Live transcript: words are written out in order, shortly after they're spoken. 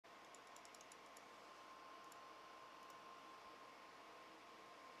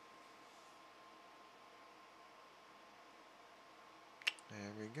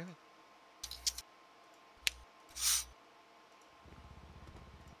go.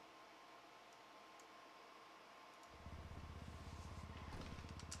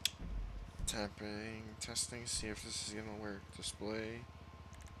 Tapping, testing, see if this is gonna work. Display.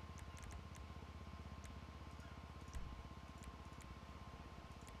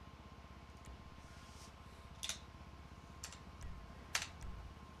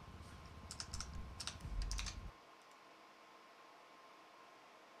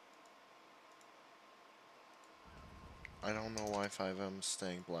 I don't know why 5M's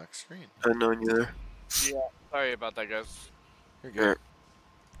staying black screen. Unknown either. Yeah, sorry about that, guys. You're good.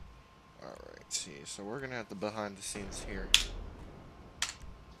 Alright, see, so we're gonna have the behind the scenes here.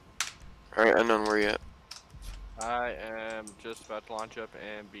 Alright, unknown, where you at? I am just about to launch up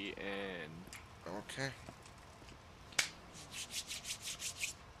and be in. Okay.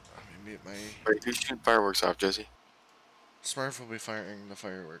 Let me mute my... Wait, who's shooting fireworks off, Jesse? Smurf will be firing the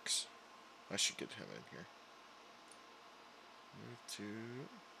fireworks. I should get him in here. Move to...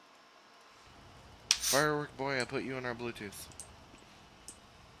 Firework boy, I put you on our Bluetooth.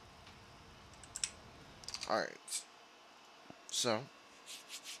 Alright. So,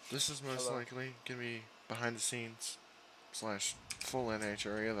 this is most likely going to be behind the scenes / full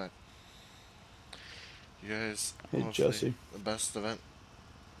NHRA event. You guys, hey Jesse, the best event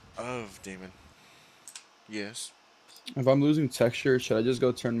of Demon. Yes. if I'm losing texture, should I just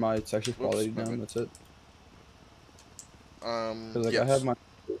go turn my texture quality down? That's it. Like yes. I have my.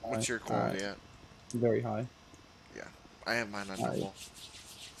 What's your quality at? Very high. Yeah, I have mine under full.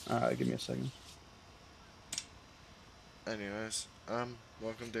 Alright, give me a second. Anyways,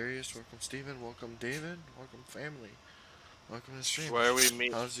 welcome Darius, welcome Steven, welcome David, welcome family, welcome to stream. Where we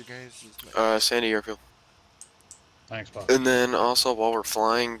meet? How's you guys? Sandy Airfield. Thanks, Bob. And then also, while we're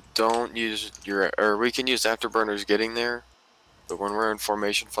flying, don't use or we can use afterburners getting there, but when we're in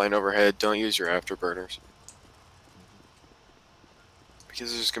formation flying overhead, don't use your afterburners.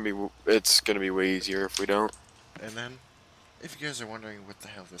 Because it's gonna be way easier if we don't. And then, if you guys are wondering what the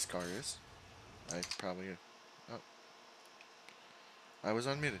hell this car is, I was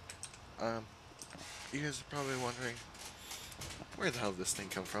unmuted. You guys are probably wondering where the hell this thing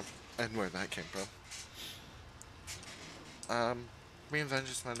come from, and where that came from. Me and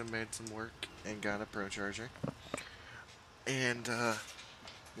Vengeance might have made some work and got a Pro Charger. And,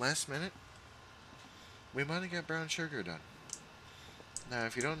 last minute, we might have got brown sugar done. Now,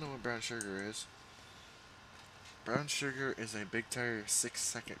 if you don't know what brown sugar is a big tire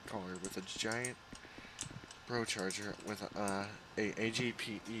 6-second car with a giant Pro Charger with a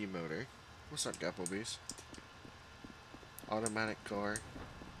AGPE motor. What's up, Gapplebees? Automatic car.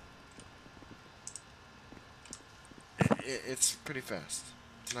 It's pretty fast.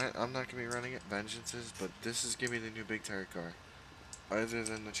 Tonight, I'm not going to be running it, Vengeance is, but this is going to be the new big tire car. Other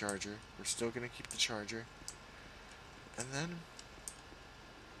than the Charger. We're still going to keep the Charger. And then,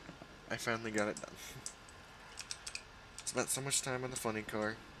 I finally got it done. Spent so much time on the funny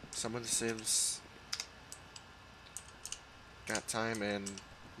car. Some of the civs got time and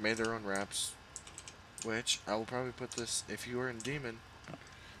made their own wraps. Which, I will probably put this, if you are in Demon,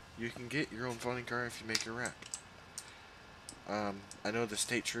 you can get your own funny car if you make your wrap. I know the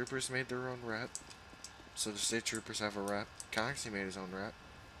state troopers made their own wrap. So the state troopers have a wrap. Coxie made his own wrap.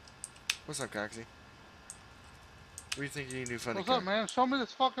 What's up, Coxie? What do you think of your new funny car? What's up, man? Show me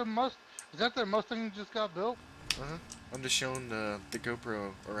this fucking Mustang. Is that the Mustang you just got built? Uh-huh. I'm just showing the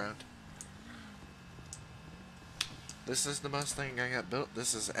GoPro around. This is the Mustang I got built.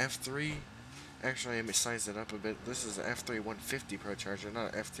 This is F3. Actually, let me size it up a bit. This is an F3 150 Pro Charger,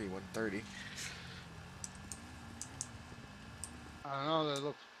 not an F3 130. I know, that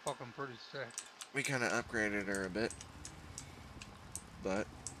looks fucking pretty sick. We kind of upgraded her a bit. But...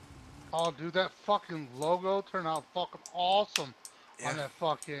 Oh, dude, that fucking logo turned out fucking awesome yeah. on that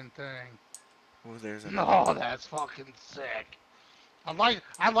fucking thing. Oh, there's a... No, that's fucking sick. I like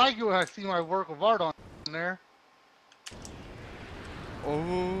it when I see my work of art on there.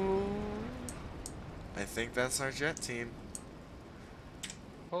 Oh... I think that's our jet team.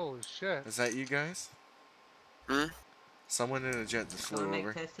 Holy shit. Is that you guys? Hmm? Someone in a jet just flew over.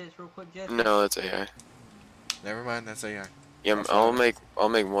 Make test hits real quick, Jesse? No, that's AI. Never mind, that's AI. Yeah, I'll make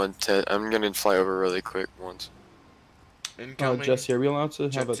one test. I'm gonna fly over really quick once. Incoming. Jesse, are we allowed to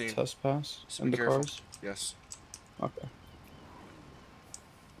have a team. test pass So in the careful. cars? Yes. Okay.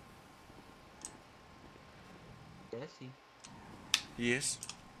 Jesse, Yes.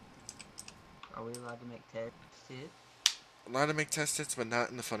 are we allowed to make test hits? Allowed to make test hits, but not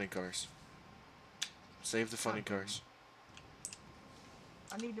in the funny cars. Save the funny cars.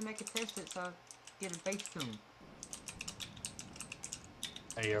 I need to make a test hit so I get a base tune.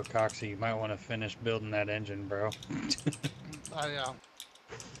 Hey, yo, Coxie, you might want to finish building that engine, bro. I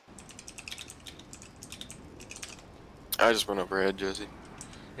I just went overhead, Jesse.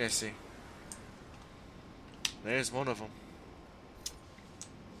 Yeah, see. There's one of them.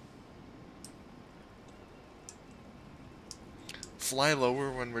 Fly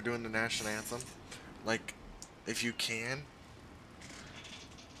lower when we're doing the national anthem. Like, if you can.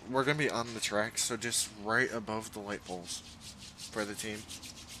 We're gonna be on the track, so just right above the light poles for the team.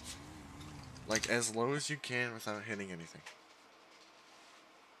 Like, as low as you can without hitting anything.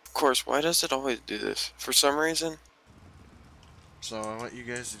 Of course, why does it always do this? For some reason? So I want you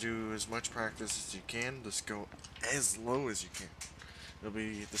guys to do as much practice as you can. Just go as low as you can. It'll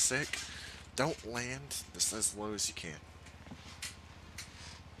be the sick. Don't land just as low as you can.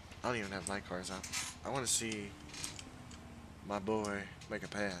 I don't even have night cars out. I want to see my boy make a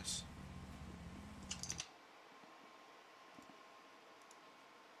pass.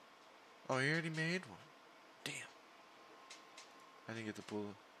 Oh, he already made one. Damn. I didn't get to pull.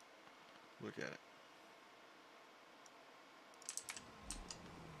 Look at it.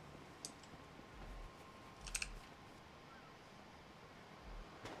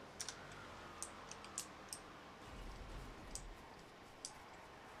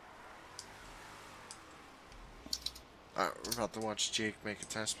 Alright, we're about to watch Jake make a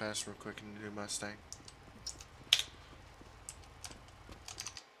test pass real quick in the new Mustang.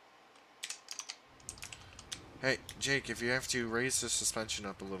 Hey, Jake, if you have to, raise the suspension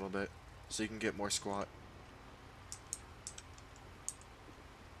up a little bit so you can get more squat.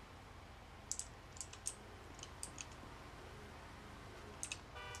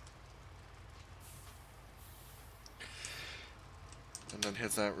 And then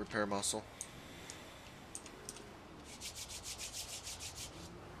hit that repair muscle.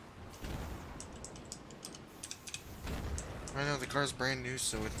 Right now the car's brand new,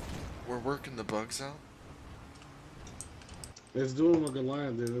 so we're working the bugs out. It's doing what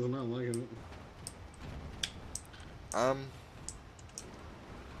Goliath did. It's not liking it.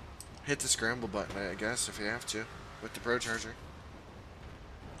 Hit the scramble button, I guess, if you have to, with the Pro Charger.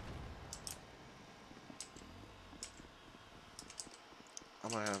 I'm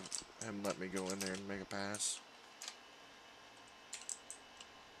gonna have him let me go in there and make a pass.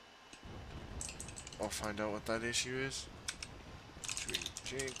 I'll find out what that issue is. Sweet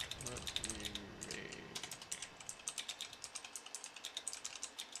Jake, let me make...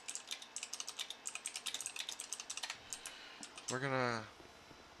 We're gonna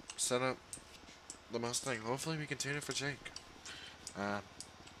set up the Mustang. Hopefully we can tune it for Jake.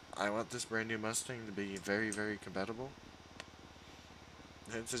 I want this brand new Mustang to be very, very compatible.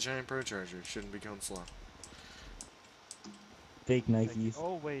 It's a giant Pro Charger. It shouldn't be going slow. Fake Nikes.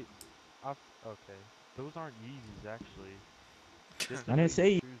 Oh wait, okay. Those aren't Yeezys actually. Just I didn't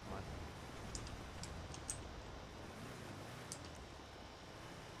say. choose my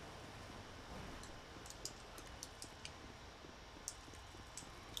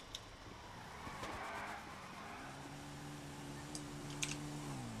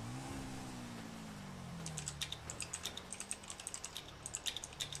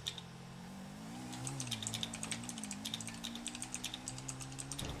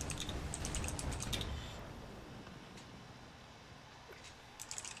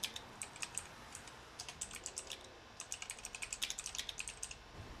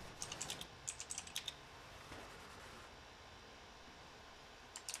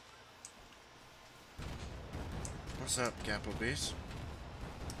What's up, Capo Base?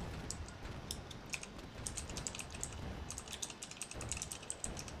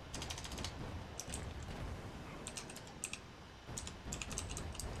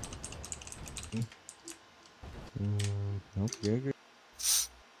 Nope, you're good.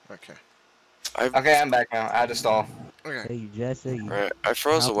 Okay. Okay, I'm back now. I had to stall. Okay. Hey, Jesse. Alright, I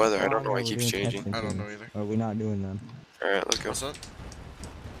froze the weather. I don't long know why are it we keeps doing changing. testing I don't know tunes? either. Or are we not doing them? Alright, let's go. What's up?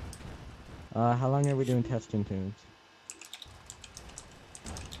 How long are we doing testing tunes?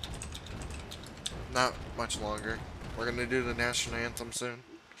 Not much longer. We're gonna do the national anthem soon.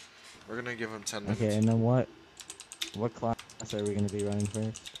 We're gonna give him 10 minutes. Okay, and then what class are we gonna be running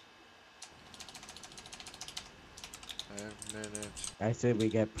first? 5 minutes. I said we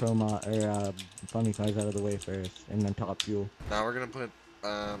get funny cars out of the way first, and then top fuel. Now we're gonna put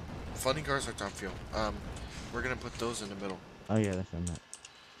funny cars are top fuel. We're gonna put those in the middle. Oh yeah, that's what I meant.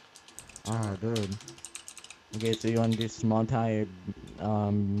 Oh, dude. Okay, so you want to do small tire,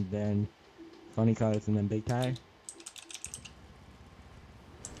 then funny cars, and then big tire?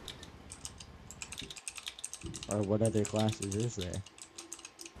 Or what other classes is there?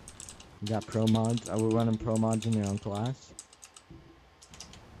 You got pro mods? Are we running pro mods in your own class?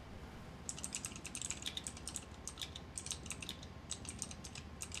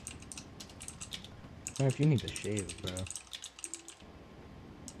 Smurf, you need to shave, bro.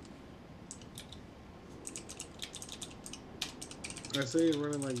 I say it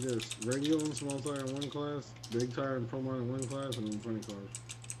running like this: regular and small tire in one class, big tire and pro model in one class, and then funny cars.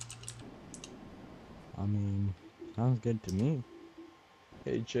 I mean, sounds good to me.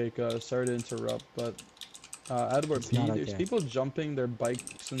 Hey Jake, sorry to interrupt, but Edward It's P, not there's okay. people jumping their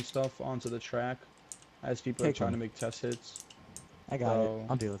bikes and stuff onto the track as people are Kick trying to 'em. make test hits. I got it. So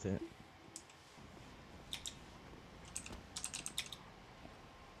I'll deal with it.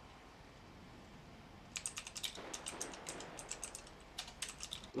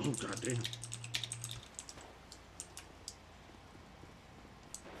 Oh goddamn!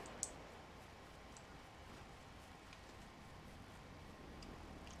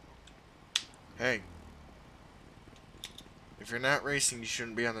 Hey. If you're not racing, you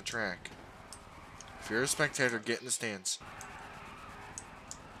shouldn't be on the track. If you're a spectator, get in the stands.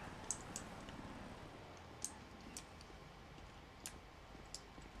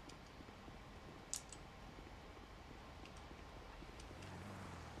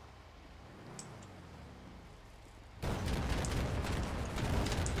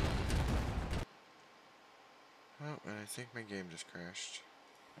 Oh, and I think my game just crashed.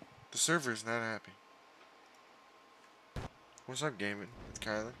 The server's not happy. What's up, gaming? It's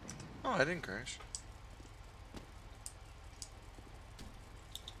Kylan. Oh, I didn't crash.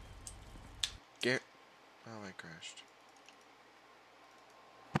 Get. Oh, I crashed.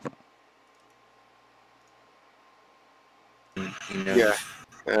 You know, Yeah,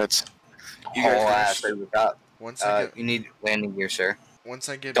 that's. You haul guys ass without. Once I get. You need landing gear, sir. Once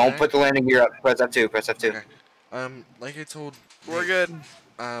I get. Don't back, put the landing gear up. Press F2. Press F2. Okay. Like I told. We're Nate, good.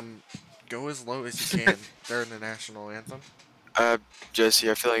 Go as low as you can during the national anthem. Jesse,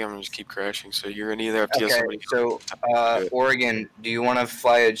 I feel like I'm gonna just keep crashing, so you're gonna either have to get Okay, somebody. so Oregon, do you want to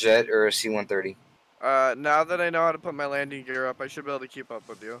fly a jet or a C-130? Now that I know how to put my landing gear up, I should be able to keep up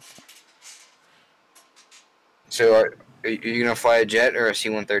with you. So are you gonna fly a jet or a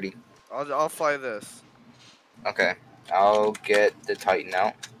C-130? I'll fly this. Okay, I'll get the Titan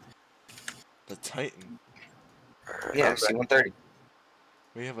out. The Titan. Yeah, C-130.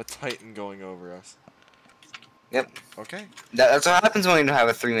 We have a Titan going over us. Yep. Okay. That's what happens when you have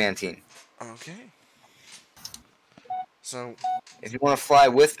a three-man team. Okay. So. If you want to fly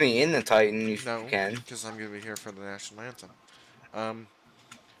with me in the Titan, you can. Because I'm gonna be here for the national anthem.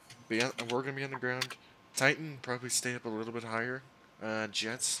 But yeah, we're gonna be on the ground. Titan, probably stay up a little bit higher.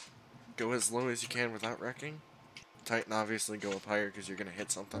 Jets, go as low as you can without wrecking. Titan, obviously, go up higher because you're gonna hit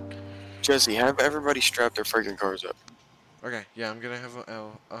something. Jesse, have everybody strap their freaking cars up. Okay, yeah, I'm gonna have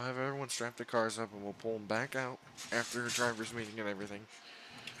I'll have everyone strap their cars up and we'll pull them back out after a driver's meeting and everything.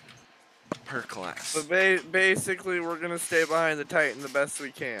 Per class. But basically, we're gonna stay behind the Titan the best we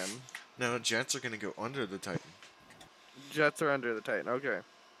can. No, Jets are gonna go under the Titan. Jets are under the Titan. Okay.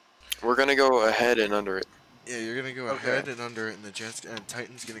 We're gonna go ahead and under it. Yeah, you're gonna go ahead and under it, and the Jets and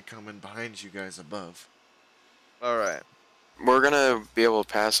Titan's gonna come in behind you guys above. All right. We're gonna be able to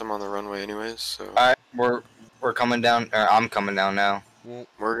pass them on the runway anyways, so. Alright, we're coming down, or I'm coming down now. Well,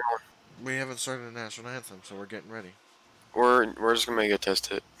 we haven't started the national anthem, so we're getting ready. We're just gonna make a test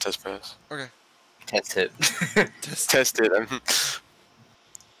pass. Okay. Test hit. Test it.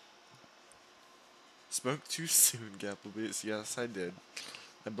 Spoke too soon, Gapplebeast. Yes, I did.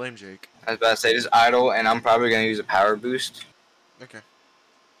 I blame Jake. I was about to say, just idle, and I'm probably going to use a power boost. Okay.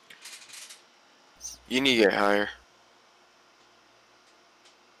 You need to get higher.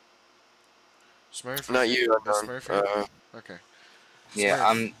 Smurf? Not you, Smurf? Okay. Yeah,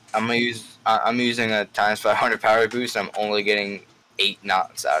 Smurf. I'm using a times 500 power boost. I'm only getting 8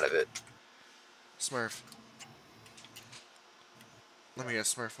 knots out of it. Smurf. Let me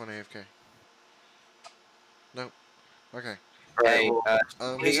guess, Smurf 1 AFK. Nope. Okay. Hey,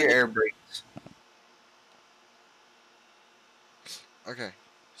 get your air brakes. Okay.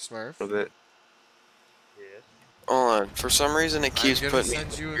 Smurf. A little bit. Yes. Hold on. For some reason, it keeps I'm gonna putting me.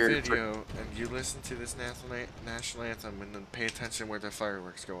 send you a video, and you listen to this national anthem, and then pay attention where the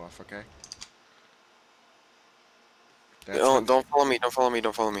fireworks go off. Okay. Don't follow me. Don't follow me.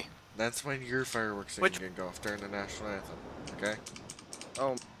 Don't follow me. That's when your fireworks are gonna go off during the national anthem. Okay.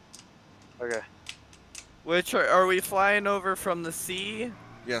 Oh. Okay. Which are we flying over from the sea?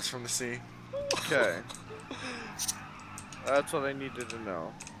 Yes, from the sea. Okay. That's what I needed to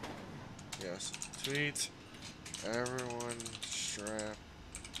know. Yes. Sweet. Everyone strap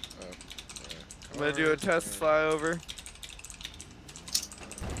up. I'm gonna do a test flyover.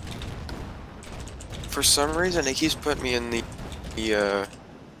 For some reason, it keeps putting me in the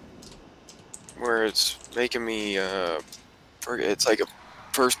where it's making me it's like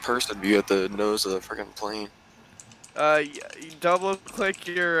first person view at the nose of the freaking plane. You double click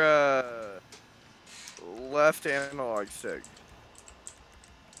your left analog stick.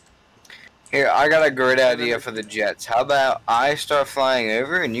 Here, I got a great idea for the jets. How about I start flying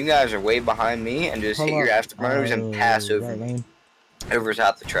over and you guys are way behind me and just hit your afterburners and pass over me. Over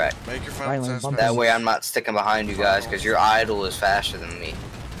top the track. Make your final test That passes. way I'm not sticking behind you guys because your idle is faster than me.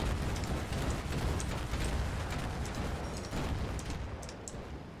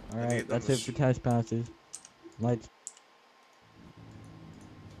 Alright, that's it for test passes. Lights.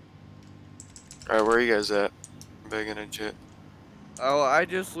 Alright, where are you guys at? Begging a jet. Oh, I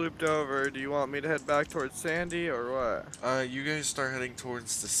just looped over. Do you want me to head back towards Sandy or what? You guys start heading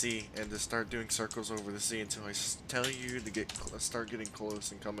towards the sea and to start doing circles over the sea until I tell you to get start getting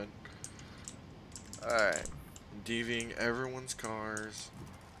close and come in. Alright. DVing everyone's cars.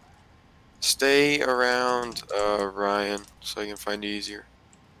 Stay around Ryan so I can find you easier.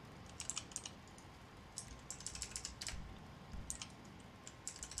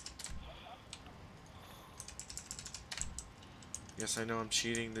 Yes, I know I'm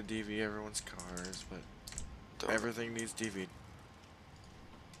cheating to DV everyone's cars, but everything needs DV'd.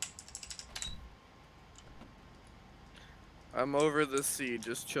 I'm over the sea,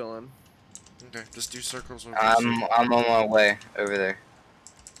 just chilling. Okay, just do circles over the sea. I'm on my way over there.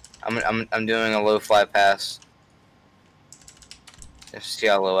 I'm doing a low fly pass. Just see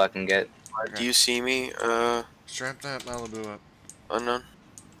how low I can get. Okay. Do you see me? Strap that Malibu up. Unknown.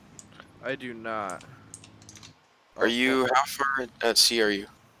 I do not. Are you? How far at sea are you?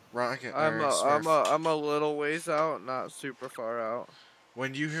 Rocket. I'm a little ways out, not super far out.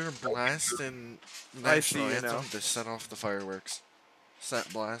 When you hear blast in I see national you anthem, now. just set off the fireworks.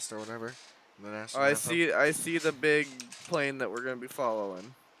 Set blast or whatever. The national I anthem. I see the big plane that we're gonna be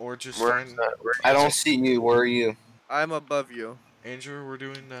following. Or just Where find. is that? Where I is don't it? see you. Where are you? I'm above you. Andrew, we're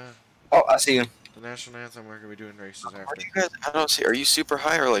doing Oh, I see you. the national anthem. We're gonna be doing races Where after. do you guys? I don't see. Are you super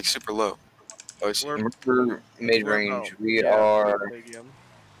high or like super low? Oh, I see. We're mid We're range. about- We yeah, are. medium.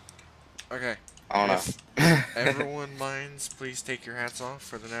 Okay. I don't If know. everyone minds, please take your hats off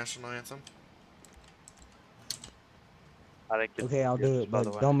for the national anthem. Okay, I'll do it,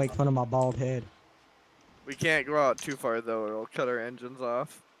 but don't make fun of my bald head. We can't go out too far though; it'll cut our engines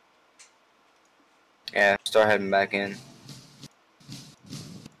off. Yeah, start heading back in.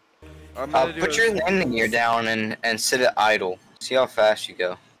 I'm gonna do Put a- your landing gear down and sit at idle. See how fast you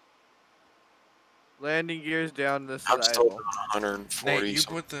go. landing gears down. This I'm is still idle. doing 140. Nate, you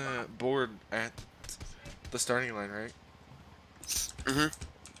so- put the board at the starting line, right?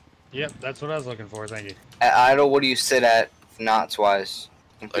 Yep, that's what I was looking for. Thank you. At idle, what do you sit at knots wise?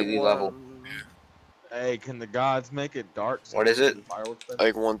 Completely level. Hey, can the gods make it dark? What is it?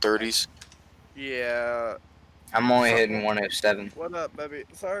 Like 130s. Yeah. I'm only hitting 107. What up, baby?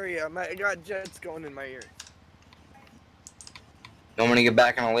 Sorry, I got jets going in my ear. You want me to get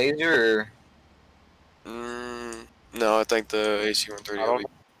back on a laser or? No, I think the AC 130 will be.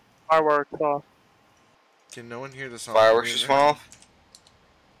 Fireworks off. Can no one hear the song? Fireworks just went off?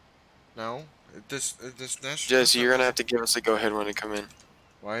 No. This national. Jesse, you're gonna have to give us a go ahead when we come in.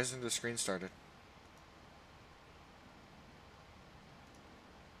 Why isn't the screen started?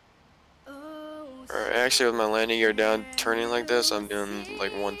 Alright, actually with my landing gear down, turning like this, I'm doing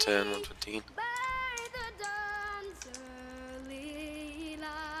like 110, 115.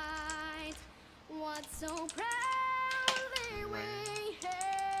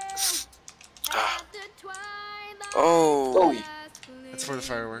 Oh! That's for the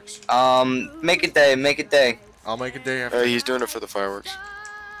fireworks. Make it day, make it day. I'll make a day after. He's doing it for the fireworks.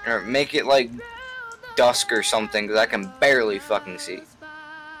 Or make it like dusk or something, because I can barely fucking see.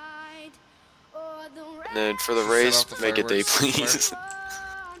 And then for the Just race, set off the make it day, fireworks, please.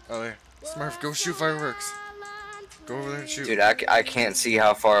 Oh, there. Smurf, go shoot fireworks. Go over there and shoot. Dude, I can't see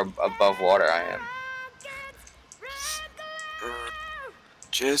how far above water I am.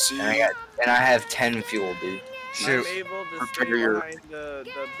 Jesse. And I have 10 fuel, dude. Shoot. I'm able to Prepare stay your- behind the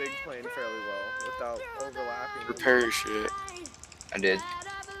big plane fairly well without overlapping. Prepare your shit. I did.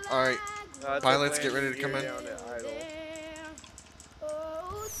 Alright. It's Pilots, a get ready to landing come in. gear down at idle.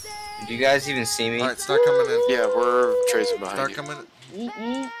 Do you guys even see me? Alright, start coming in. Yeah, we're tracing behind Start you. coming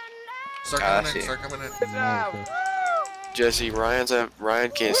in. Start I coming in. see. Start coming in. Okay. Jesse, Ryan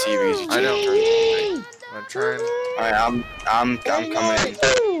can't see you because you I know. can't I'm trying. Alright, I'm coming in.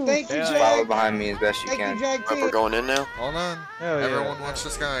 Thank you, Just follow Jack. behind me as best you Thank you, can. Jack. turn. We're going in now? Hold on. Hell yeah. Everyone watch the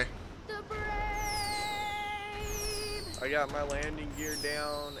sky. I got my landing gear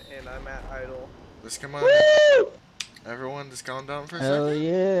down and I'm at idle. Just come on. Everyone, just calm down for a Hell second.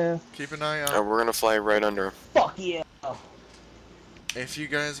 yeah. Keep an eye And out. we're gonna fly right under him. Fuck yeah. if you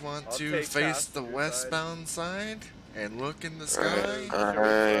guys want I'll to take face the passenger westbound side and look in the sky,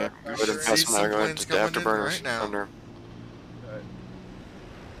 Alright. you Go should ahead see and some pass my planes coming in afterburners right now. under.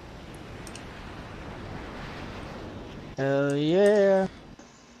 Hell yeah.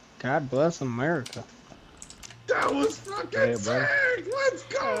 God bless America. That was fucking Hey, bro. sick! Let's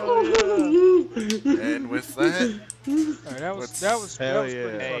go! And with that, Alright, that was Hell pretty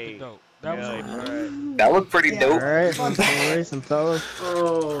yeah. fucking dope. That was Alright. That looked pretty dope. Alright, let's go racing, fellas.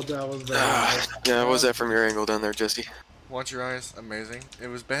 Oh, that was bad. Yeah, what was that from your angle down there, Jesse? watch your eyes. Amazing. It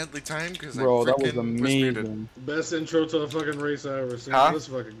was badly timed because I Bro, that was freaking was muted. amazing. Best intro to a fucking race I ever seen. Huh? Let's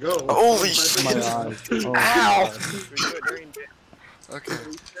fucking go. Holy My shit! eyes. Oh, Ow! We do it during day. Okay,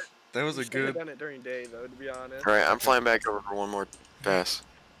 that was a We should have good. done it during day though, to be honest. Alright, I'm flying back over for one more pass.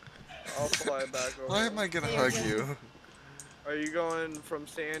 I'll fly back over. Why am I gonna hug you? Are you going from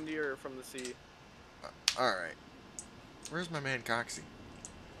Sandy or from the sea? Alright. Where's my man Coxie?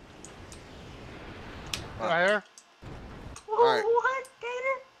 Right here. Alright. What,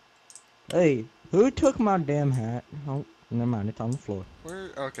 Gator? Hey, who took my damn hat? Oh, never mind, it's on the floor.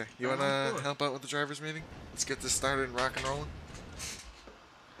 Where? Okay. You wanna help out with the driver's meeting? Let's get this started and rock and rolling.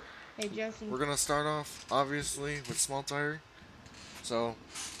 Hey, Jesse. We're gonna start off, obviously, with small tire. So,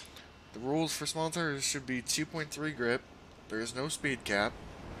 the rules for small tires should be 2.3 grip. There is no speed cap.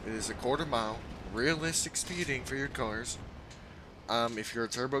 It is a quarter mile. Realistic speeding for your cars. If you're a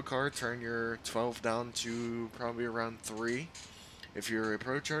turbo car, turn your 12 down to probably around 3. If you're a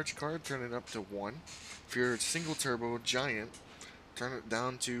Pro Charge car, turn it up to 1. If you're a single turbo giant, turn it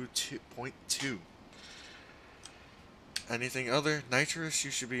down to 2.2. Anything other, nitrous,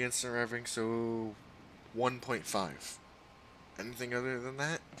 you should be instant revving, so 1.5. Anything other than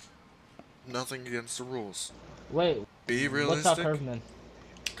that, nothing against the rules. Wait, Be what's realistic. up, Curveman?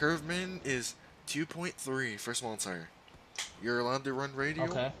 Curveman is 2.3 for small tire. You're allowed to run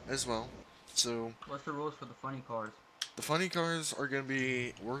radial as well. So What's the rules for the funny cars? the funny cars are gonna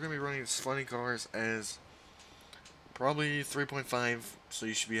be we're gonna be running these funny cars as probably 3.5. So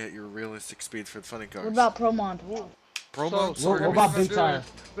you should be at your realistic speed for the funny cars. What about Promont? Promont? So What about big tire?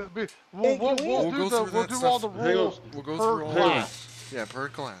 We'll do all the rules We'll go per through all class. Yeah, per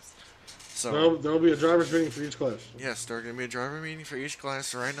class. So There'll be a driver's meeting for each class. yes, there's gonna be a driver meeting for each class.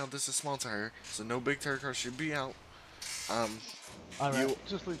 So right now this is small tire, so no big tire cars should be out. Alright.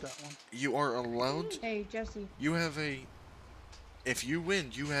 Just leave that one. You are allowed. Hey, Jesse. You have a. If you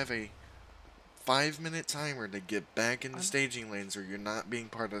win, you have a 5-minute timer to get back in the staging lanes, or you're not being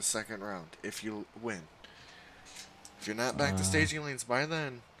part of the second round. If you win, if you're not back to staging lanes by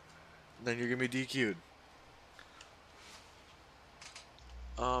then you're gonna be DQ'd.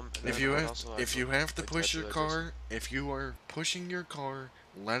 If you have to push your car, if you are pushing your car,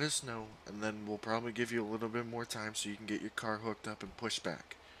 let us know, and then we'll probably give you a little bit more time so you can get your car hooked up and push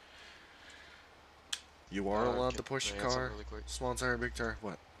back. You are allowed to push your car. Really Small tire, big tire,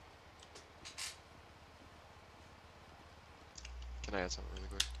 what? Can I add something really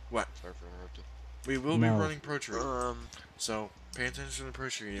quick? What? Sorry for interrupting. We will be running Pro Tree. So pay attention to Pro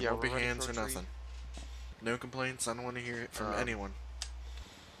Tree. It Yeah, won't be we're running hands or Pro Tree. nothing. No complaints. I don't want to hear it from anyone.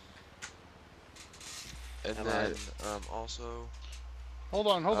 And then also. Hold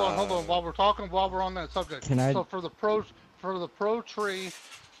on. While we're on that subject. Can I- So for the pro tree,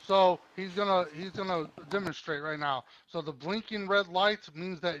 so he's gonna demonstrate right now. So the blinking red lights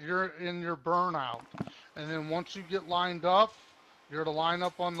means that you're in your burnout, and then once you get lined up, you're to line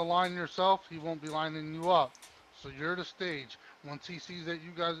up on the line yourself. He won't be lining you up. So you're the stage. Once he sees that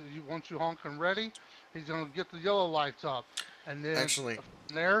once you honk and ready, he's gonna get the yellow lights up, and then Actually,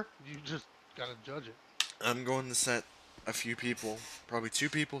 from there you just gotta judge it. I'm going to set a few people, probably 2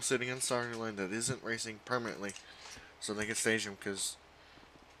 people sitting on the starting line that isn't racing permanently, so they can stage them, because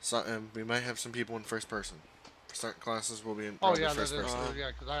we might have some people in first person. For certain classes, we'll be in probably first person.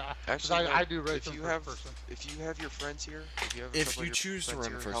 Because I do race in first person. If you have your friends here, if you choose to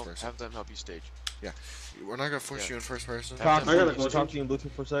run first person, have them help you stage. Yeah, we're not gonna force you in first person. I got a question. Talk to you in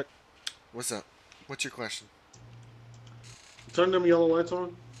Bluetooth for a sec. What's up? What's your question? Turn them yellow lights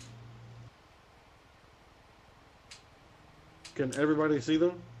on. Can everybody see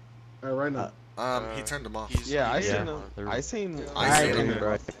them? Right now. He turned them off. I seen them. I seen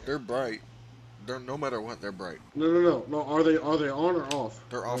them. They're bright. They're no matter what, they're bright. No. Are they on or off?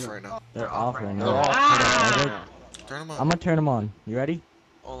 They're off right now. They're off right now. Turn them on. I'm gonna turn them on. You ready?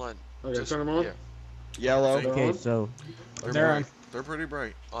 Hold on. Okay, turn them on. Yeah. Yellow. Okay, so they're bright. They're pretty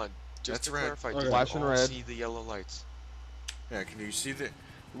bright. Just to red. clarify, Okay. do Flashing you all red. see the yellow lights? Yeah, can you see the?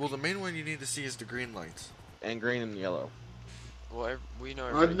 Well, the main one you need to see is the green lights. And green and yellow. Well, we know.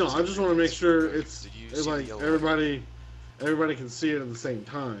 I just want to make sure it's like everybody can see it at the same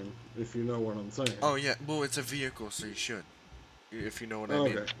time, if you know what I'm saying. Oh yeah, well it's a vehicle, so you should, if you know what I Oh,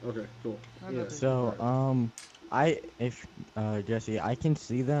 mean. okay, okay, cool. Yeah. So, Jesse, I can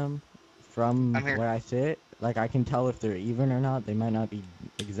see them from I'm here. where I sit. Like, I can tell if they're even or not. They might not be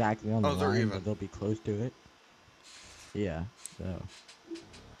exactly on the Oh, they're line, even. but they'll be close to it. Yeah, so.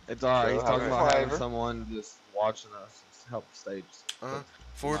 It's alright. So He's how talking do about I having ever? someone just watching us help the stage.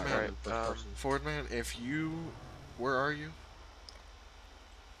 Ford Not man, having first person. Ford man, if you, where are you?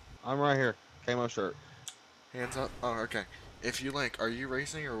 I'm right here. Camo shirt. Hands up. Oh, okay. If you like, are you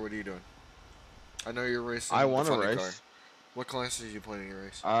racing or what are you doing? I know you're racing I the want to funny race. car. What classes are you planning to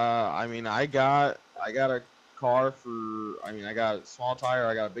race? I mean, I got a car for. I mean, I got a small tire,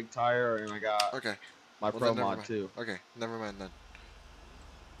 I got a big tire, and I got my Well, pro then never mod mind. too. Okay, never mind then.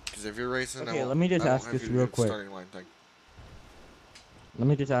 Because if you're racing, Okay, let me just ask have this you real do the quick. starting line thing. Let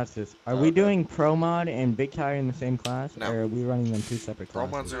me just ask this. Are we doing Pro Mod and Big Tire in the same class? No. Or are we running them two separate Pro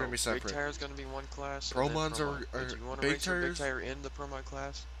classes? mods are gonna be separate. Big tire's gonna be one class. Pro and then mods pro are mod. But do you want to big race your big tires. tire in the pro mod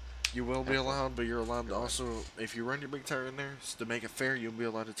class? You will be Have fun. allowed, but you're allowed to Go ahead. also, if you run your big tire in there, to make it fair, you'll be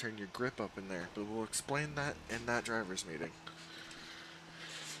allowed to turn your grip up in there. But we'll explain that in that driver's meeting.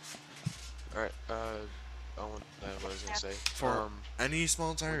 Alright, what I was gonna say. For any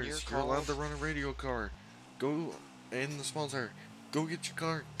small tires, you're you're allowed called- to run a radio car. Go in the small tire. Go get your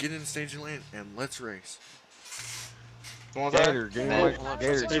car, get in the staging lane, and let's race. Gator, give me my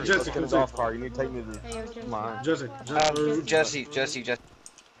Gator. Hey, Let's Jesse, get a golf cart. You need to take me to mine. Jesse. Jesse.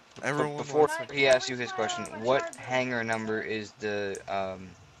 Everyone Before wants to- he asks you his question, what hanger number is the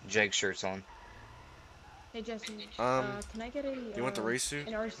Jag shirts on? Hey Jesse, Um, can I get a you want the race suit?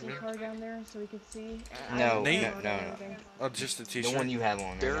 an RC car down there so we can see? No, no. Everything. Oh, just a t-shirt. The one you have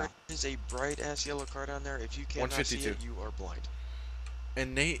on right There now. is a bright ass yellow car down there. If you cannot see 152. it, you are blind.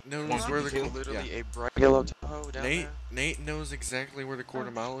 And Nate knows where the 152? Literally yeah. a bright yellow Tahoe down there. Nate knows exactly where the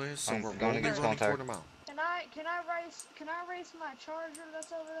quarter mile is, so I'm we're gonna only get a small running tire. quarter mile. Can I race my Charger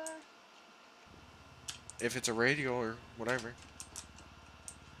that's over there? If it's a radio or whatever.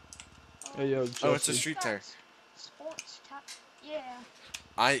 Hey, yo, Jesse. Oh, it's a street tire. Sports type. Yeah.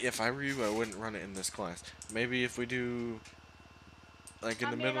 If I were you, I wouldn't run it in this class. Maybe if we do, like in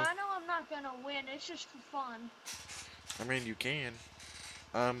the middle. I know I'm not gonna win. It's just for fun. I mean, you can.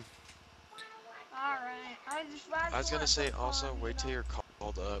 Alright. I was gonna say also wait till you're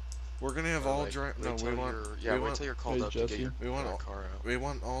called up. We're gonna have Or, all like, No, wait we till want. you're- yeah, we wait want, till you're called Hey, up to get Jesse. your We want car out. We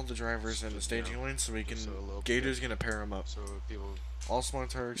want all the drivers in the staging lane so we can. so a little Gator's bit. gonna pair them up. So people. All small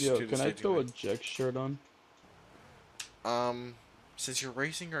tires Yo, to the can I staging throw a lane. Jack shirt on? Since you're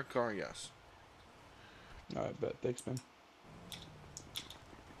racing our car, yes. Alright, bet. Thanks, man.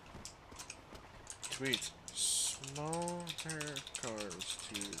 Tweet. Small tire cars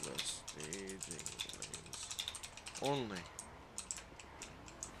to the staging lanes only.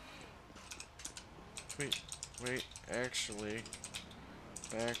 Tweet. Wait, actually,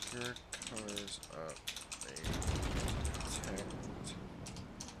 back your cars up. They protect.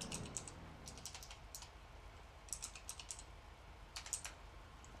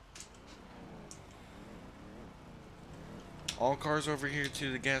 All cars over here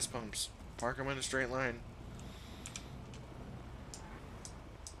to the gas pumps. Park them in a straight line.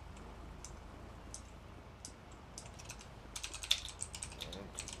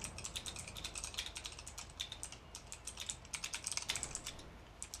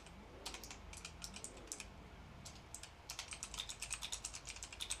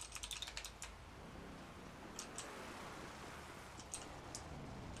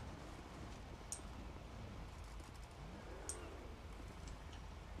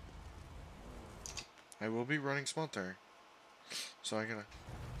 I will be running small tire. So I gotta.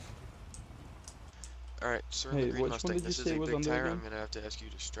 Alright, sir, Hey, the green which one Mustang. did you This is say a was big on there tire. again? I'm gonna have to ask you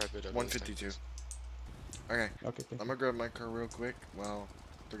to strap it up. 152. Okay. Okay, thank I'm gonna grab my car real quick while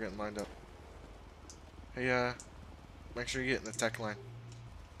they're getting lined up. Hey, make sure you get in the tech line.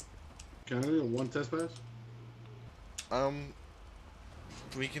 Can I do one test pass?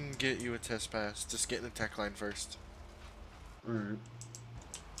 We can get you a test pass. Just get in the tech line first. Alright.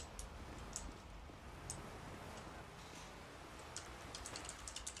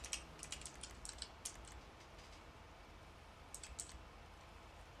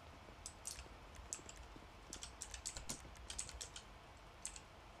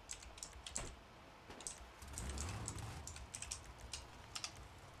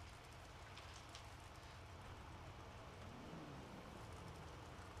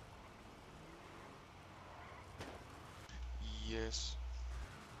 Yes.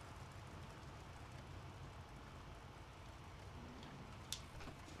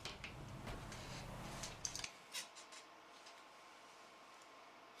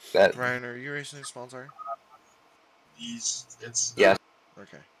 That. Ryan, are you racing a small tire? Yes.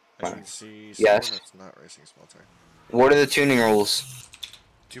 Okay. I can see Yes. someone that's not racing a small tire. What are the tuning rules?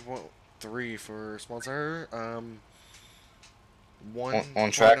 2.3 for small tire. One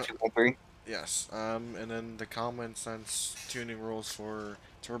On track 2.3. Yes. And then the common sense tuning rules for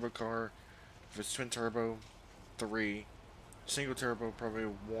turbo car. If it's twin turbo, 3. Single turbo, probably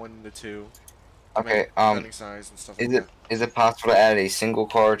 1 to 2. Okay. Depending size and stuff like that. Is it possible to add a single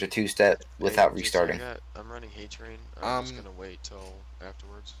car to two-step without restarting? I'm running hate train. I'm just gonna wait till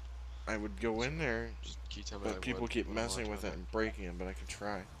afterwards. I would go in there, tell me but like people keep what I messing want with to it and breaking it, but I could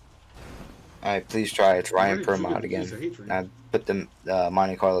try. Alright, please try. It's Ryan Where per did you mod get the again. piece of hatred? I put the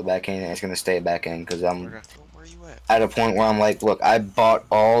Monte Carlo back in, and it's gonna stay back in because I'm Where are you at? at a point where I'm like, look, I bought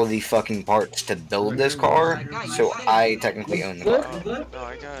all the fucking parts to build this car, so I technically own the car. No,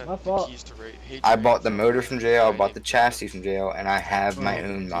 I got My fault. keys to hate I train bought the from motor from jail, I bought the named chassis from jail, and I have my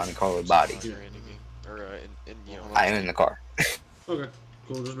own Monte Carlo body. Or in you know. I own the car. Okay,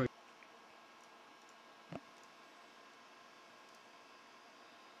 cool. Just make.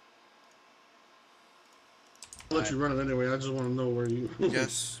 I'll let you run it anyway. I just want to know where you.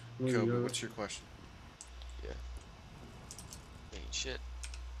 Yes, where Kobe, you go. what's your question? Yeah. Ain't shit.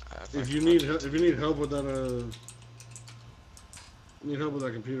 If you need help with that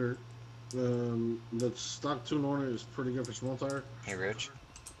computer, the stock tune on it is pretty good for small tire. Hey, Rich.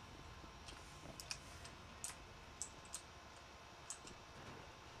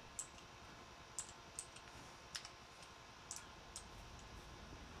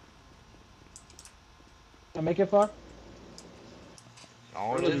 I make it far?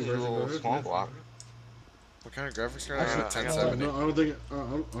 All it is a little small block. What kind of graphics card? I got a 1070. No, I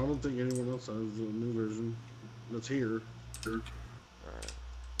don't think anyone else has the new version that's here.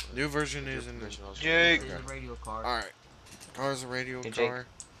 New version is in the Jake. It's a radio car. Alright. Car's a radio Hey, Jake. car.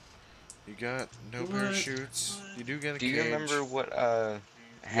 You got no parachutes. You do get a Do you cage. remember what your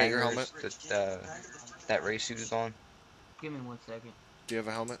hangers helmet? that race suit is on? Give me 1 second. Do you have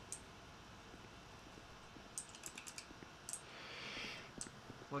a helmet?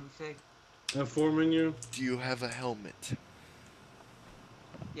 What'd you say? F4 menu. Do you have a helmet?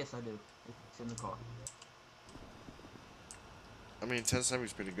 Yes, I do. It's in the car. I mean, 1070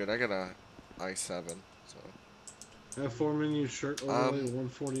 is pretty good. I got a i7, so. F4 menu, shirt overlay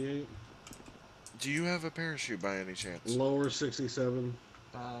 148. Do you have a parachute by any chance? Lower 67.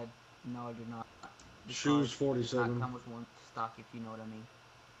 No, I do not. The Shoes car 47. does not come with one stock, if you know what I mean.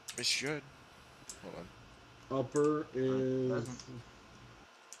 It should. Hold on. Upper is Doesn't.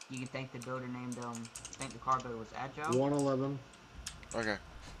 You can thank the builder named think the car builder was Agile. 111. Okay.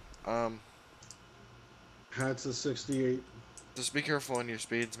 Hats is 68. Just be careful on your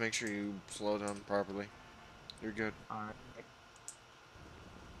speeds. Make sure you slow down properly. You're good. Alright.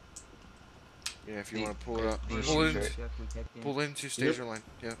 Yeah, if you want to pull it up. Pull into stage line.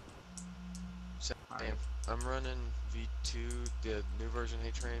 Yeah. I'm running V2, the new version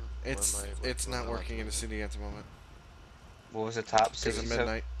hate train. It's not working in the city at the moment. What was the top? Because of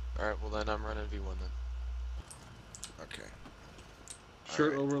midnight. Alright, well then I'm running V1 then. Okay.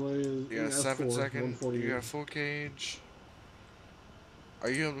 Shirt overlay is You got a F4, 7 second. 148. You got full cage. Are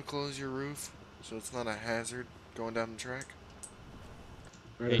you able to close your roof so it's not a hazard going down the track?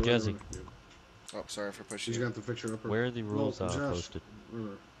 Hey, Jesse. Oh, sorry for pushing She's you. got the fixture up. Where are the rules posted?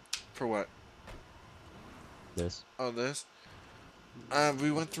 For what? This. Oh, this?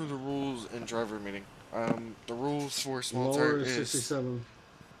 We went through the rules in driver meeting. The rules for small tire is 67.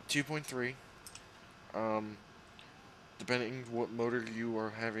 2.3. Depending what motor you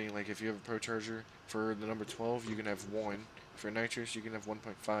are having, like if you have a Pro Charger, for the number 12, you can have 1. For nitrous, you can have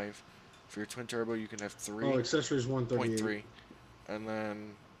 1.5. For your twin turbo, you can have 3. Oh, accessories 138. 0.3. And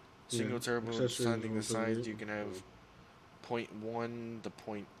then single turbo, accessories sending the sides, 138. you can have 0.1 to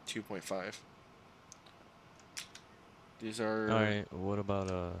 2.5. These are Alright, what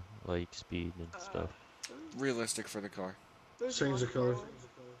about like speed and stuff? realistic for the car. Change the color.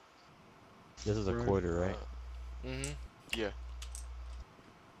 This is a quarter, right? Mm-hmm. Yeah.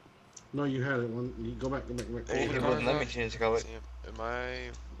 No, you had it. You go back. Hey, let me change the color. Sam, am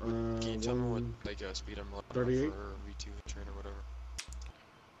I? Can you tell me what speed I'm like 38? for V2 train or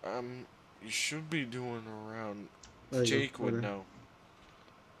whatever? You should be doing around. There you Jake go. would Okay. know.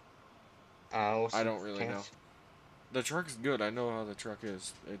 What's I the don't really know. chance? The truck's good. I know how the truck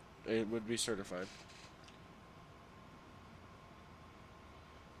is. It would be certified.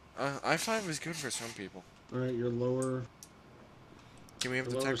 I5 is good for some people. Alright, you're lower. Can we have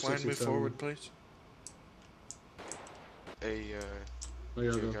the Lower tech line move 67. forward, please? Hey, Oh,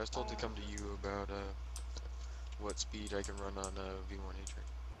 yeah, Jake, go. I was told to come to you about what speed I can run on V1 hate train.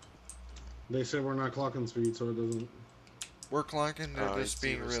 They say we're not clocking speed, so it doesn't. We're clocking, they're just it's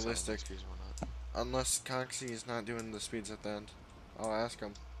being you was telling realistic. what speeds we're not. Unless Coxie is not doing the speeds at the end. I'll ask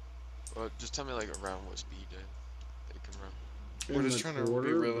him. Well, just tell me like around what speed they can run. We're In just the trying to be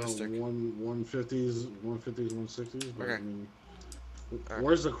quarter, realistic. about 150s, 160s. But Okay. I mean, Alright.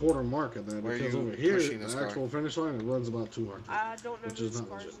 where's the quarter mark at that? Where are Because you over here, pushing this the car? actual finish line, it runs about 200. I don't know Which is whose not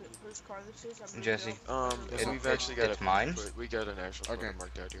car, legit. whose car this is. I'm Jesse. We've actually got it's mine. But we got an actual Okay. quarter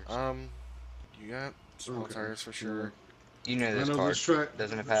marked out here. So. You got small Okay. tires for sure. You know I this know car, this track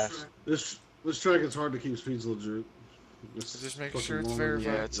doesn't it pass? This track is hard to keep speeds legit. Just make fucking sure it's long verified.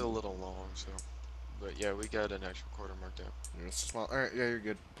 Yeah, it's a little long, so. But yeah, we got an actual quarter marked out. Yeah, it's small. Alright, yeah, you're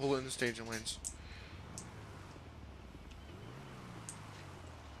good. Pull it in the staging lanes.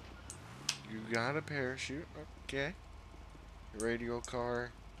 You got a parachute. Okay. Radio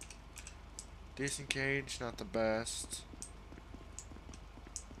car. Decent cage, not the best.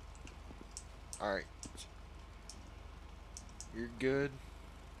 Alright. You're good.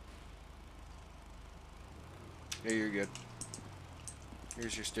 Yeah, you're good.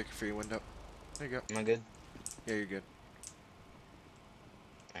 Here's your sticker for your window. There you go. Am I good? Yeah, you're good.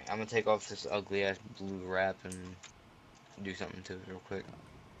 Alright, I'm gonna take off this ugly ass blue wrap and do something to it real quick.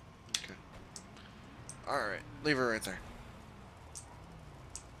 Okay. Alright, leave it right there.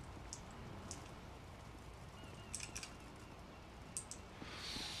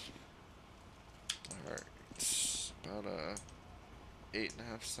 Alright. About a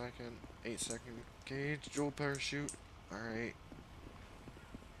 8.5 second gauge, dual parachute. Alright.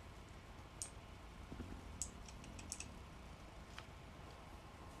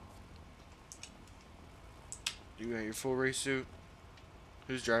 You got your full race suit.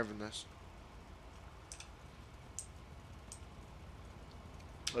 Who's driving this?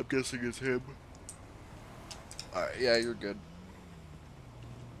 I'm guessing it's him. Alright, yeah, you're good.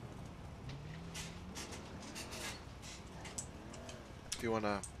 If you want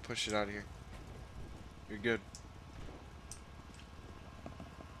to push it out of here, you're good.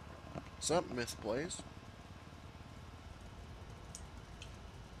 What's up, Myth Blaze?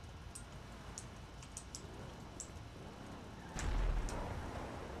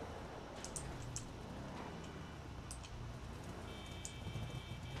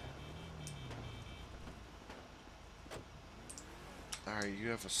 Alright, you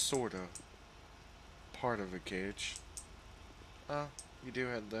have a sort of part of a cage. Oh, you do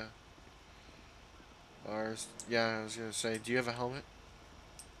have the bars. Yeah, I was gonna say, do you have a helmet?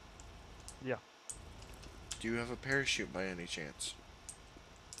 Yeah. Do you have a parachute by any chance?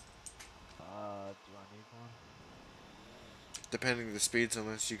 Do I need one? Depending on the speeds,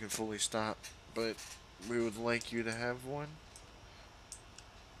 unless you can fully stop. But we would like you to have one.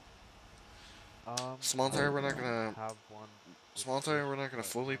 Small tire, we're not gonna have one. Small tire, we're not gonna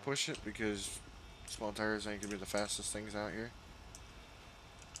fully push it because small tires ain't gonna be the fastest things out here.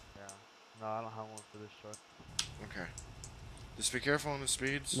 Yeah. No, I don't have one for this truck. Okay. Just be careful on the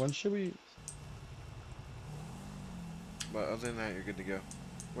speeds. When should we? But other than that, you're good to go.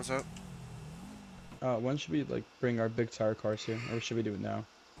 What's up? When should we like bring our big tire cars here, or should we do it now?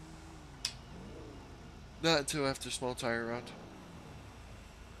 Not until after small tire round.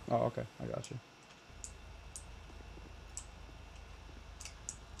 Oh, okay, I got you.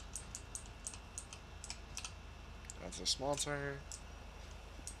 That's a small tire.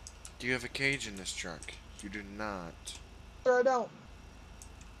 Do you have a cage in this truck? You do not. Sir, I don't.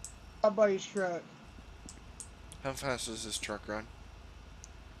 My buddy's truck. How fast does this truck run?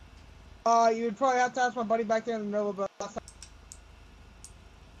 You would probably have to ask my buddy back there in the middle of the.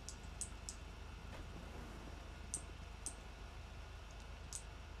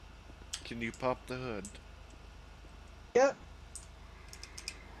 Can you pop the hood? Yep.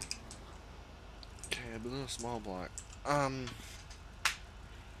 Okay, I blew a small block.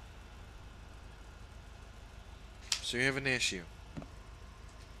 So you have an issue.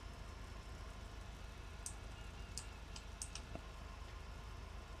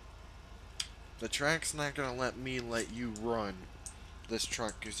 The track's not gonna let me let you run this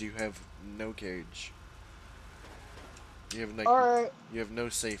truck because you have no cage. You have you have no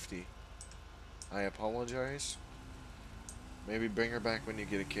safety. I apologize. Maybe bring her back when you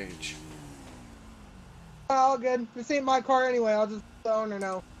get a cage. All good. This ain't my car anyway. I'll just let the owner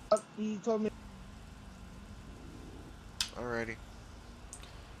know. He told me. Alrighty.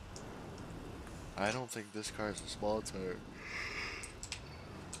 I don't think this car's a small tire.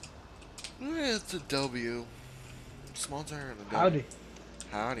 It's a W. Small tire and a W. Howdy.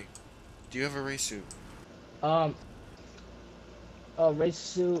 Howdy. Do you have a race suit? A race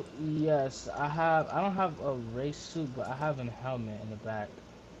suit, yes. I don't have a race suit, but I have a helmet in the back.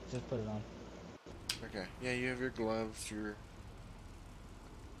 Just put it on. Okay. Yeah, you have your gloves. Your.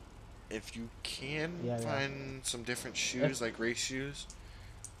 If you can find some different shoes, like race shoes,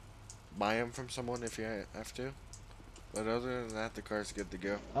 buy them from someone if you have to. But other than that, the car's good to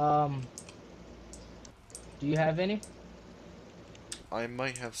go. Do you have any? I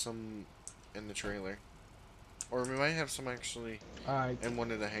might have some in the trailer. Or we might have some actually in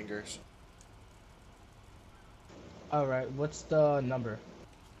one of the hangars. Alright, what's the number?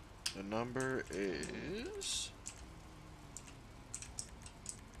 The number is...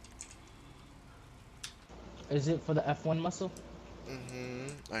 Is it for the F1 muscle?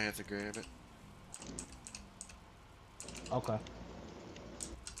 I have to grab it. Okay.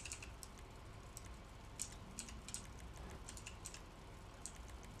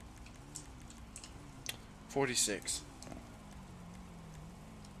 $46.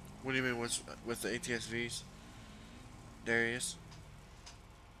 What do you mean? What's with the ATSVs? Darius?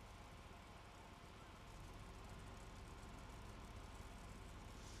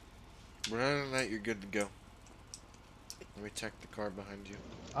 But other than that, you're good to go. Let me check the car behind you.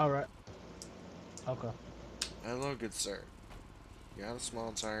 Alright. Okay. Hello, good sir. You got a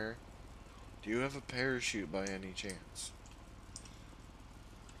small tire. Do you have a parachute by any chance?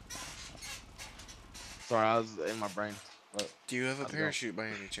 Sorry, I was in my brain. Do you have a parachute by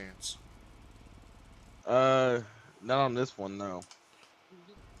any chance? Not on this one, no.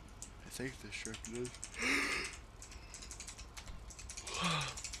 I think this truck does.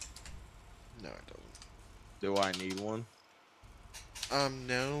 No, it doesn't. Do I need one?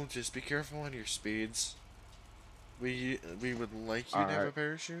 No. Just be careful on your speeds. We would like you to have a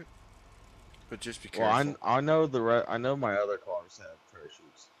parachute, but just be careful. Well, I know I know my other cars have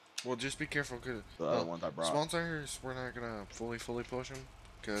parachutes. Well, just be careful, cause the other ones I brought. Small tires, we're not gonna fully push them,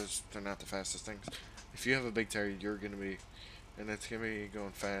 cause they're not the fastest things. If you have a big tire, you're gonna be, and it's gonna be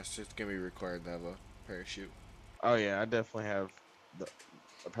going fast. It's gonna be required to have a parachute. Oh yeah, I definitely have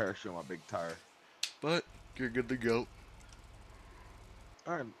a parachute on my big tire. But you're good to go.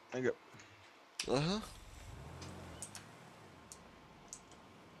 All right, thank you.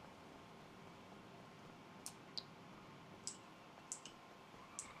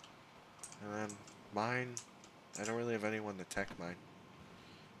 And then mine, I don't really have anyone to tech mine.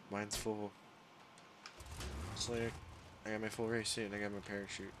 Mine's full. So I got my full race suit and I got my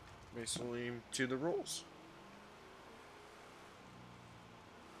parachute. Basically to the rules.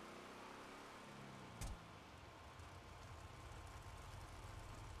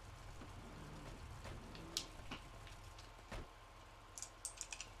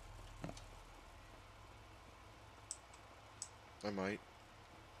 I might.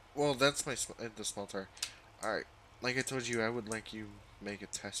 Well, that's my the small tire. Alright. Like I told you, I would like you make a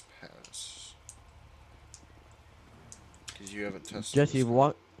test pass. Because you haven't tested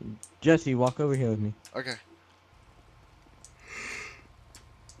Jesse, walk over here with me. Okay.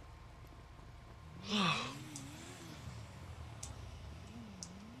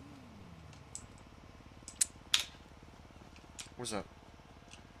 What's up?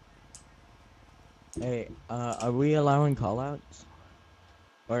 Hey, are we allowing callouts?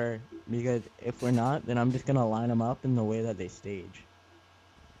 Or, because if we're not, then I'm just gonna line them up in the way that they stage.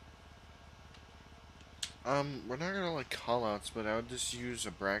 We're not gonna like callouts, but I would just use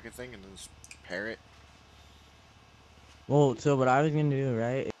a bracket thing and just pair it. Well, so what I was gonna do,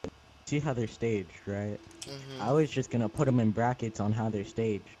 right, is see how they're staged, right? I was just gonna put them in brackets on how they're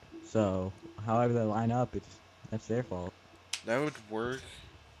staged. So, however they line up, that's their fault. That would work,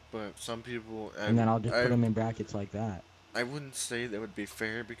 but some people... And then I'll just put them in brackets like that. I wouldn't say that would be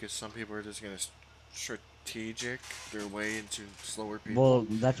fair, because some people are just gonna strategic their way into slower people. Well,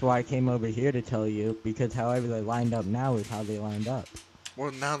 that's why I came over here to tell you, because however they lined up now is how they lined up.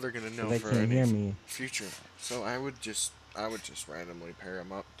 Well, now they're gonna know they for can't any hear me. future. So I would just randomly pair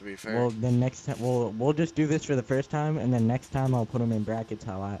them up, to be fair. Well, then next time, we'll just do this for the first time, and then next time I'll put them in brackets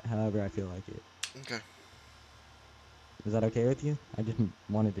however I feel like it. Okay. Is that okay with you? I just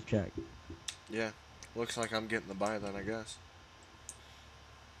wanted to check. Yeah. Looks like I'm getting the buy then, I guess.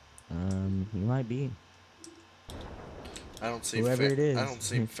 You might be. I don't see whoever it is. I don't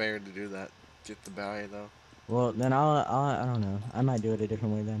seem fair to do that. Get the buy though. Well, then I don't know. I might do it a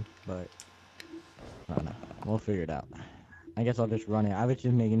different way then, but I don't know. We'll figure it out. I guess I'll just run it. I was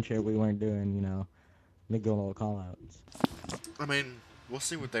just making sure we weren't doing, big old call-outs. I mean, we'll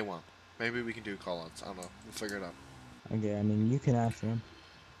see what they want. Maybe we can do call-outs. I don't know. We'll figure it out. Okay, I mean, you can ask them.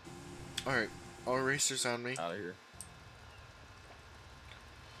 Alright. All racers on me. Out of here.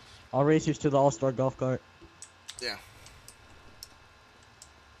 All racers to the All-Star Golf Cart. Yeah.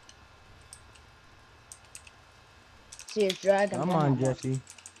 See his dragon. Come on, Jesse.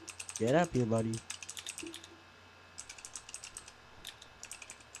 Get up here, buddy.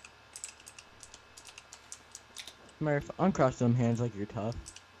 Smurf, uncross them hands like you're tough.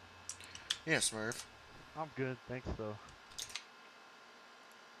 Yeah, Smurf. I'm good, thanks though.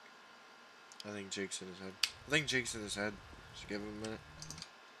 I think Jake's in his head. Just give him a minute.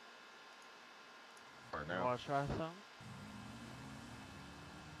 Or You no. wanna try some?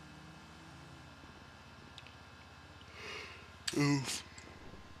 Oof.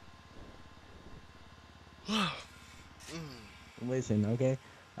 Listen, okay?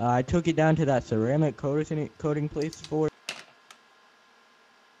 I took it down to that ceramic coating place for.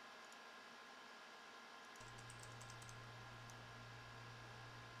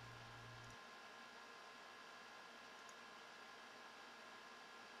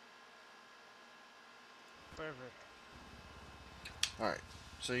 Perfect. Alright.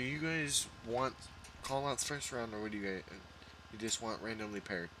 So you guys want call outs first round, or what do you guys? You just want randomly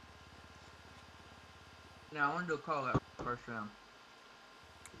paired? No, I want to do a call out first round.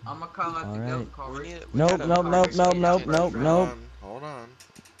 I'm gonna call out the girls call. Nope. Hold on.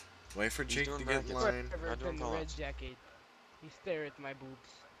 Wait for Jake to get in line. In the red jacket. He stare at my boobs.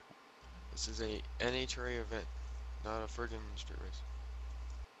 This is a NHRA event, not a friggin' street race.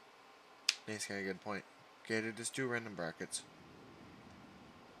 He's got a good point. Okay, to just do random brackets.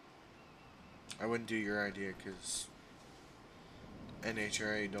 I wouldn't do your idea because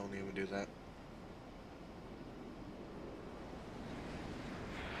NHRA don't even do that.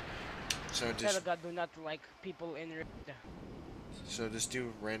 So just God do not like people in red. So just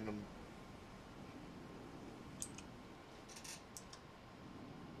do random.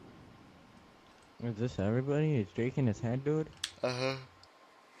 Is this everybody? Is Jake in his head, dude? Uh-huh.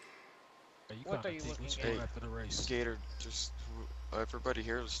 What are you looking Hey, at? for the race? Gator, just everybody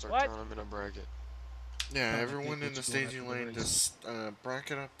here, let's start What? throwing them in a bracket. Yeah, everyone in the staging lane just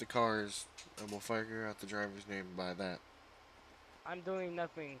bracket up the cars, and we'll figure out the driver's name by that. I'm doing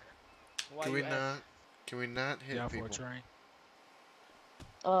nothing. Why Can you we ask? not? Can we not hit people?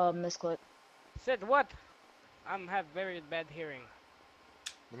 Misclick. Said what? Have very bad hearing.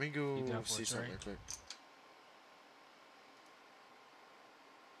 Let me go see something real quick.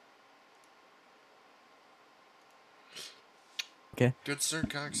 Okay. Good Sir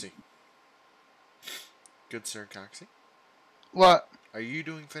Coxie. Good Sir Coxie. What? Are you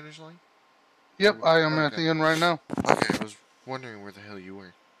doing finish line? Yep, I am at the end right now. Okay, I was wondering where the hell you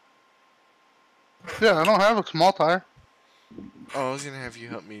were. Yeah, I don't have a small tire. Oh, I was gonna have you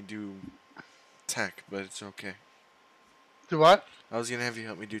help me do tech, but it's okay. Do what? I was gonna have you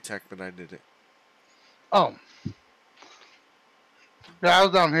help me do tech, but I did it. Oh. Yeah, I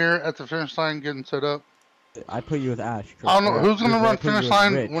was down here at the finish line getting set up. I put you with Ash. I don't know who's gonna run put you finish with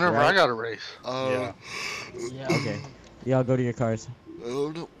line Rich, whenever right? I got a race. Yeah. Okay. Y'all go to your cars.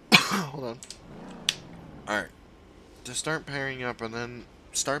 Oh no. Hold on. Alright. Just start pairing up and then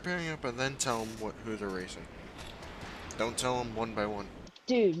tell them who they're racing. Don't tell them one by one.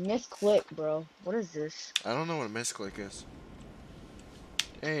 Dude, misclick, bro. What is this? I don't know what a misclick is.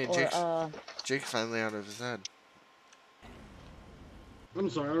 Hey, Or, Jake's finally out of his head. I'm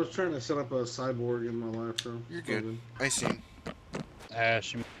sorry, I was trying to set up a cyborg in my live room. You're good. I seen.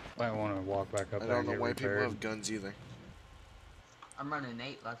 Ash, you might want to walk back up I there don't and know get why people repaired. have guns either. I'm running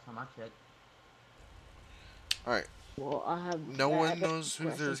 8 last time I checked. Alright. Well, I have. No I one have knows who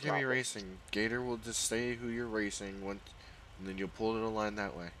aggressive there's gonna be profit. racing. Gator will just say who you're racing once, and then you'll pull it a line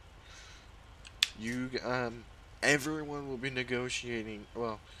that way. Everyone will be negotiating.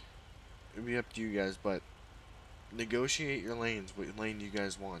 Well, it'll be up to you guys, but negotiate your lanes. What lane you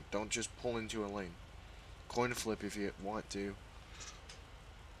guys want? Don't just pull into a lane. Coin flip if you want to.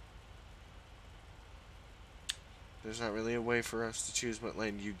 There's not really a way for us to choose what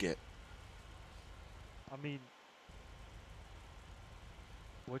lane you get. I mean,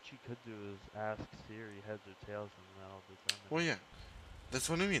 what you could do is ask Siri heads or tails, and that'll determine. Well, yeah. That's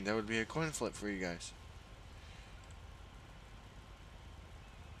what I mean. That would be a coin flip for you guys.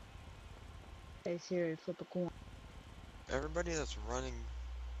 Hey Siri, flip a coin. Everybody that's running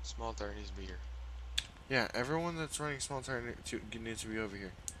small tire needs to be here. Yeah, everyone that's running small tire needs to be over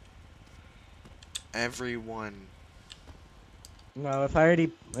here. Everyone. No, if I already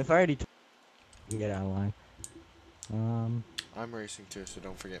you can get out of line. I'm racing too, so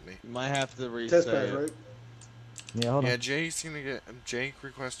don't forget me. You might have to reset. Test pass, right? Yeah, hold on. Yeah, Jake's gonna get. Jake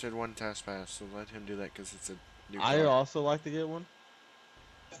requested one test pass, so let him do that because it's a new car. I also like to get one.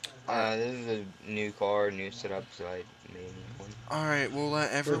 This is a new car, new setup, so I made one. Alright, we'll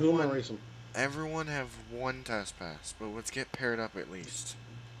let Who am I everyone racing? have one test pass, but let's get paired up at least.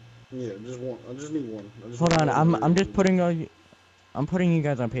 Yeah, just one. I just need one. I just Hold need on, one. I'm just putting I'm putting you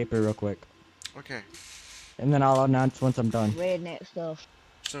guys on paper real quick. Okay. And then I'll announce once I'm done. Redneck stuff.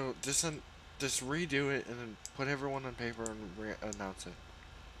 So Just redo it and then put everyone on paper and announce it.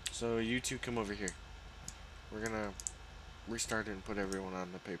 So you two come over here. We're gonna restart it and put everyone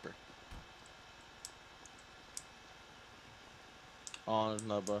on the paper. On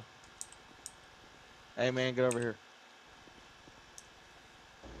Nubba. Hey man, get over here.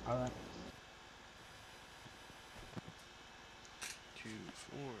 Alright. 2,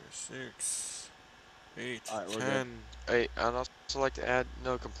 4, 6, 8, Alright, we're 10. good. Hey, I'd also like to add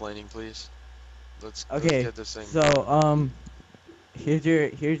no complaining, please. Let's Okay, get this thing. so here's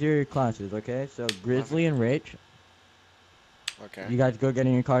your classes. Okay, so Grizzly and Rich. Okay. You guys go get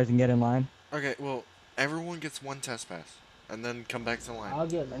in your cars and get in line. Okay, well, everyone gets 1 test pass, and then come back to line. I'll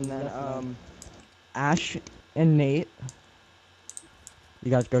get And then left lane. Ash and Nate.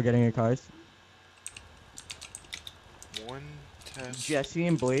 You guys go get in your cars. 1 test. Jesse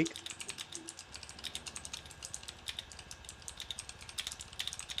and Blake.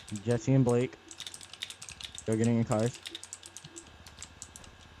 Jesse and Blake. Go get in your cars.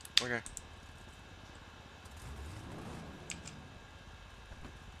 Okay.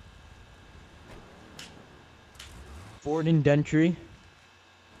 Ford and Dentry.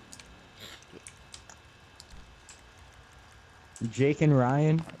 Jake and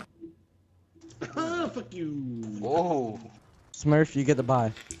Ryan. Fuck you. Whoa. Smurf, you get the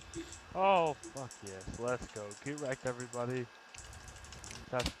bye. Oh, fuck yes. Let's go. Get wrecked, everybody.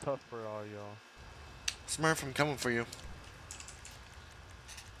 That's tough for all y'all. Smurf, I'm coming for you.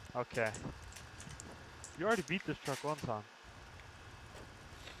 Okay. You already beat this truck one time.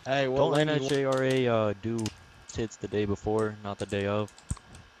 Hey, what Don't lane you NHRA do hits the day before, not the day of?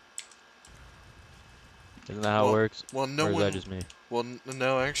 Isn't that how it works? Well, no or is one. that just me? Well,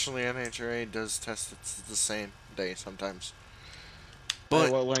 no, actually, NHRA does test it the same day sometimes.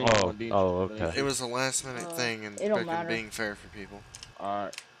 But what lane you want, Dean? okay. It was a last-minute thing, and it don't matter. being fair for people.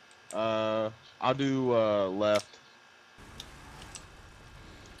 Alright. I'll do left.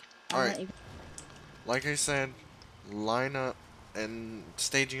 Alright. Like I said, line up and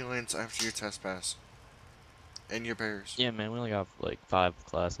staging lanes after your test pass. And your pairs. Yeah, man, we only got like 5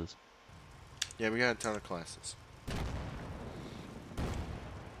 classes. Yeah, we got a ton of classes.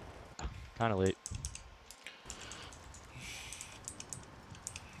 Kind of late.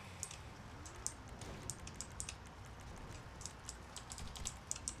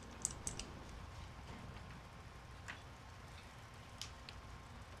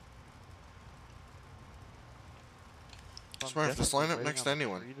 Smurf, just line up next to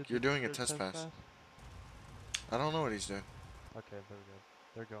anyone. You're doing a test pass. I don't know what he's doing. Okay, they're good.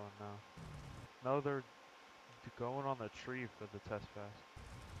 They're going now. No, they're going on the tree for the test pass.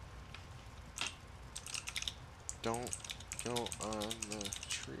 Don't go on the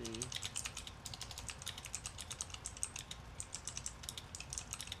tree.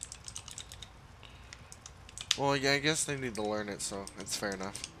 Well, yeah, I guess they need to learn it, so it's fair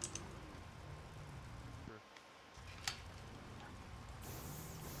enough.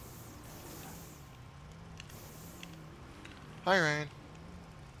 Hi, Ryan.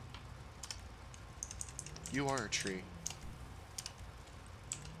 You are a tree.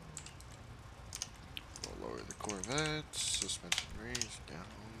 We'll lower the Corvette. Suspension raise down.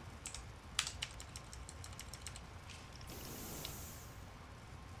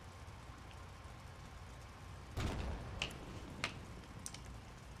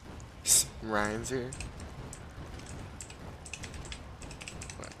 Ryan's here.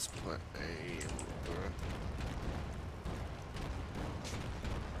 Let's put a...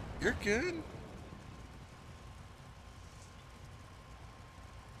 You're good.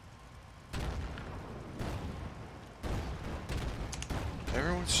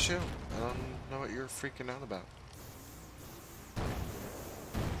 Everyone's chill. I don't know what you're freaking out about.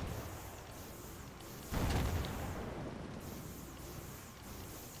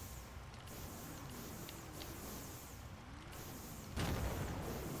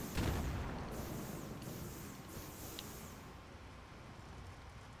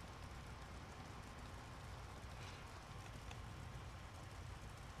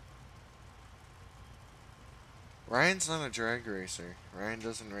 Ryan's not a drag racer. Ryan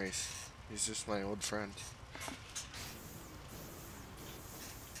doesn't race. He's just my old friend.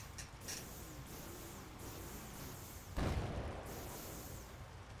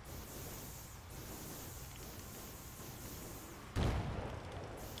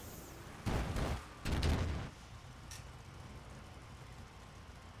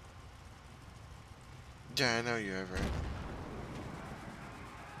 Yeah, I know you have, Ryan.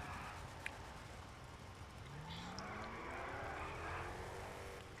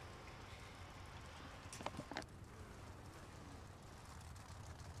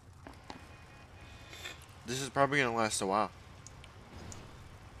 This is probably gonna last a while.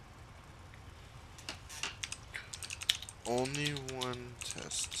 Only one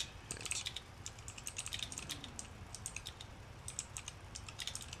test hit.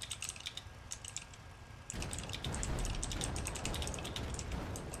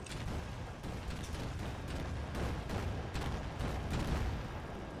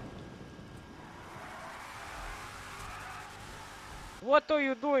 What are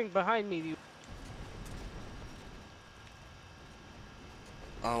you doing behind me? You?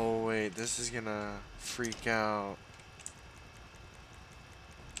 Oh wait, this is gonna freak out.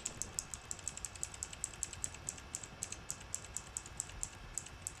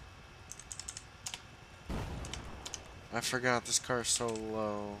 I forgot this car's so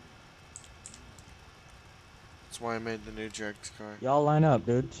low. That's why I made the new Jags car. Y'all line up,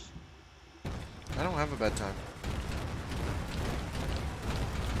 dudes. I don't have a bedtime.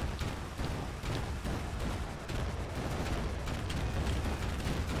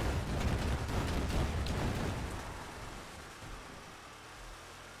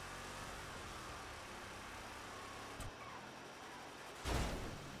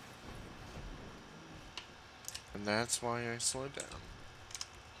 And that's why I slowed down.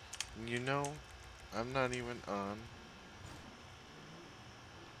 You know, I'm not even on.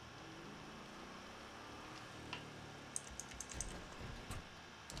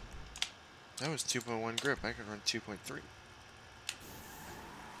 That was 2.1 grip. I could run 2.3.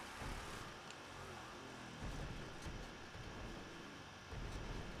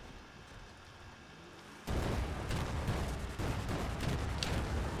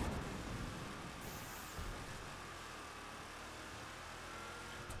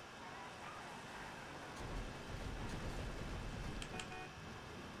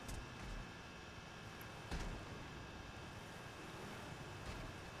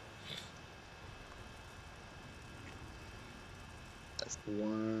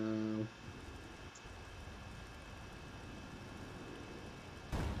 Wow.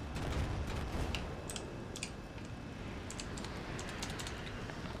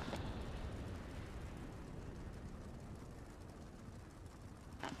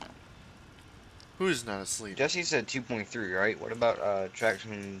 Who is not asleep? Jesse said 2.3, right? What about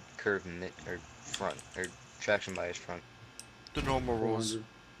traction curve mid or front or traction bias front? The normal rules. 400.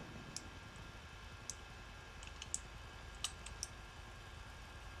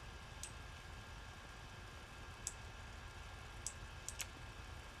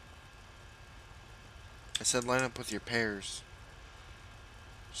 I said line up with your pairs.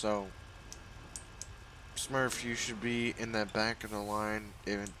 So, Smurf, you should be in that back of the line.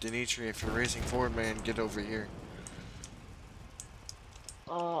 Dimitri, if you're racing forward, man, get over here.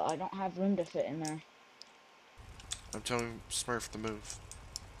 I don't have room to fit in there. I'm telling Smurf to move.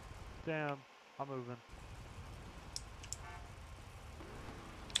 Damn, I'm moving.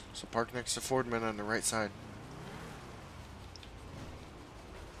 So park next to Fordman on the right side.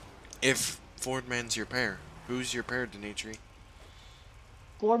 If Fordman's your pair, who's your pair, Dimitri?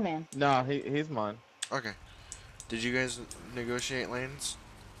 Foreman. No, he's mine. Okay. Did you guys negotiate lanes?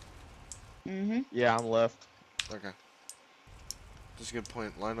 Mm-hmm. Yeah, I'm left. Okay. That's a good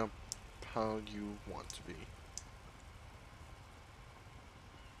point. Line up how you want to be.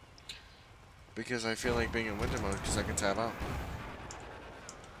 Because I feel like being in winter mode because I can tab out.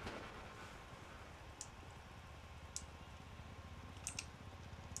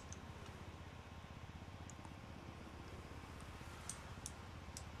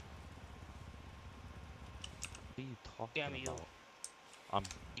 What are you talking Damn you. about? I'm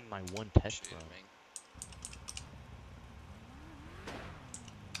in my one test run.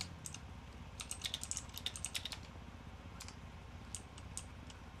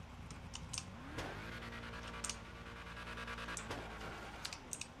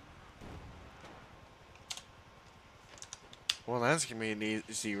 Well, that's gonna be an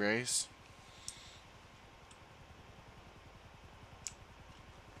easy race.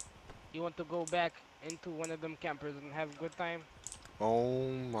 You want to go back into one of them campers and have a good time? Oh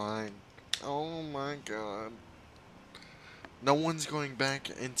my god. No one's going back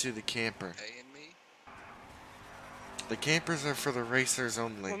into the camper. The campers are for the racers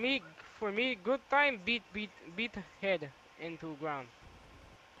only. For me, good time beat head into ground.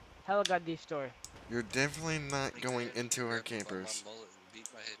 Helga destroy. You're definitely not going into our campers.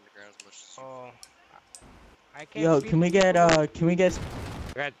 Oh, I can't. Yo, can we get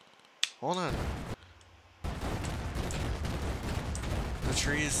Hold on. The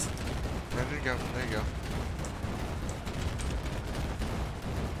trees. Ready to go. There you go.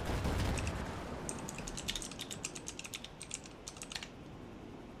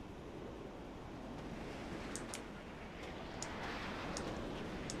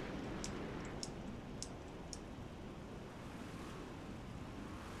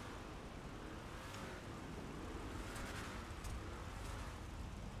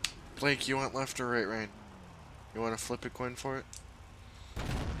 Blake, you want left or right, Rain? You want to flip a coin for it?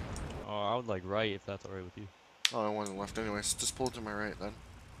 Oh, I would like right if that's alright with you. Oh, I wanted left anyways. Just pull to my right then.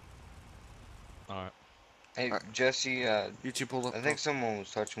 Alright. Hey, Jesse, you two pull up. I think someone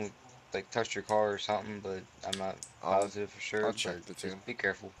was touched your car or something, but I'm not positive for sure. I'll check the Just tune. be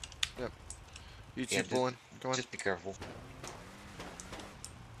careful. Yep. You two Yeah, pulling. Go on. Just be careful.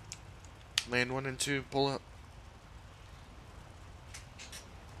 Lane 1 and 2, pull up.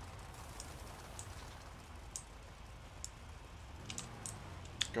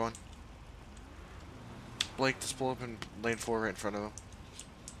 Go on. Blake, just pull up in lane 4 right in front of him.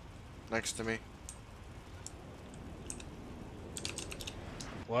 Next to me.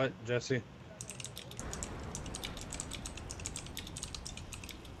 What, Jesse?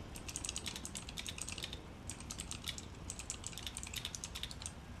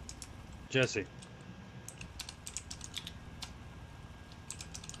 Jesse.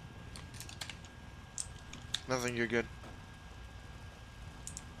 Nothing, you're good.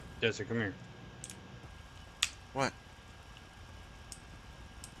 Jesse, come here. What?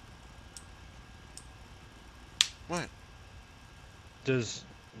 What? Does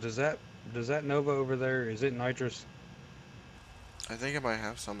that Nova over there, is it nitrous? I think I might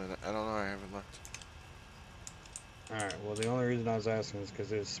have some in it. I don't know, I haven't looked. Alright, well the only reason I was asking is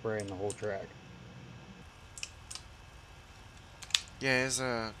because it's spraying the whole track. Yeah, there's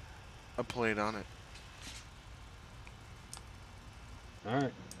a plate on it.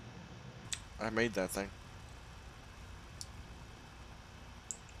 Alright. I made that thing.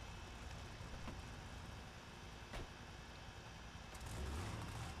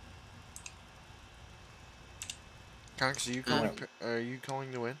 Cox, are you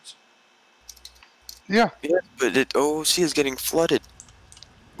calling the wins? Yeah. Yeah, but OOC is getting flooded.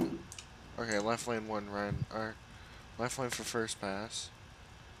 Okay, left lane 1, Ryan. Or left lane for first pass.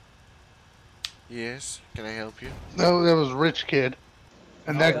 Yes, can I help you? No, that was Rich Kid.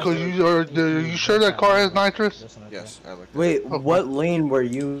 And that are you sure that car has nitrous? Yes, I looked. Wait, what lane were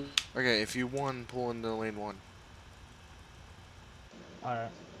you? Okay, if you won, pull into lane 1. Alright.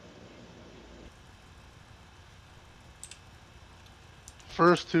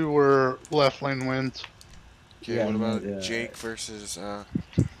 First two were left lane wins. Okay, Yeah, what about yeah. Jake versus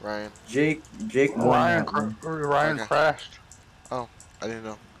Ryan? Jake won Ryan, that one. Ryan Okay. crashed. Oh, I didn't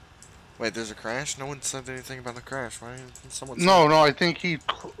know. Wait, there's a crash? No one said anything about the crash. Why didn't someone say No, it? no, I think he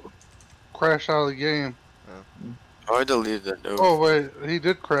crashed out of the game. Oh, I deleted that note. Oh wait, he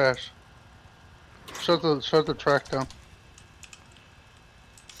did crash. Shut the track down.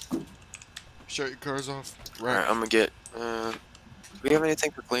 Shut your cars off. Right. Alright, I'm gonna get. Do we have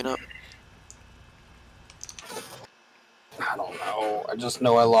anything for cleanup? I don't know. I just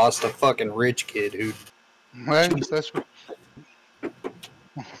know I lost a fucking rich kid who. Hey, that's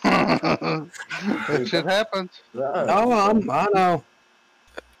that shit happens. No, I know.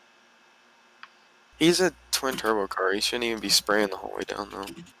 He's a twin turbo car. He shouldn't even be spraying the whole way down though.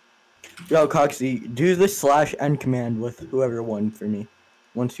 Yo, Coxie, do the /N command with whoever won for me.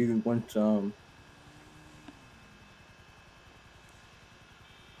 Once.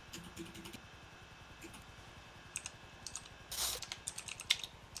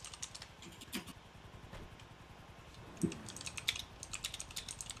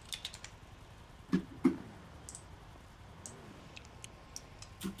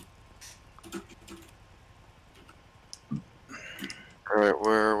 Alright,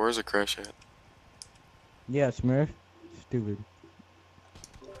 where's the crash at? Yeah, Smurf. Stupid.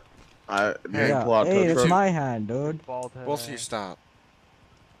 Yeah, Yeah. Hey, it's my hand, dude. Both of you stop.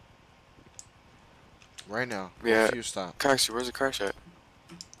 Right now. Yeah. Both of you stop. Coxie, where's the crash at?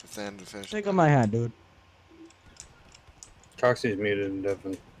 At the end of the finish. Take up my hand, dude. Coxie's muted and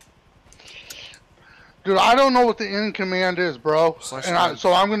deafened. Dude, I don't know what the in command is, bro. N.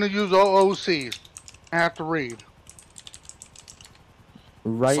 So I'm gonna use OOC. I have to read.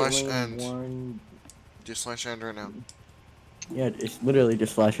 Right Slash lane end. 1. Just /N right now. Yeah, it's literally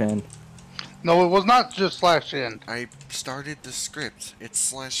just /N. No, it was not just /N. I started the script.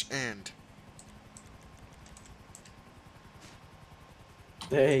 It's /N.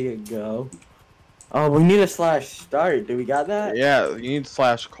 There you go. Oh, we need a /start. Do we got that? Yeah, you need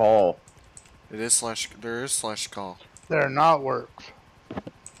 /call. It is there is /call. They're not works.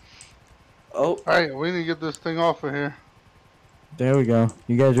 Oh. Alright, we need to get this thing off of here. There we go.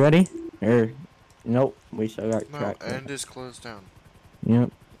 You guys ready? Or, nope. We still got No, cracked. end is closed down. Yep.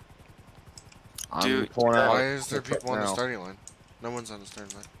 I'm pulling out. Why is there Pick up people on the now. starting line? No one's on the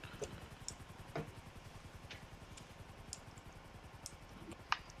starting line.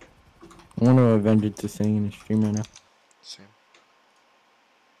 I wonder what Avenged is saying in the stream right now. Same.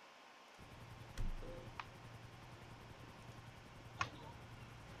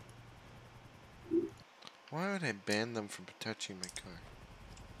 about I ban them from touching my car?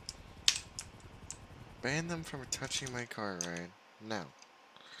 Ban them from touching my car, Ryan. Now.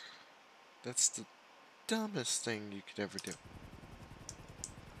 That's the dumbest thing you could ever do.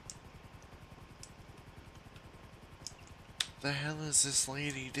 The hell is this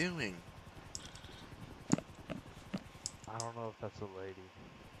lady doing? I don't know if that's a lady.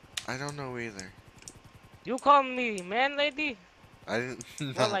 I don't know either. You call me man lady? I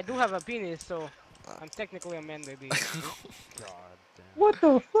didn't. Well, I do have a penis, so I'm technically a man lady. God damn. What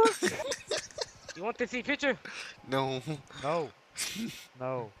the fuck? You want to see picture? No. No.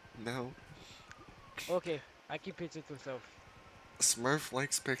 No. No. Okay, I keep picture to self. Smurf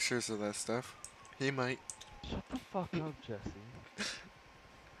likes pictures of that stuff. He might. Shut the fuck up, Jesse.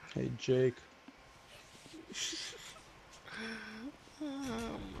 Hey, Jake. Oh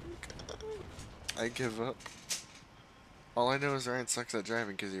my god. I give up. All I know is Ryan sucks at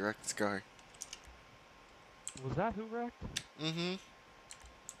driving because he wrecked his car. Was that who wrecked? Mm-hmm.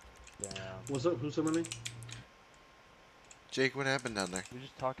 Damn. What's up? Who's somebody? Jake, what happened down there? We're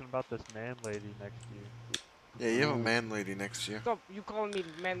just talking about this man lady next to you. Yeah, you have a man lady next to you. Stop! You call me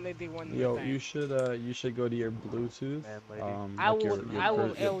man lady one Yo, time. you should go to your Bluetooth. Man lady. I like will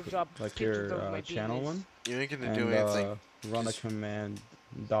airdrop like pictures your of my channel penis. one. You ain't gonna and, do anything. Run a command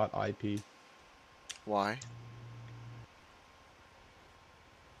 .ip. Why?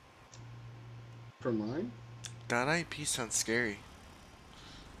 For mine? .ip sounds scary.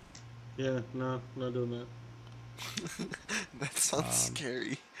 Yeah, no, not doing that. That sounds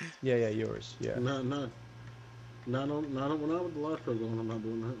scary. Yeah, yours. Yeah. Not when I'm with the last pro going, I'm not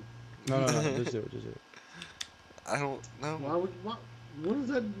doing that. No, just do it. I don't know. Why would what is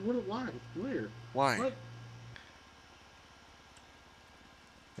that? Why? Where? Why? What?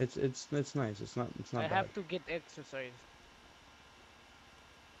 It's nice. It's not I bad. have to get exercise.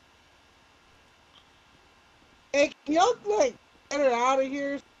 Hey, can y'all like get her out of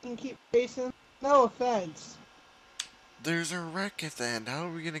here so we can keep racing? No offense. There's a wreck at the end. How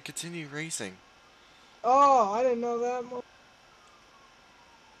are we gonna continue racing? Oh, I didn't know that.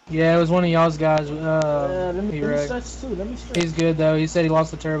 Yeah, it was one of y'all's guys. let me he wrecked. stretch too. Let me stretch. He's good though. He said he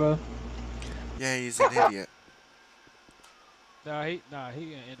lost the turbo. Yeah, he's an idiot. Nah, he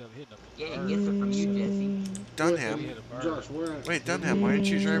gonna end up hitting a Yeah, he gets it from you, Jesse. Dunham. Josh, where at? Wait, Dunham, why aren't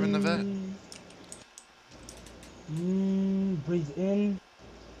you driving the vet? Breathe in,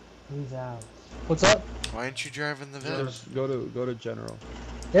 breathe out. What's up? Why aren't you driving the vet? Just go to general.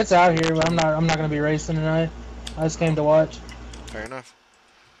 It's out here, but I'm not gonna be racing tonight. I just came to watch. Fair enough.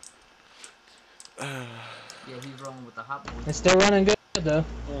 Yeah, he's rolling with the hot boys. It's still running good though.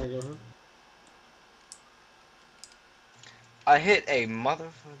 Alright, go ahead. I hit a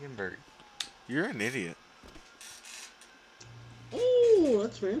motherfucking bird. You're an idiot. Oh,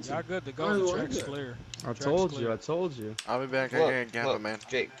 that's fancy. Y'all good to I go. The like track's that. clear. I told you. I'll be back. I Look, gotta gamble, man.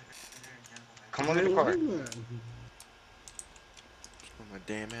 Jake. Come on I in the car. like that. Put my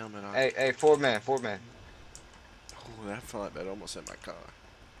damn helmet on. Hey, four man. Oh, that felt like that almost hit my car.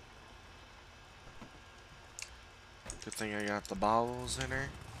 Good thing I got the bottles in her.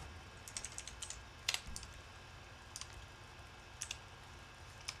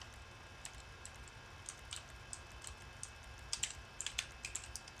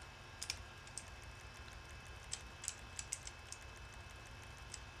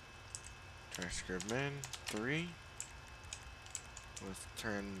 Trash Gridman 3. Let's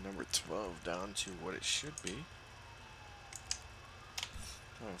turn number 12 down to what it should be.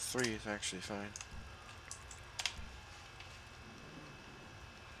 Oh, 3 is actually fine.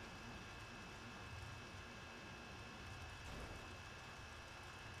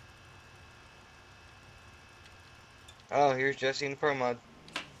 Oh, here's Jesse in the pro mod.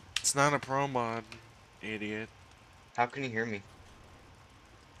 It's not a pro mod, idiot. How can you hear me?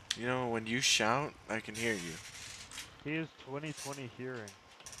 You know, when you shout, I can hear you. He is 20/20 hearing.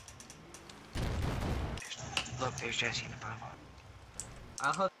 Look, there's Jesse in the pro mod.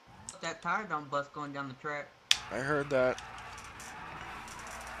 I hope that tire don't bust going down the track. I heard that.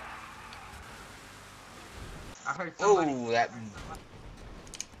 I heard somebody. Oh, that.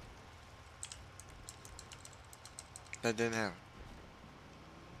 That didn't happen.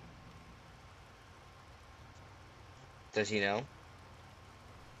 Does he know?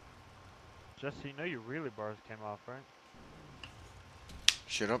 Jesse, you know your wheelie bars came off, right?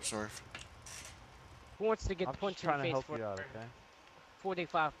 Shut up, Smurf. Who wants to get I'm just punched in trying the to face help for you out, okay?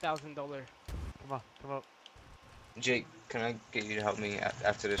 $45,000? Come on. Jake, can I get you to help me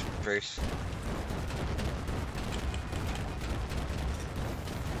after this race?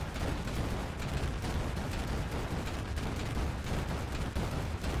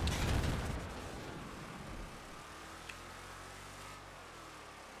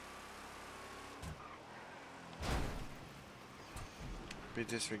 We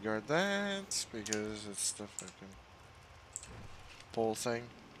disregard that because it's the fucking pole thing.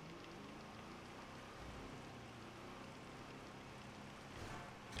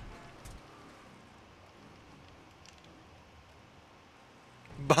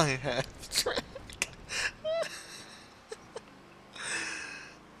 By half track.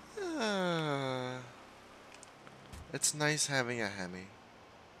 It's nice having a Hemi.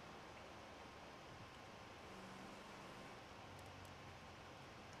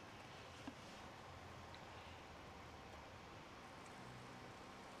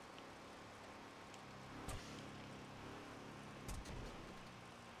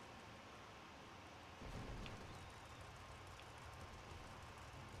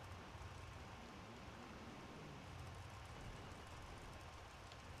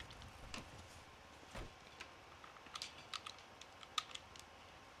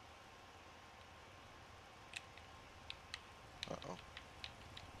 Uh-oh.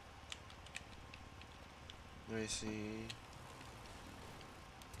 Let me see.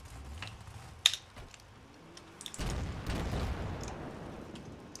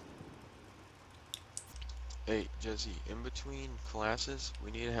 Hey, Jesse, in between classes,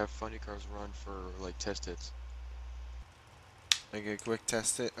 we need to have funny cars run for, like, test hits. Like a quick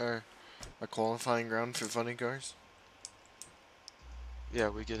test it, or a qualifying round for funny cars? Yeah,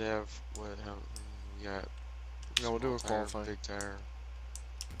 we could have, how, we got... No, we'll do a small tire, qualifying. big tire,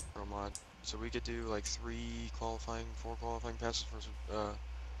 pro mod. So we could do, like, 4 qualifying passes for,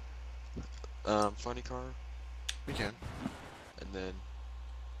 funny car. We can. And then,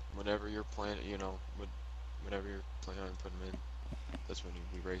 whenever you're planning, whenever you're planning on putting them in, that's when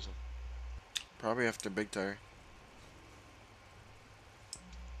we raise them. Probably after big tire.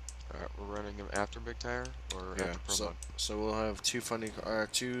 Alright, we're running them after big tire or Yeah, after pro mod? so we'll have two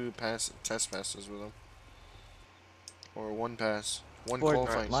test passes with them. Or one pass. One Ford,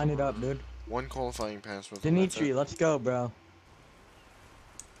 qualifying. line it up, dude. One qualifying pass with them. Dimitri, let's go, bro.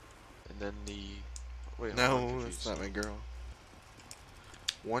 And then the... Wait, no, it's not my girl.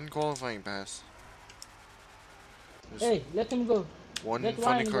 One qualifying pass. Hey, let him go. One Let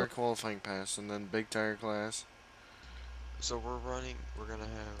funny Ryan car go. qualifying pass, and then big tire class. So we're gonna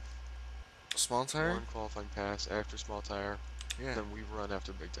have... Small tire? One qualifying pass after small tire. Yeah. Then we run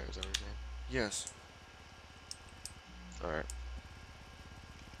after big tire, is that what you're saying? Yes. Alright.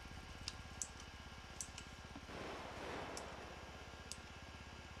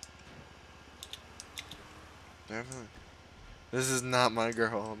 Definitely. This is not my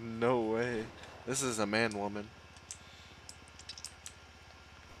girl. No way. This is a man woman.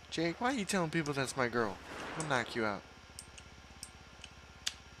 Jake, why are you telling people that's my girl? I'll knock you out.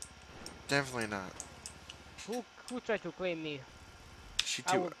 Definitely not. Who tried to claim me? She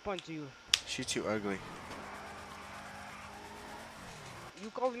I too. will punch you. She too ugly. You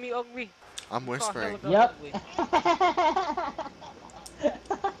called me ugly? I'm You call whispering. Helica Yep. ugly.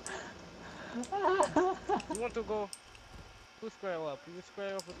 You want to go? You square up. You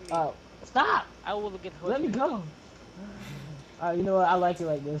square up with me. Oh, stop! I will get hurt. Let me go. You know what? I like it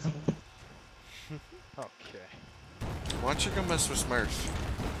like this. Okay. Why don't you go mess with Smurf?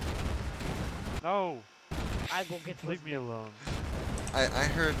 No. I go get Leave me alone. I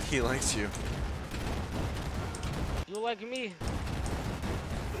heard he likes you. You like me?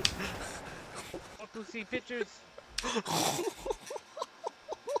 Want to see pictures?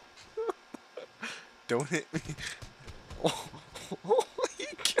 Don't hit me. Oh, you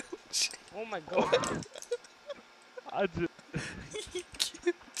killed Jake. Oh my god. I just...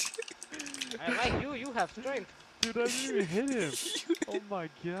 I like you. You have strength. Dude, I didn't even hit him. Oh my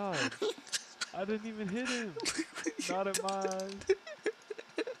god. I didn't even hit him. Not at my eyes.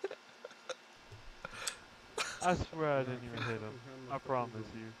 I swear I didn't even hit him. I promise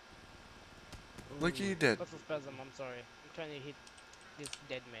you. Look, you did. What's the spasm? I'm sorry. I'm trying to hit this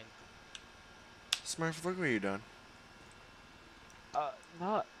dead man. Smurf, look what you done.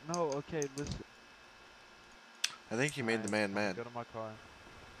 No, okay, listen. I think you made the man mad. Go to my car.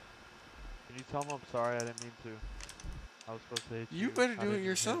 Can you tell him I'm sorry? I didn't mean to. I was supposed to hit you. You better I do didn't it even hit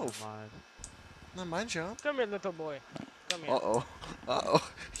yourself. him in my eyes. Not my job. Come here, little boy. Come here. Uh-oh.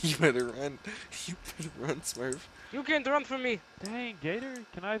 Uh-oh. You better run. You better run, Smurf. You can't run from me. Dang, Gator,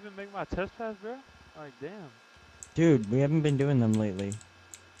 can I even make my test pass, bro? Alright, damn. Dude, we haven't been doing them lately.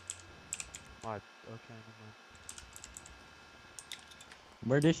 Okay, never mind.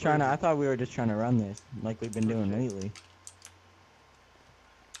 We're just trying to, I thought we were just trying to run this, like we've been doing lately.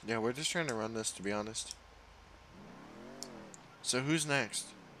 Yeah, we're just trying to run this, to be honest. So who's next?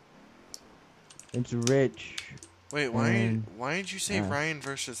 It's Rich. Wait, why did you say Ash. Ryan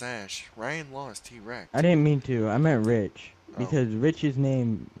versus Ash? Ryan lost, he wrecked. I didn't mean to, I meant Rich. Because Rich's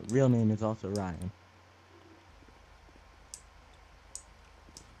real name is also Ryan.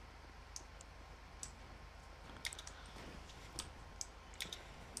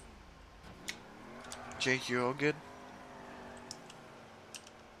 Jake, you all good?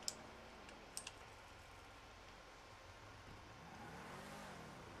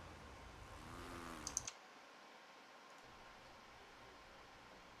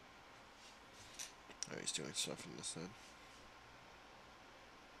 Oh, he's doing stuff in this head.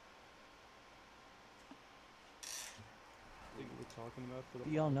 What we're talking about for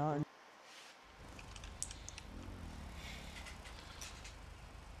the Y'all not.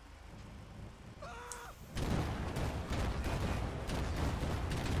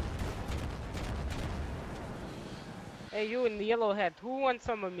 Hey, you in the yellow hat. Who wants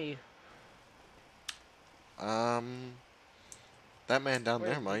some of me? That man down Where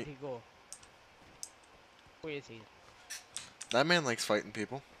there did might. he go? Where is he? That man likes fighting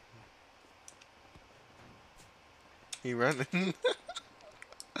people. He running.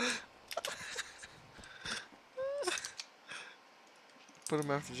 Put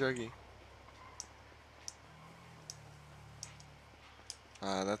him after Juggy.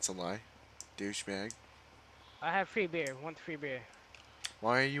 That's a lie. Douchebag. I have free beer. Want free beer?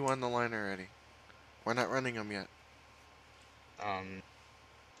 Why are you on the line already? We're not running them yet.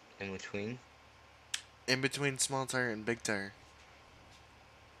 In between? In between small tire and big tire.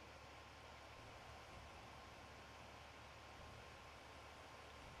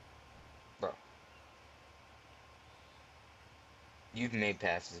 Bro. You've made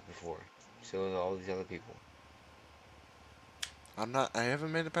passes before. So have all these other people. I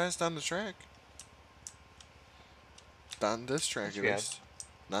haven't made a pass down the track. Not this track, Yes, at you have. least.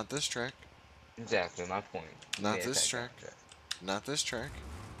 Not this track. Exactly my point. You Not made a this pass down track. the track. Not this track.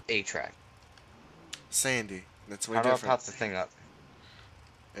 A track. Sandy. That's way How do I different. pop the thing up?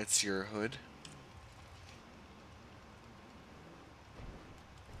 It's your hood.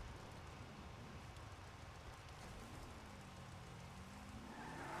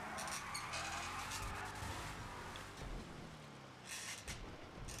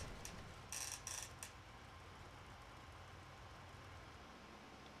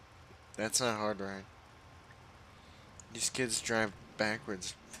 That's not hard, Ryan. These kids drive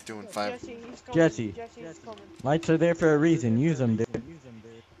backwards doing Jesse, lights are there for a reason. Use them, dude.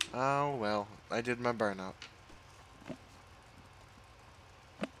 Oh, well. I did my burnout.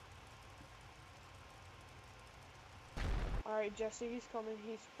 Alright, Jesse, he's coming.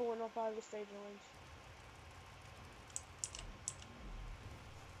 He's pulling up out of the staging lanes.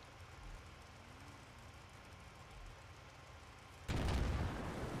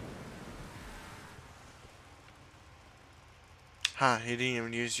 Ha, he didn't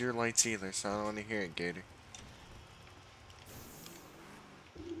even use your lights either, so I don't want to hear it, Gator.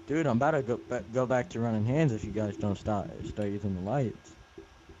 Dude, I'm about to go back to running hands if you guys don't start using the lights.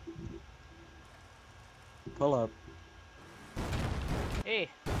 Pull up. Hey.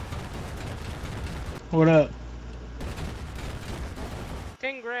 What up?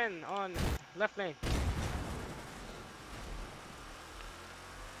 10 grand on left lane.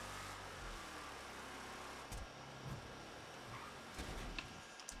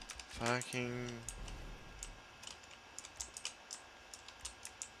 Fucking...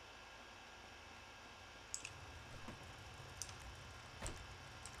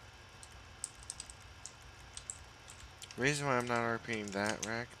 Reason why I'm not RPing that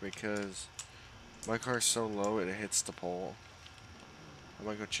rack, because my car's so low it hits the pole. I'm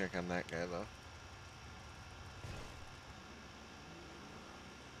gonna go check on that guy though.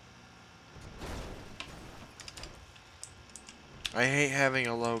 I hate having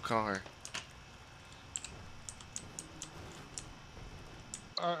a low car.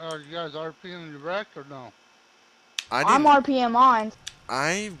 Are you guys RPing your wreck or no? I'm RPM on.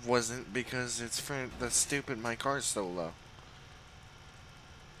 I wasn't because it's for the stupid my car's so low.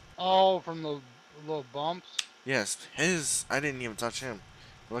 Oh, from the little bumps? Yes, his, I didn't even touch him.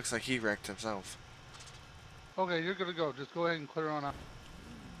 It looks like he wrecked himself. Okay, you're gonna go. Just go ahead and clear on out.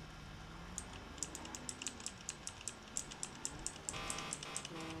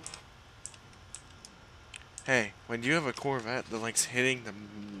 Hey, when you have a Corvette that likes hitting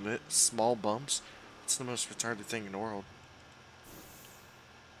the small bumps, it's the most retarded thing in the world.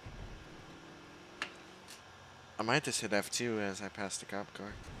 I might just hit F2 as I pass the cop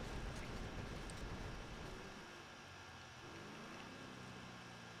car.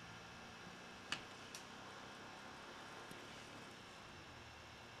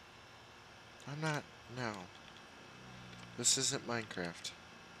 I'm not, no. This isn't Minecraft.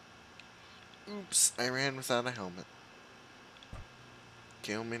 Oops, I ran without a helmet.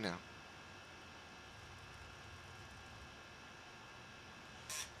 Kill me now.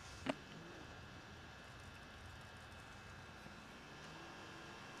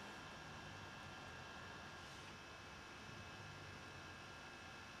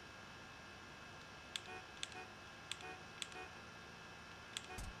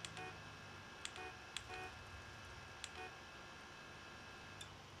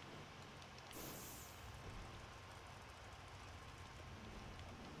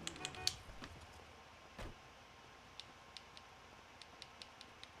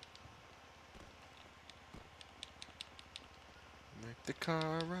 Make the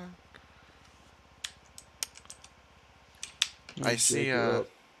car run. I see,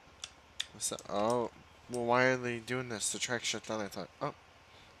 what's that? Oh, well, why are they doing this? The track shut down, I thought. Oh,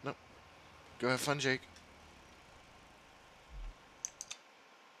 no. Go have fun, Jake.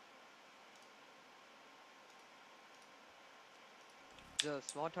 Is the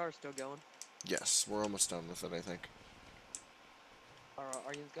small tower still going? Yes, we're almost done with it, I think. Alright,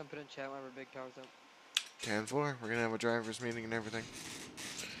 are you just gonna put in chat whenever big tower's up? 10-4. We're going to have a driver's meeting and everything.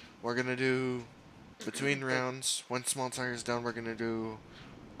 We're going to do, between rounds, when small tire's done, we're going to do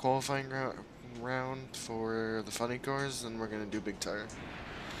qualifying round for the funny cars, and we're going to do big tire.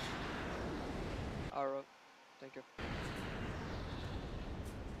 Alright, thank you.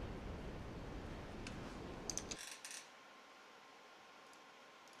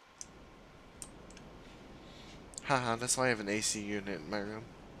 Haha, that's why I have an AC unit in my room.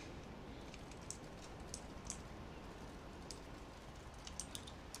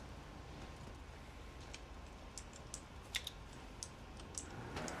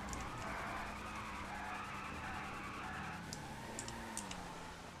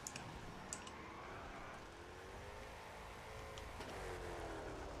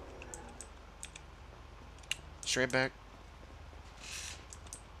 Straight back.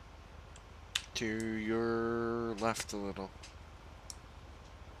 To your left a little.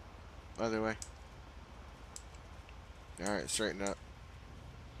 Other way. Alright, straighten up.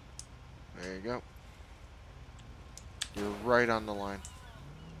 There you go. You're right on the line.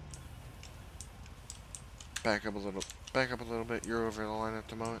 Back up a little. Back up a little bit. You're over the line at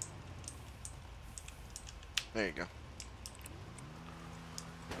the moment. There you go.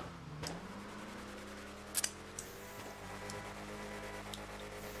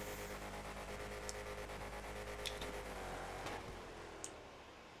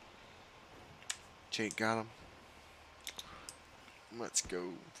 Jake got him. Let's go.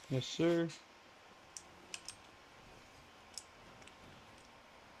 Yes, sir.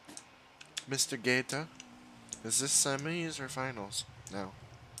 Mr. Gaeta, is this semis or finals? No.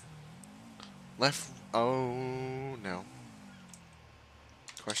 Left. Oh, no.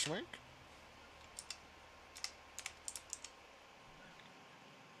 Question mark?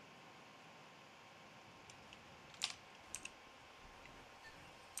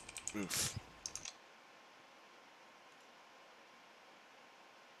 Oof.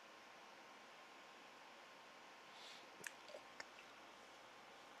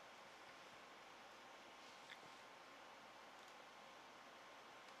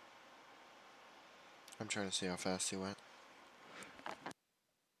 I'm trying to see how fast he went.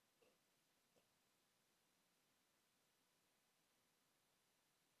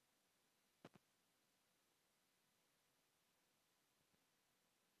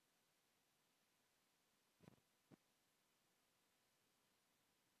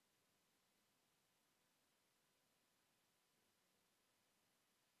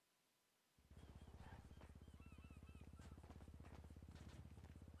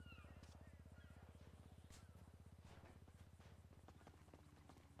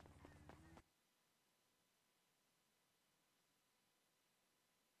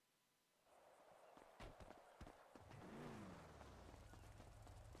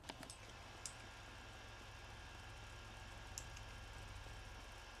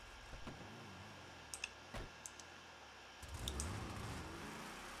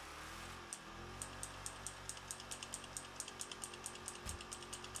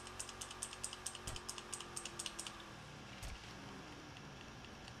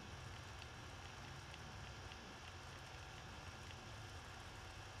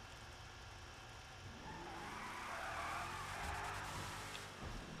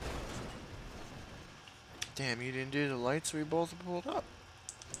 Damn, you didn't do the lights we both pulled up.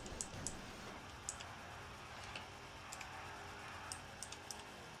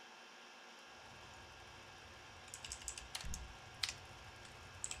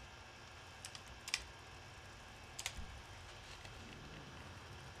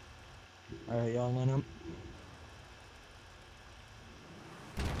 Alright, y'all line up.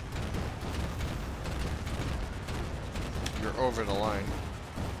 over the line.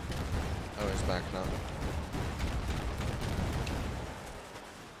 Oh, he's backing up.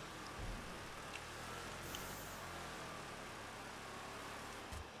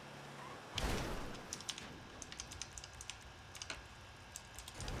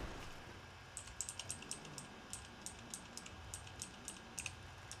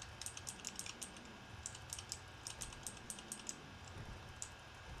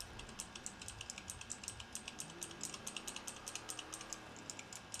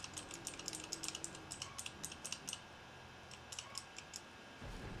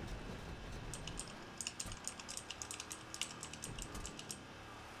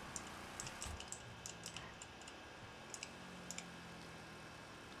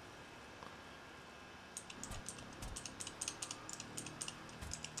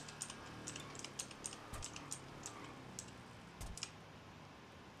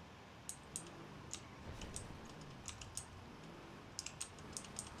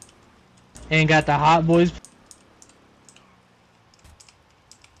 Ain't got the hot boys.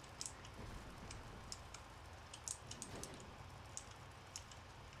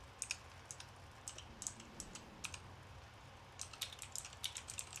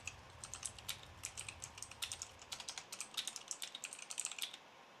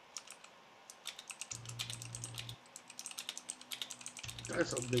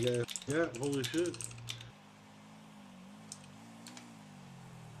 That's a big ass gap. Holy shit.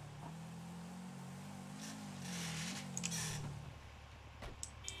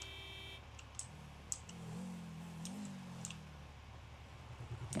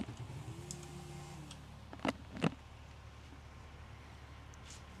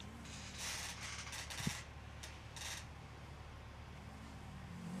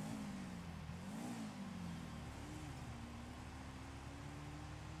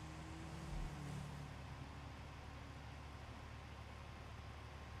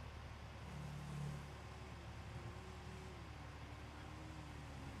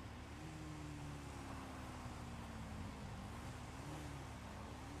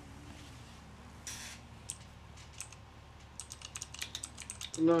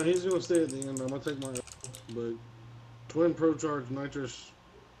 No, he's gonna stay at the end. I'm gonna take my L, but twin pro charge nitrous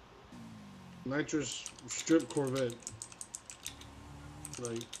strip Corvette.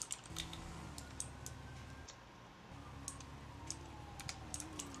 Like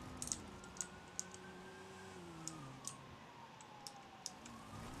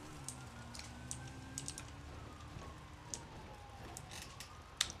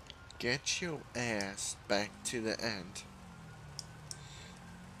Get your ass back to the end.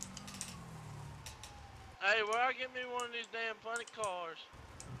 Hey, where I get me one of these damn funny cars?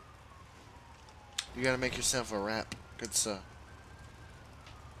 You gotta make yourself a rap. Good sir.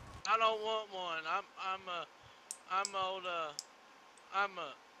 I don't want one. I'm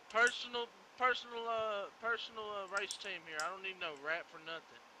a personal race team here. I don't need no rap for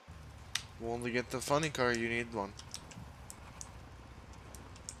nothing. Well, to get the funny car, you need one.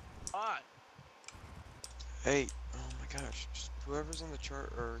 Why? Hey, oh my gosh, just whoever's on the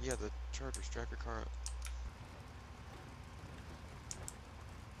chart, or yeah, the Charger, strap your car up.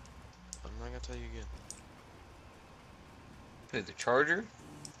 I'm not gonna tell you again. Who's the Charger?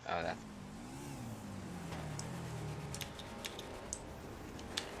 Oh, that.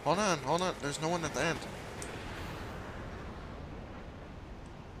 Hold on. There's no one at the end.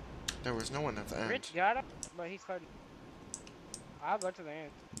 There was no one at the end. Rich got him, but he's cutting. I'll go to the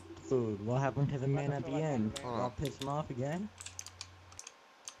end. Dude, what happened to the man at the end? Y'all pissed him off again?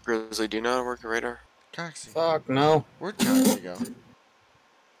 Grizzly, do you know how to work a radar? Coxie. Fuck no. Where'd Coxie go?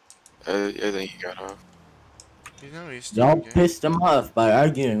 I think he got off. You know he's still Y'all in the game. pissed him off by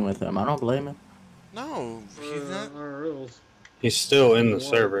arguing with him. I don't blame him. No, he's not. RLs. He's still in the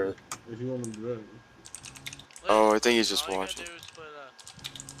server. If you want me to do that. Oh, I think he's just watching. All you gotta do is put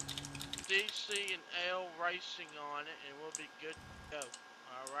DC and L Racing on it, and we'll be good to go.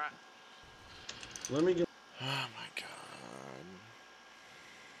 All right. Let me get. Oh my god.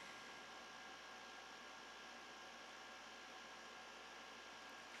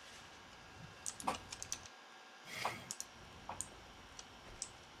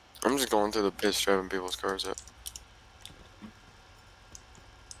 I'm just going through the pits driving people's cars up.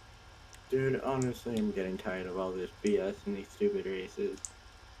 Dude, honestly, I'm getting tired of all this BS and these stupid races.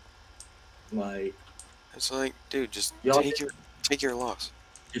 Like, it's like, dude, just take your loss.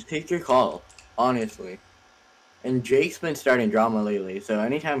 Just take your call, honestly. And Jake's been starting drama lately, so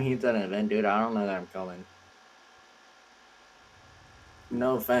anytime he's at an event, dude, I don't know that I'm coming.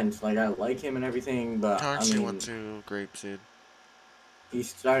 No offense, like, I like him and everything, but Coxie I mean, went to Grapeseed.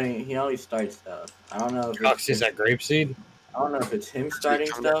 he always starts stuff. I don't know if Coxie's at Grapeseed? I don't know if it's him starting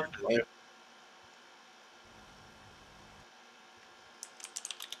stuff.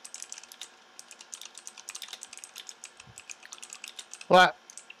 What?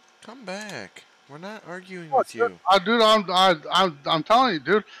 Come back. We're not arguing with you. Dude, I'm telling you,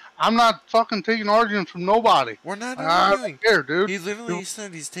 dude. I'm not fucking taking arguments from nobody. We're not I arguing. don't care, dude. He literally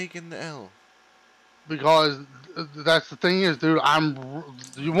said he's taking the L. Because that's the thing is, dude.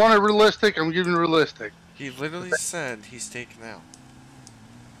 You want it realistic? I'm giving you realistic. He literally said he's taking L.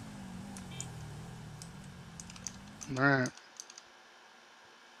 All right.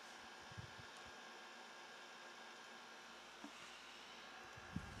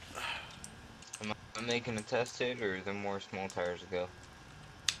 Am I making a test hit, or is there more small tires to go?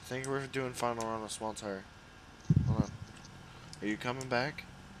 I think we're doing final round of small tire. Hold on. Are you coming back?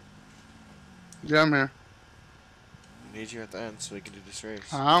 Yeah, I'm here. I need you at the end so we can do this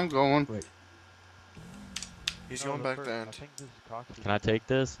race. I'm going. Wait. He's going back to the end. Can I take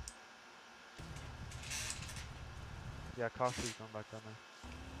this? Yeah, Coxley's going back down there.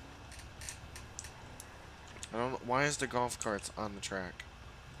 I don't know. Why is the golf carts on the track?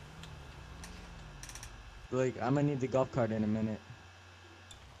 Like, I'm gonna need the golf cart in a minute.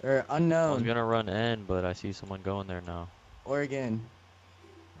 Or I was unknown. gonna run in, but I see someone going there now. Oregon.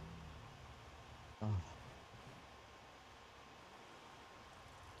 Oh.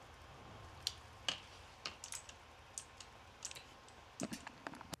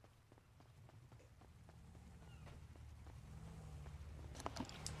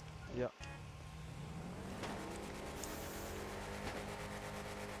 Yep.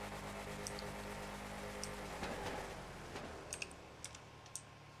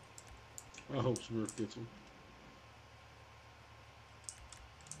 I hope Smurf gets him.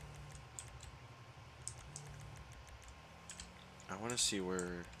 I want to see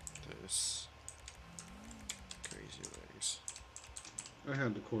where this crazy legs. I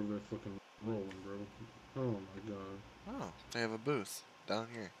had the Corvette fucking rolling, bro. Oh my god. Oh, they have a booth down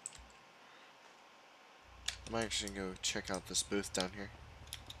here. I'm actually gonna go check out this booth down here.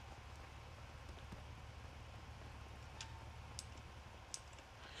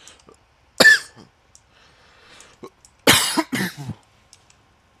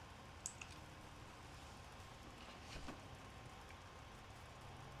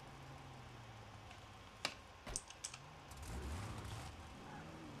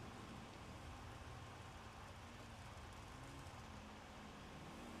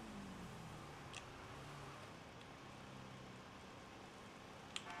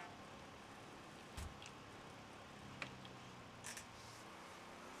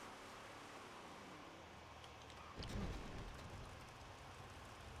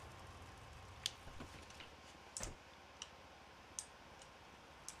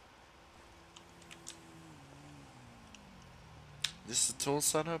 This is the tool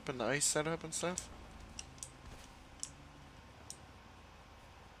setup and the ice setup and stuff?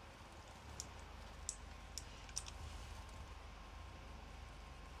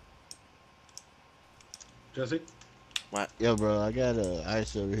 Jesse? What? Yo, bro, I got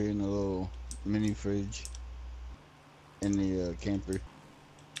ice over here in the little mini fridge in the camper.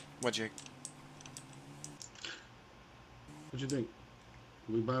 What, Jake? What you think?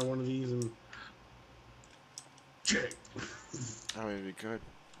 We buy one of these and... Jake! I mean, we could.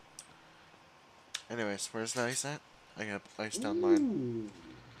 Anyways, where's the ice at? I got ice down mine.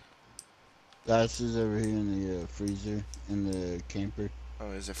 The ice is over here in the freezer in the camper.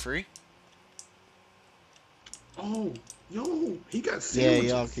 Oh, is it free? Oh, yo, he got Yeah,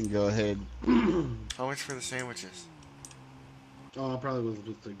 sandwiches. y'all can go ahead. How much for the sandwiches? Oh, I probably wasn't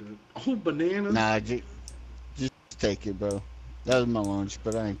supposed to take that. Oh, bananas. Nah, just take it, bro. That was my lunch,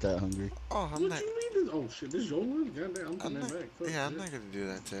 but I ain't that hungry. Oh, I'm what not. You mean this? Oh shit, this is your lunch? Goddamn, I'm putting that back. Fuck Yeah, I'm shit. not gonna do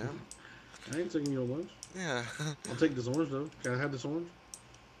that to him. I ain't taking your lunch. Yeah. I'll take this orange though. Can I have this orange?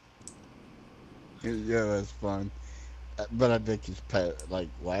 Yeah, that's fine. But I think it's like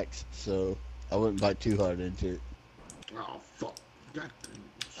wax, so I wouldn't bite too hard into it. Oh fuck. God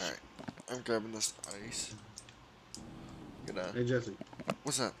damn. Alright, I'm grabbing this ice. Gonna... Hey Jesse.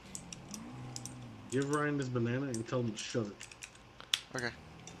 What's up? Give Ryan this banana and tell him to shove it. Okay.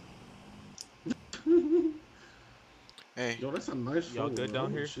 Hey. Yo, that's a nice Y'all good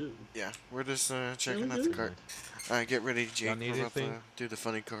down here? Shit. Yeah, we're just checking we out the good. cart. Alright, get ready, Jake. Y'all need We're about to anything? do the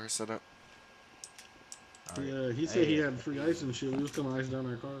funny car setup. Yeah, he said he had free ice and shit. We was gonna ice down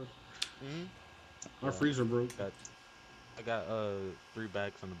our cars. Our freezer broke. I got 3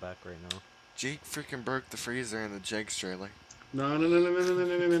 bags on the back right now. Jake freaking broke the freezer in the Jake's trailer. No.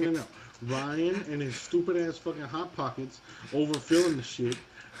 Ryan and his stupid ass fucking hot pockets overfilling the shit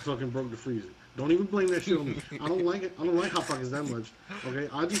fucking broke the freezer. Don't even blame that shit on me. I don't like it. I don't like Hot Pockets that much. Okay,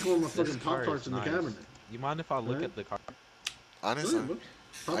 I just want my This fucking car Pop Tarts is in the nice. cabinet. You mind if I look Right? at the car? Honestly, Go ahead, bro.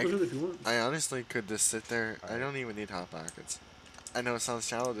 Pop the hood if you want. I honestly could just sit there. I don't even need Hot Pockets. I know it sounds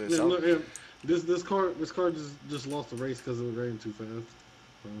childish. Yeah, look, yeah, this car just lost the race because it was raining too fast.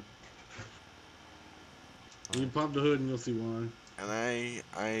 So. You pop the hood and you'll see why. And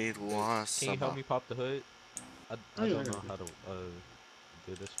I lost Can you help somehow. me pop the hood? I Oh, yeah, don't I know got how to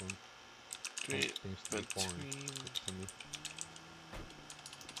do this one. Between- Seems to be foreign to me.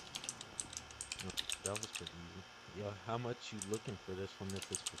 No, that was pretty easy. Yo, how much you looking for this one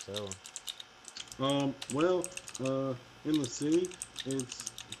if it's for sale? Well, in the city,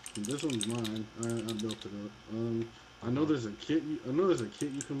 this one's mine. I built it up. I know there's a kit. I know there's a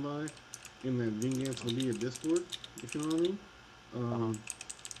kit you can buy in that Vingan's Media Discord, if you know what I mean.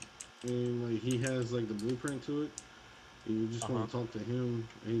 And like he has like the blueprint to it. And you just want to talk to him,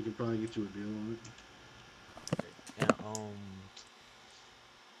 and he could probably get you a deal on it. And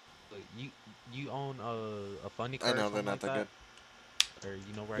you own a funny car I know or they're something not like that that? good. Or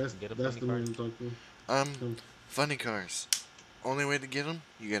you know where I can get a That's funny the car? man to talk to. Funny cars. Only way to get them,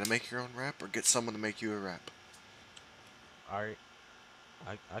 you gotta make your own wrap or get someone to make you a wrap. Alright.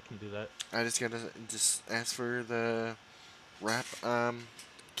 I can do that. I just gotta ask for the wrap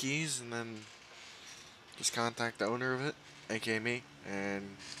keys and then just contact the owner of it, aka me,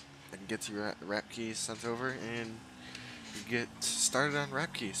 and I can get your wrap keys sent over and you get started on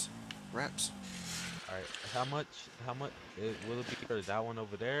wrap keys. Wraps. Alright. How much will it be for that one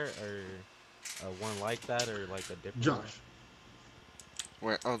over there or one like that or like a different one? Josh.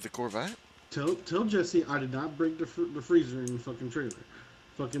 Where? Oh, the Corvette? Tell Jesse I did not break the freezer in the fucking trailer.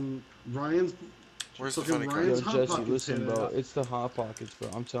 Fucking Ryan's. Where's the fucking funny car? Yo, Ryan's Hot Jesse, Pockets listen, had bro. it. It's the Hot Pockets, bro.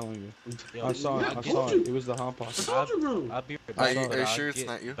 I'm telling you. Yo, I saw it. yeah, I saw you. it. It was the Hot Pockets. I told you, bro. I'll be right Are back. you I'll sure it's get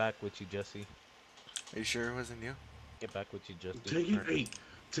not you? back with you, Jesse. Are you sure it wasn't you? Get back with you, Jesse. Take it, hey,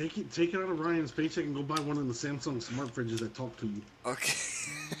 take it out of Ryan's paycheck and go buy one of the Samsung smart fridges that talk to you. Okay.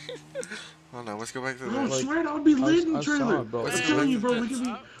 Hold on, let's go back to the. Bro, swear I'll be lit in the I saw trailer. it, bro. I'm telling you, bro,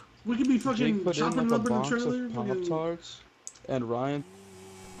 we could be Jake fucking put in chopping like it a up in the box trailer. of Pop Tarts, and Ryan.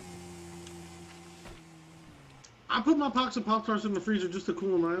 I put my box of Pop Tarts in the freezer just to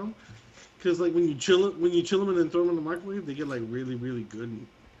cool them down, cause like when you chill them and then throw them in the microwave, they get like really, really good.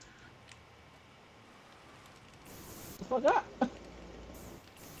 Fuck that.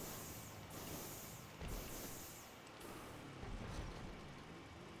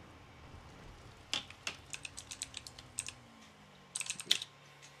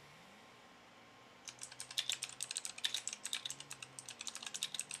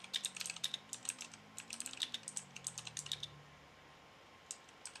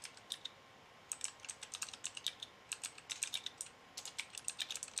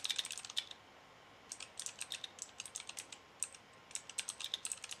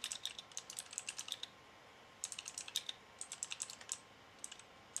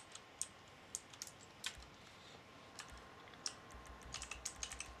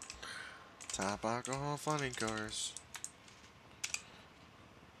 Top alcohol funny cars.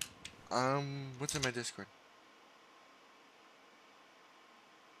 What's in my Discord?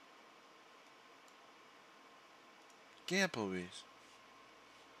 Yeah, please.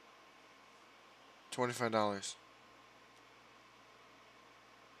 $25.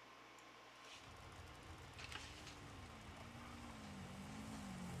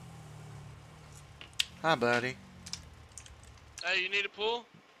 Hi, buddy. Hey, you need a pool?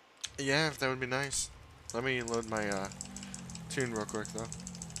 Yeah, if that would be nice. Let me load my tune real quick though.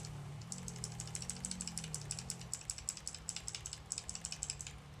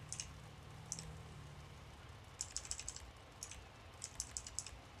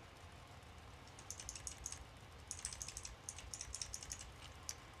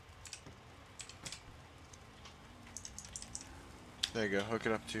 There you go. Hook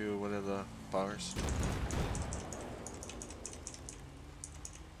it up to one of the powers.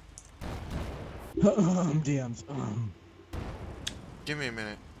 DMs. Give me a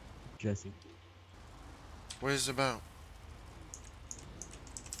minute. Jesse. What is it about?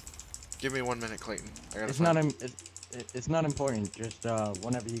 Give me 1 minute, Clayton. I gotta It's find not it. it's not important. Just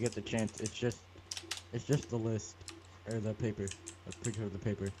whenever you get the chance, it's just the list or the paper, a picture of the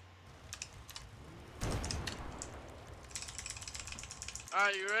paper.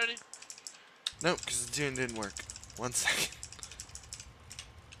 Alright, you ready? No, because the tune didn't work. 1 second.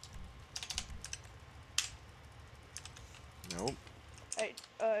 Nope. Hey,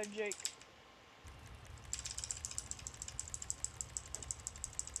 Jake.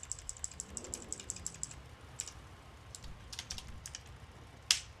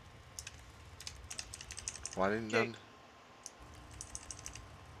 Why didn't Jake. none?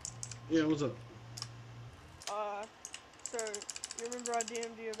 Yeah, what's up? So, you remember I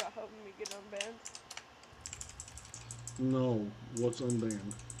DM'd you about helping me get unbanned? No, what's unbanned?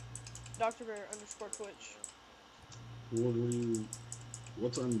 Dr. Bear underscore Twitch. What do you?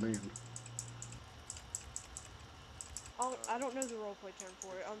 What's unbanned? I don't know the roleplay term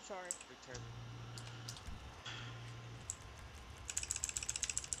for it. I'm sorry.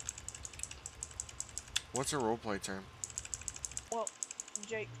 What's a roleplay term? Well,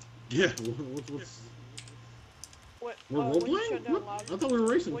 Jake. Yeah, what's? What? We're When you shut roleplaying? down What? live. I thought we were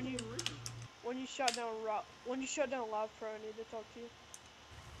racing. When you shut down live pro, I need to talk to you.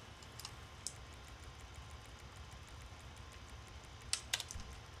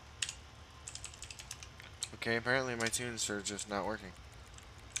 Okay, apparently my tunes are just not working.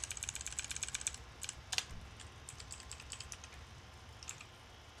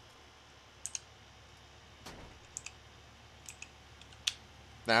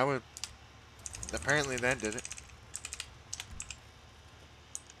 That would... Apparently that did it.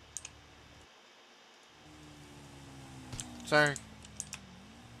 Sorry.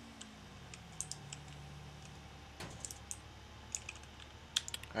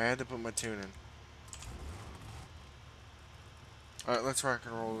 I had to put my tune in. Alright, let's rock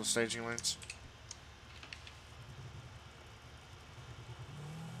and roll the staging lanes.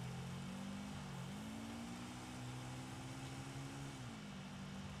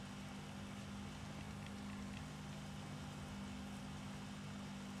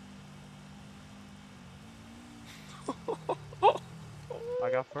 I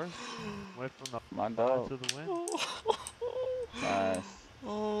got first. Went from the My side dog. to the wind. Nice.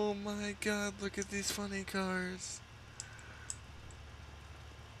 Oh my god, look at these funny cars.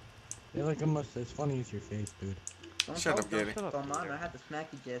 They look almost as funny as your face, dude. Shut up, Gator. On mine, I had to smack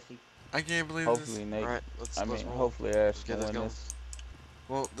you, Jesse. I can't believe Hopefully, this. Nate. Alright, let's roll. Hopefully Ash Let's can get this win going. this.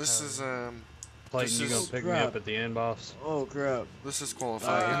 Well, this is Clayton, you gonna pick me up at the end, boss? Oh crap. This is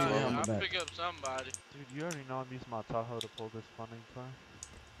qualifying as well. I'll pick up somebody. Dude, you already know I'm using my Tahoe to pull this funding car.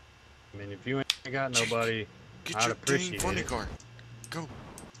 I mean, if you ain't got nobody, Get I'd your dang appreciate funny it. car. Go.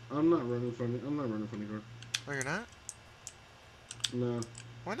 I'm not running funny car. Oh, you're not? No,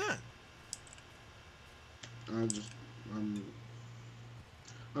 Why not?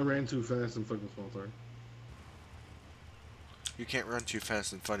 I ran too fast and fucking small tire. You can't run too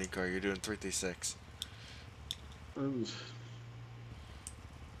fast in funny car. You're doing 336.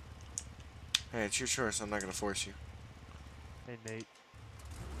 Hey, it's your choice. I'm not gonna force you. Hey, Nate.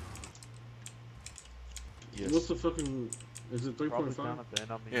 Yes. What's the fucking? Is it 3.5? Probably down at the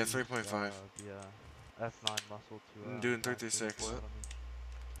end, I'm gonna Yeah, use, 3.5. The F9 muscle to. I'm doing 336. What?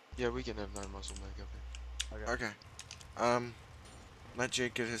 Yeah, we can have 9 muscle back up here. Okay. Let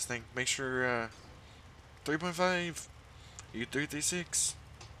Jake get his thing. Make sure 3.5. You get 336,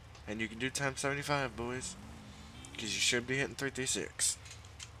 and you can do times 75, boys. Because you should be hitting 336.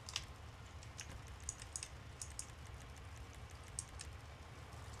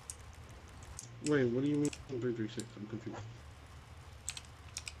 Wait, what do you mean 336? I'm confused.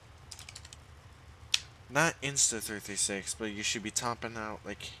 Not insta 336, but you should be topping out,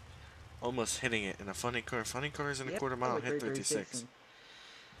 like, almost hitting it in a funny car. Funny cars in a quarter mile hit 336.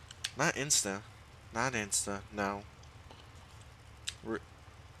 Not insta. Not insta, no.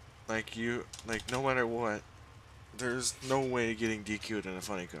 Like, no matter what, there's no way getting DQ'd in a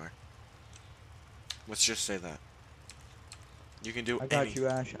funny car. Let's just say that. You can do I got any. you,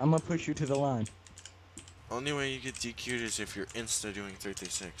 Ash. I'm gonna push you to the line. Only way you get DQ'd is if you're insta doing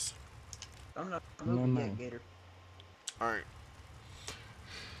 336. I'm not No, moving no. yet, Gator. Alright.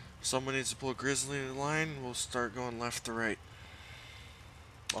 Someone needs to pull Grizzly in the line. We'll start going left to right.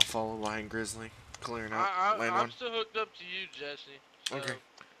 I'll follow behind Grizzly. Clearing out lane I'm one. still hooked up to you, Jesse. So.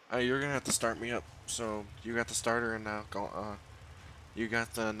 Okay. You're gonna have to start me up. So you got the starter and now you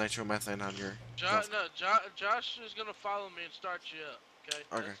got the nitromethane on your. Josh is gonna follow me and start you up. Okay.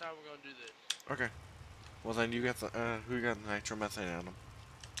 Okay. That's how we're gonna do this. Okay. Well then you got the who got the nitromethane on them,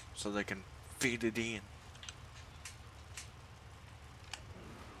 so they can feed it in.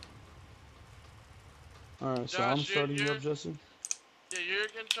 Alright, so Josh, I'm starting you up, Jesse. Yeah, you're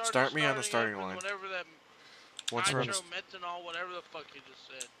in charge. Start of me on the starting starting up line. with whatever that Once we're on the nitromethanol, whatever the fuck you just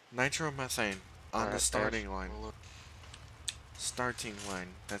said. nitromethane on the Alright, starting Ash, line. roll up. Starting line.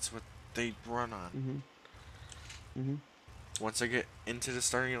 That's what they run on. Mhm. Once I get into the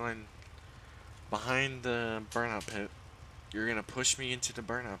starting line behind the burnout pit, you're gonna push me into the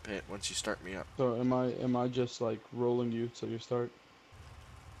burnout pit once you start me up. So am I just like rolling you till you start?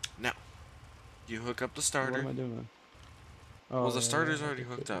 No. You hook up the What starter. am I doing then? Well, Oh, the yeah, starter's yeah, already okay,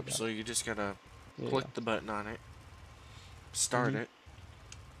 hooked good, I up, got so it. you just gotta click the button on it, start it,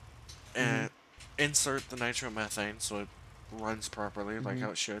 and insert the nitromethane so it runs properly like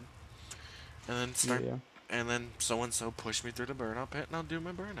how it should, and then start, and then so-and-so push me through the burnout pit, and I'll do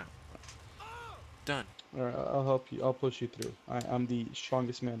my burnout. Done. Alright, I'll help you. I'll push you through. I'm the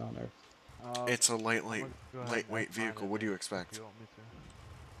strongest man on earth. It's a Go ahead and lightweight F9 vehicle. it What do you if expect? you want me to.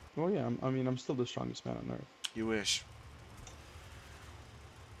 Oh yeah, I'm still the strongest man on earth. You wish.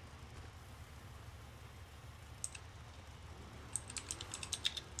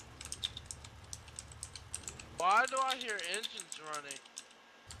 Why do I hear engines running?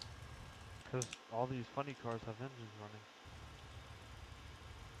 Because all these funny cars have engines running.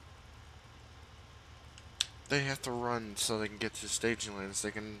 They have to run so they can get to staging lanes.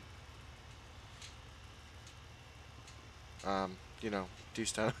 They can, you know,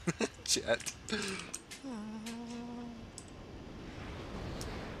 de-stop jet.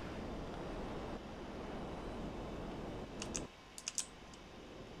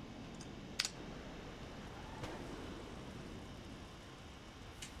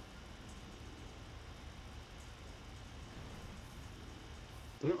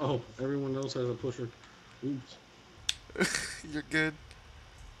 Oh, everyone else has a pusher. Oops. You're good.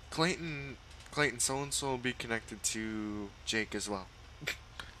 Clayton, so-and-so will be connected to Jake as well.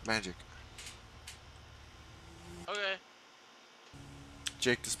 Magic. Okay.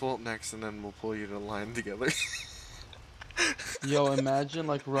 Jake, just pull up next, and then we'll pull you to the line together. Yo, imagine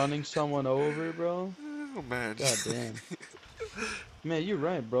like running someone over, bro. Oh man. God damn. Man, you're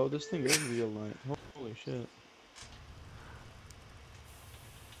right, bro. This thing is real light. Holy shit.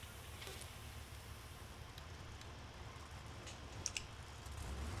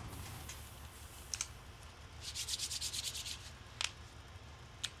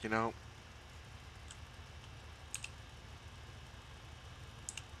 You know,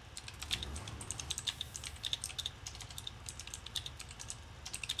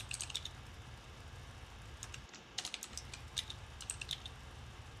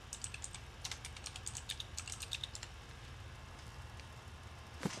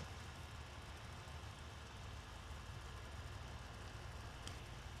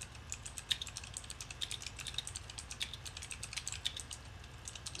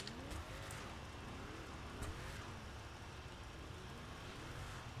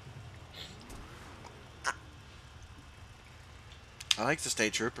 I like the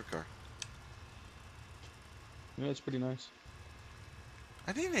state trooper car. Yeah, it's pretty nice.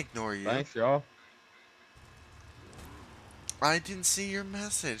 I didn't ignore you. Thanks, y'all. I didn't see your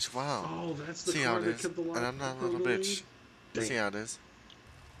message. Wow. Oh, that's the see car how it that is. kept the light And I'm not a from little the bitch. lead? See how it is.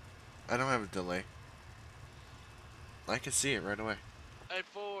 I don't have a delay. I can see it right away. Hey,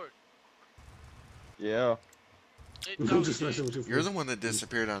 Ford. Yeah. I'm just messing with you. You're the one that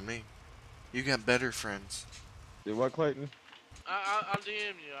disappeared on me. You got better friends. Did what, Clayton? I'll DM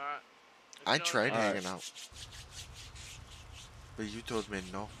you, alright? I tried Alright. hanging out. But you told me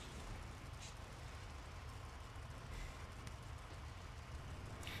no.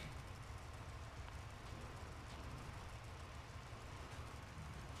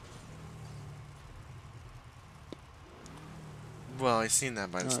 Well, I seen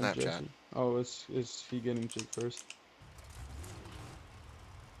that by the Snapchat. Jesse. Oh, is he getting Jake first?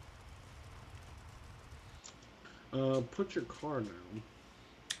 Put your car down.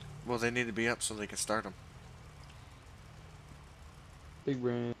 Well, they need to be up so they can start them. Big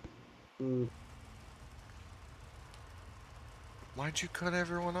brain. Why'd you cut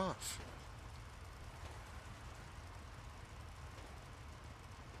everyone off?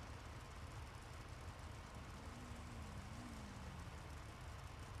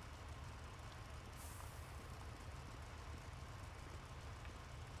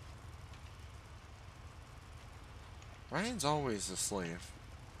 Ryan's always a slave.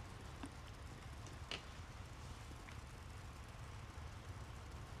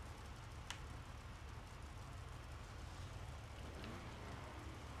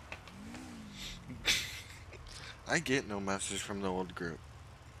 I get no message from the old group.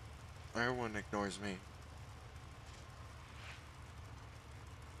 Everyone ignores me.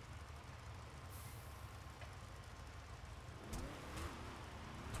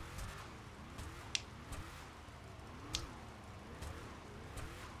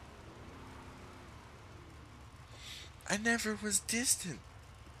 I never was distant.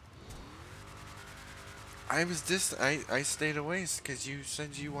 I was I stayed away because you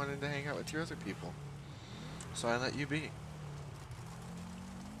said you wanted to hang out with your other people. So I let you be.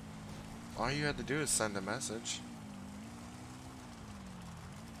 All you had to do is send a message.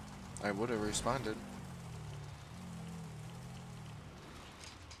 I would have responded.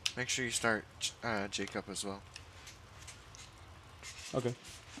 Make sure you start Jacob as well. Okay.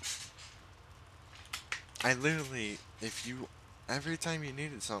 I literally, every time you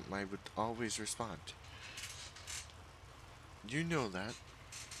needed something, I would always respond. You know that.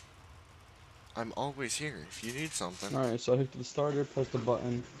 I'm always here if you need something. Alright, so I hooked the starter, pressed the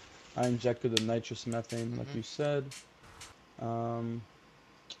button. I injected the nitrous methane like you said. You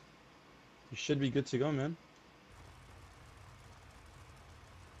should be good to go, man.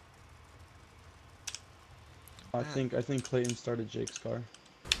 I think Clayton started Jake's car.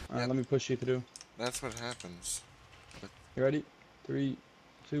 Alright, let me push you through. That's what happens. You ready? 3,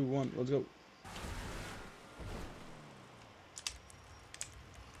 2, 1, let's go.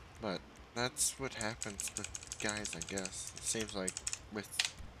 But that's what happens with guys, I guess. It seems like with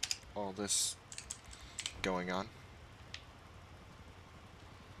all this going on.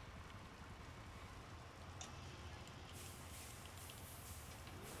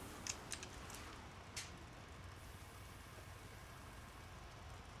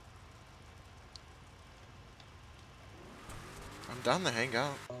 I'm down to hang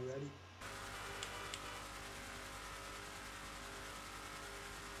out. Already?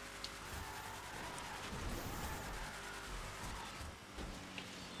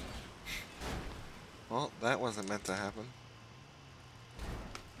 Well, that wasn't meant to happen.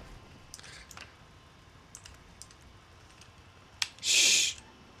 Shh!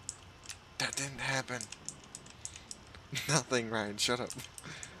 That didn't happen. Nothing, Ryan. Shut up.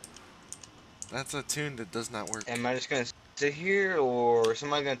 That's a tune that does not work. Am I just gonna sit here, or is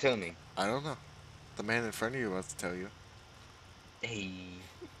somebody gonna tell me? I don't know. The man in front of you wants to tell you. Hey.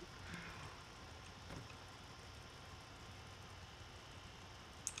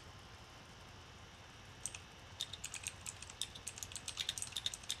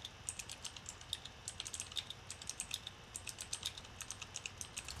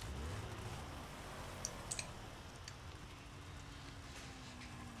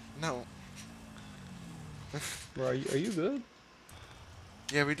 No. Bro, are you good?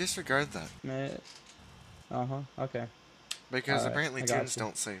 Yeah, we disregard that. Man. Uh-huh, okay. Because Alright, apparently I got tunes you.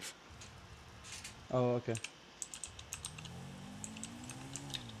 don't save. Oh, okay.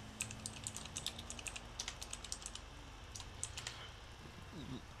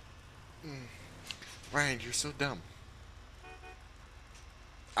 Ryan, you're so dumb.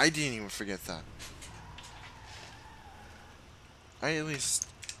 I didn't even forget that. I at least...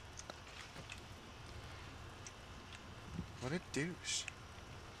 What a douche.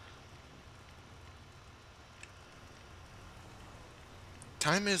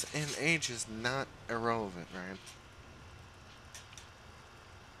 Time is and age is not irrelevant, Ryan.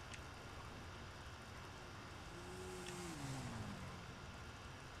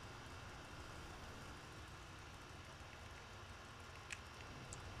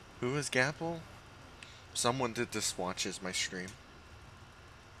 Who is Gapple? Someone did this watches my stream.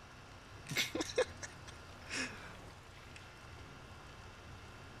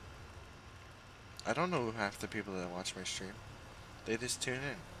 I don't know half the people that watch my stream. They just tune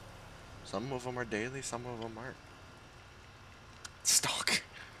in. Some of them are daily, some of them aren't. Stalk.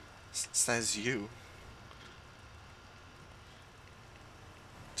 Says you.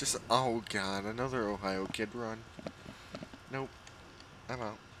 Just, oh god, another Ohio kid run. Nope. I'm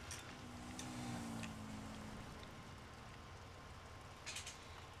out.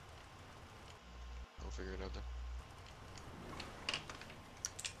 I'll figure it out then.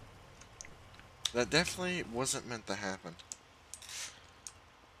 That definitely wasn't meant to happen.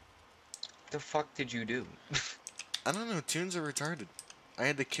 The fuck did you do? I don't know, tunes are retarded. I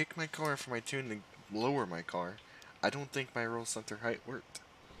had to kick my car for my tune to lower my car. I don't think my roll center height worked.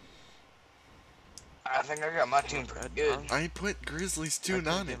 I think I got my tune pretty good. I put Grizzly's tune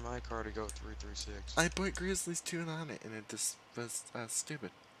on it. My car to go 336. I put Grizzly's tune on it, and it just was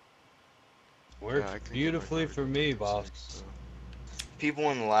stupid. Works beautifully for me, boss. So.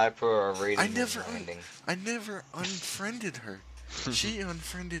 People in the live pro are rating. I never unfriended her. She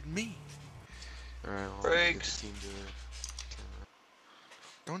unfriended me. Alright, well, Breaks.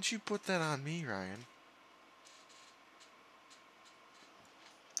 Don't you put that on me, Ryan.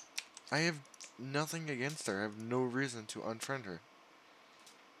 I have nothing against her. I have no reason to unfriend her.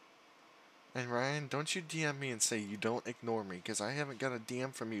 And Ryan, don't you DM me and say you don't ignore me, because I haven't got a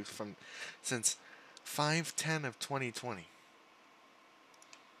DM from you since 5/10 of 2020.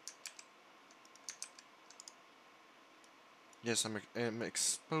 Yes, I'm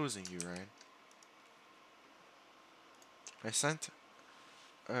exposing you, Ryan. I sent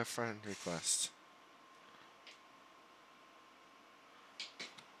a friend request.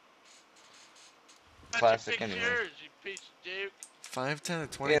 Classic anyway. Yours, you piece of duke. 5, 10, or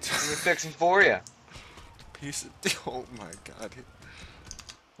 20. Yeah, let me fix them for you. Piece of. Oh my god.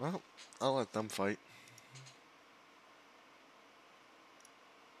 Well, I'll let them fight.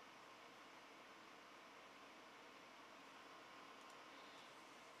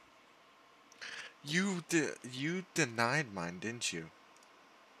 You denied mine, didn't you?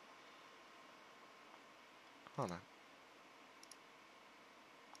 Hold on.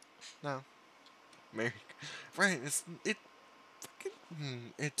 No. Merry. Right.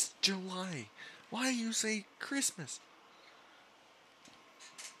 It's July. Why you say Christmas?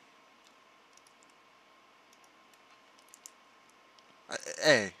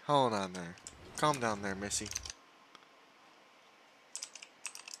 Hey, hold on there. Calm down there, Missy.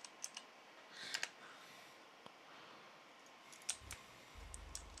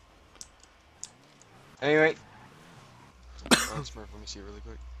 Anyway. Smurf, let me see really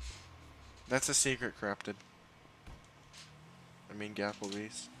quick. That's a secret, Corrupted. I mean,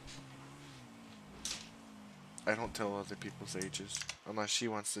 Gapplebee's. I don't tell other people's ages, unless she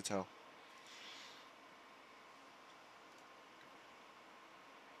wants to tell.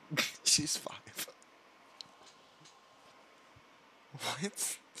 She's 5.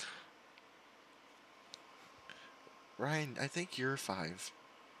 What? Ryan, I think you're 5.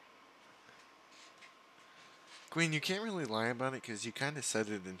 Queen, you can't really lie about it because you kind of said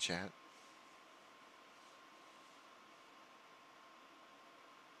it in chat.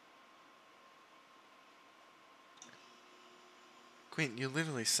 Queen, you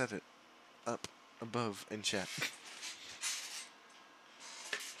literally said it up above in chat.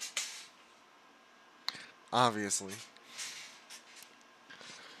 Obviously.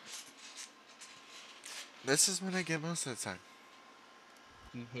 This is what I get most of the time.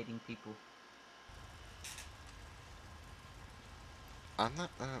 You hitting people. I'm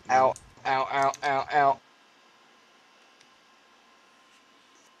not. Ow, ow, ow, ow, ow.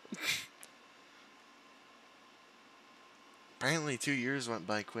 Apparently 2 years went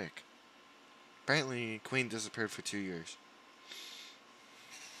by quick. Apparently Queen disappeared for 2 years.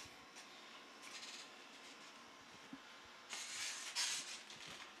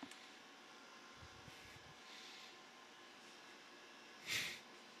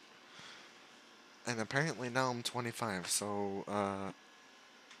 And apparently now I'm 25, so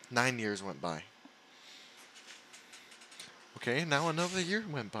 9 years went by. Okay, now another year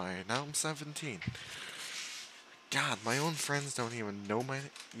went by. Now I'm 17. God, my own friends don't even know my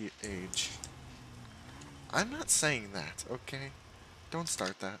age. I'm not saying that, okay? Don't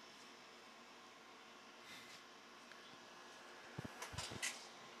start that.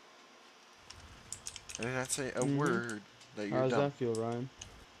 I did not say a word that you're How does dumb. that feel, Ryan?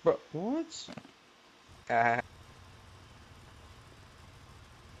 Bro, what?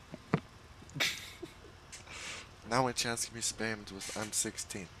 Now my chat's gonna be spammed with I'm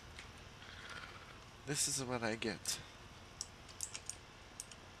 16. This is what I get.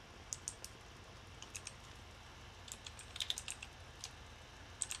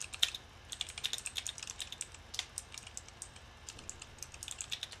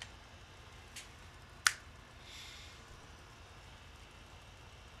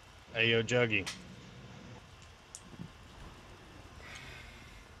 Hey, yo, Juggy.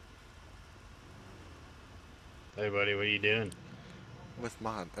 Hey, buddy, what are you doing? With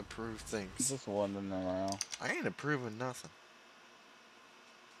mod, approve things. Just wandering around. I ain't approving nothing.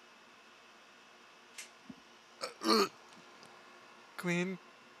 Queen,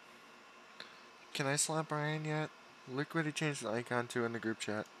 can I slap Ryan yet? Look what he changed the icon to in the group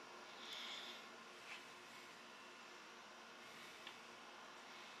chat.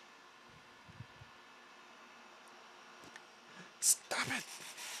 Stop it!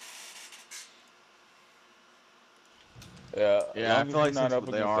 Yeah, Yeah, as I long as feel like you're not since up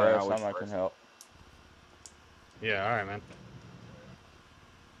they against are us, always I can first. help. Yeah, alright, man.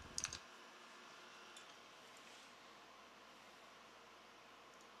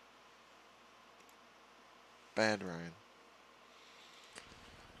 Bad Ryan.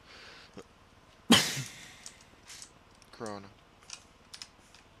 Corona.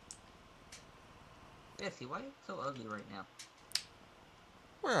 Jesse, why are you so ugly right now?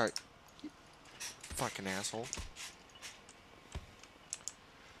 Where are you? Fucking asshole.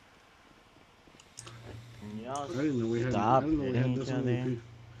 Y'all I didn't know we had. I stop didn't know we hitting had each this many other. people.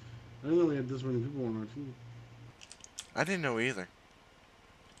 I didn't know we had this many people on our team. I didn't know either.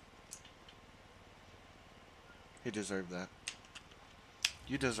 He deserved that.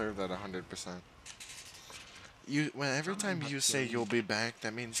 You deserve that 100%. Every Somebody time must you kill say you. you'll be back,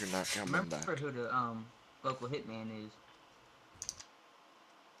 that means you're not coming Remember back. who the local hitman is.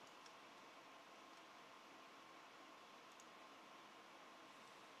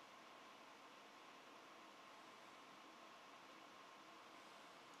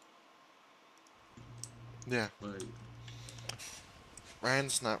 Yeah. Like,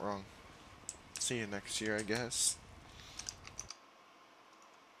 Ryan's not wrong. See you next year, I guess.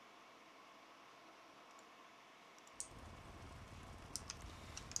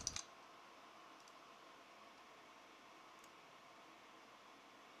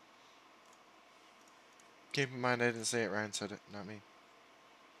 Keep in mind, I didn't say it. Ryan said it, not me.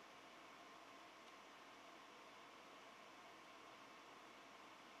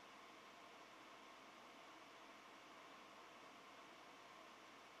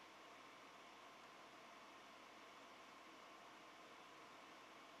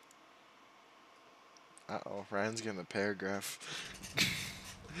 Uh-oh, Ryan's getting a paragraph.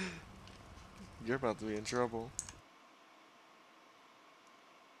 You're about to be in trouble.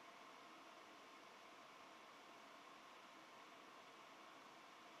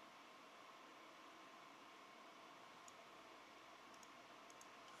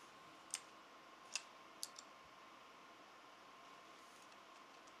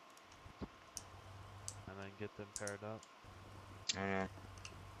 And then get them paired up.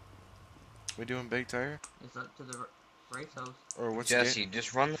 We doing big tire? It's up to the race host. Or what's Jesse,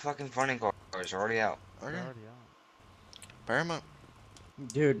 just run the fucking funny cars. They're already out. Okay. They're already out. Pair 'em up.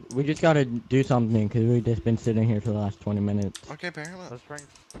 Dude, we just gotta do something because we've just been sitting here for the last 20 minutes. Okay, pair 'em up. Let's bring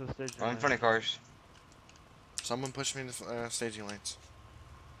to the stage. Run funny cars. Someone push me to staging lanes.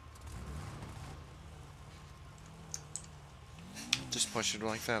 Just push it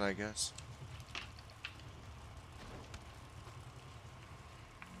like that, I guess.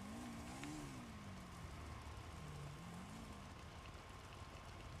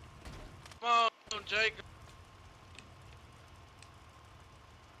 Come on, Jacob.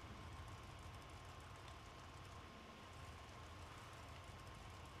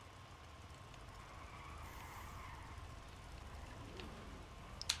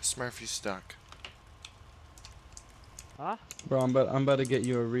 Smurf, you stuck. Huh? Bro, I'm about to get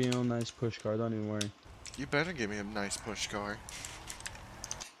you a real nice push car. Don't even worry. You better give me a nice push car.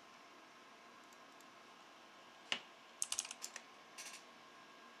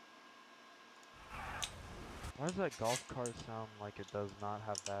 Why does that golf cart sound like it does not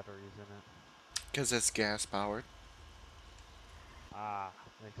have batteries in it? Because it's gas powered. Ah,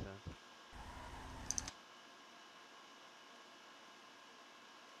 makes sense.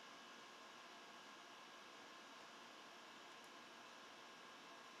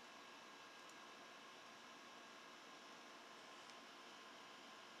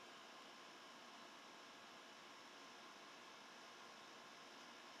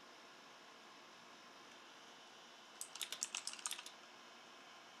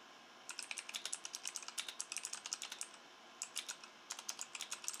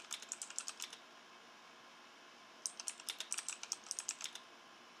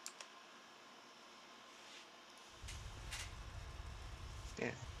 Yeah.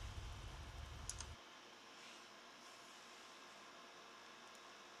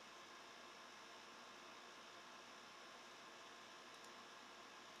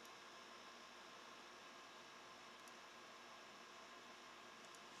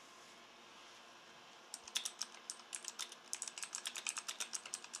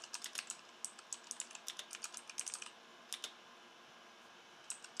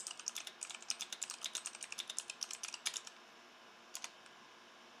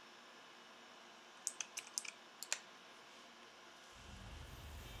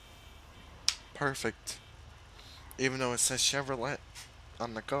 Perfect. Even though it says Chevrolet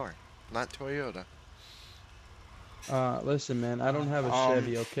on the car, not Toyota. Listen, man, I don't have a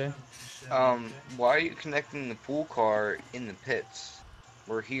Chevy, okay? Why are you connecting the pool car in the pits?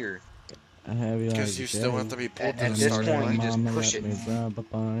 We're here. I have you Because you still have to be pulled to the starting line. you just push it.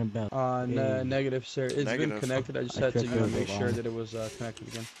 Negative, sir. It's been Negative. connected. I just had to make sure that it was connected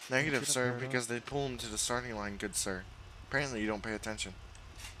again. Negative, sir, because they pull him to the starting line, good sir. Apparently you don't pay attention.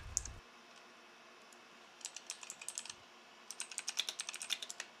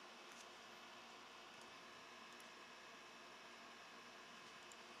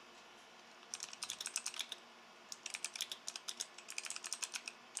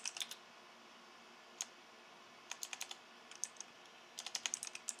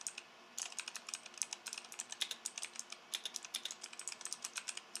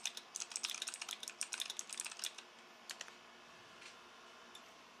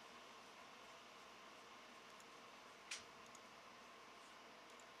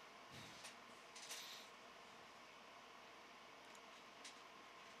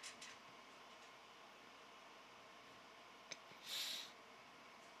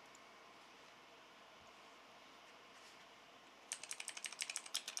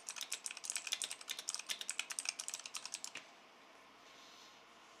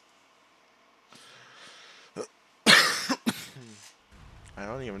 I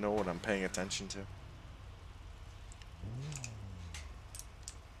don't even know what I'm paying attention to.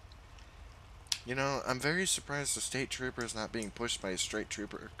 You know, I'm very surprised the state trooper is not being pushed by a straight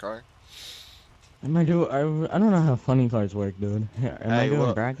trooper car. Am I do? I don't know how funny cars work, dude. Am I Hey, doing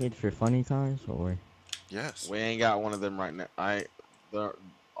look, brackets for funny cars or? Yes. we ain't got one of them right now.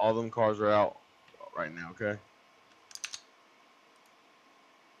 All them cars are out right now. Okay.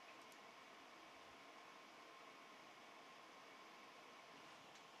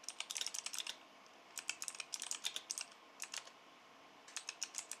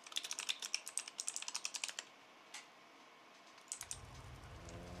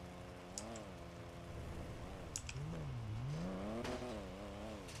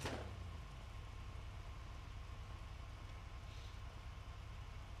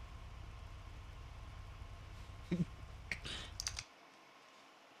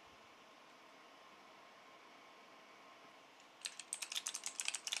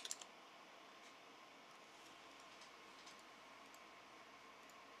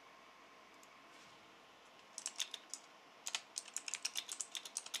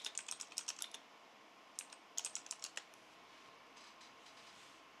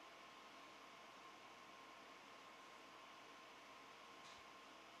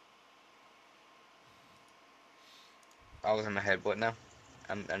 I was in my head. What now?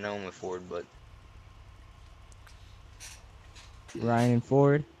 I know I'm with Ford, but Ryan and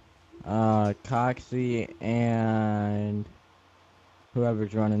Ford, Coxie, and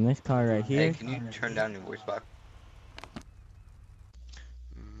whoever's running this car right hey, here. can you turn down your voice box?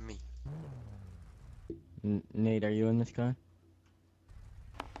 Me. Nate, are you in this car?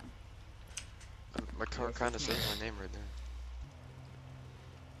 My car kind of says my name right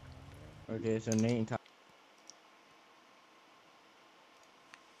there. Okay, so Nate and Coxie.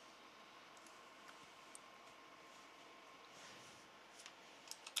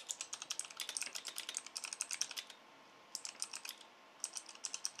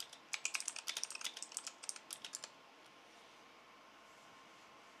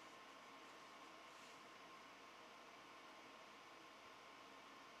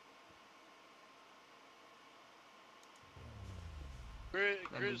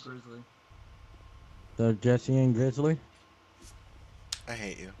 Grizzly. So Jesse and Grizzly. I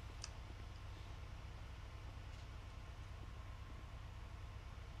hate you.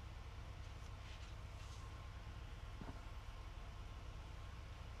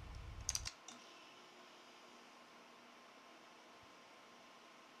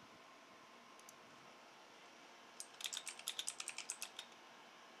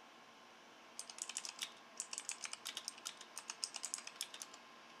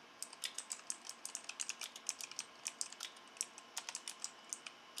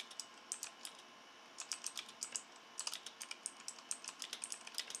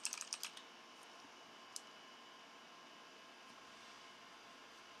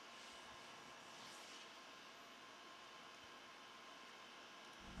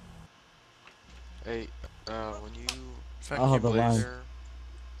 Hey, when you Fuck Oh, you, the go Blaze. line.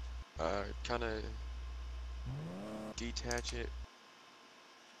 there, kind of detach it.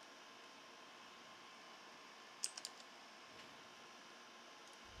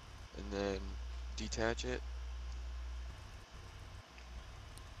 And then detach it.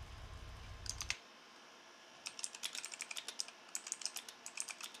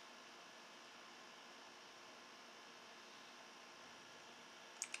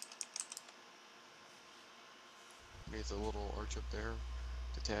 Make a little arch up there.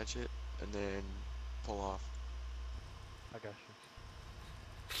 Detach it, and then pull off. I got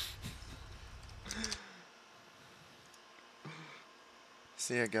you.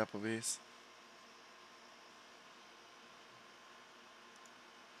 See ya, Gapplebees.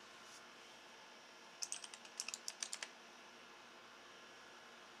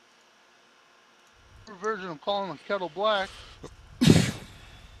 Version of calling a kettle black.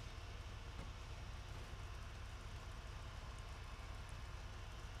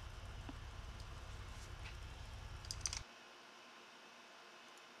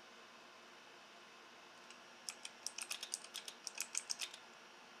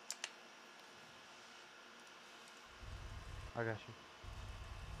 I got you.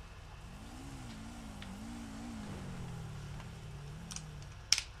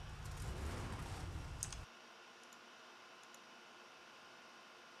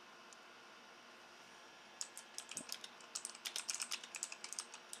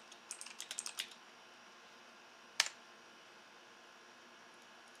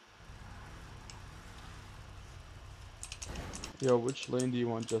 Yo, which lane do you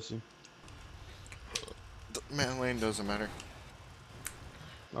want, Jesse? Man, lane doesn't matter.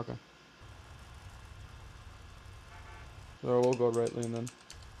 Okay. So we'll go right lane then.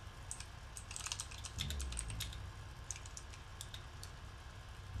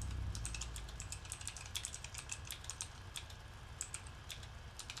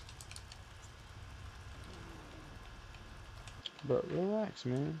 But relax,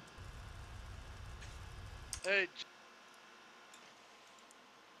 man. Hey,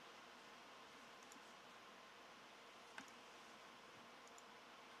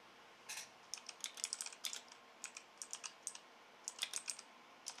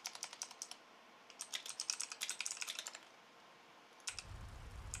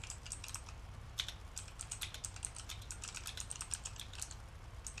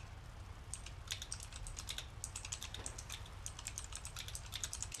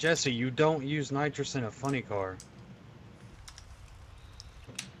 Jesse, you don't use nitrous in a funny car.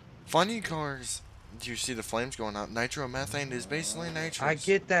 Funny cars. Do you see the flames going out? Nitromethane is basically nitrous. I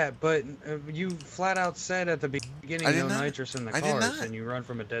get that, but you flat out said at the I beginning did no not. nitrous in the I did cars, not. and you run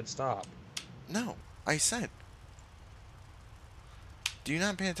from a dead stop. No, I said. Do you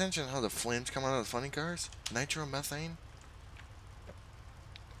not pay attention to how the flames come out of the funny cars? Nitromethane?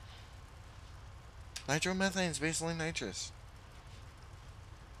 Nitromethane is basically nitrous.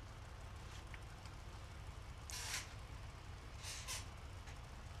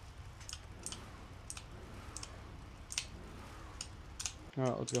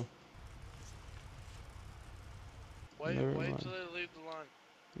 Alright, let's go. wait Never till mind. they leave the line.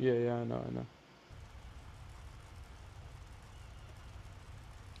 Yeah, I know.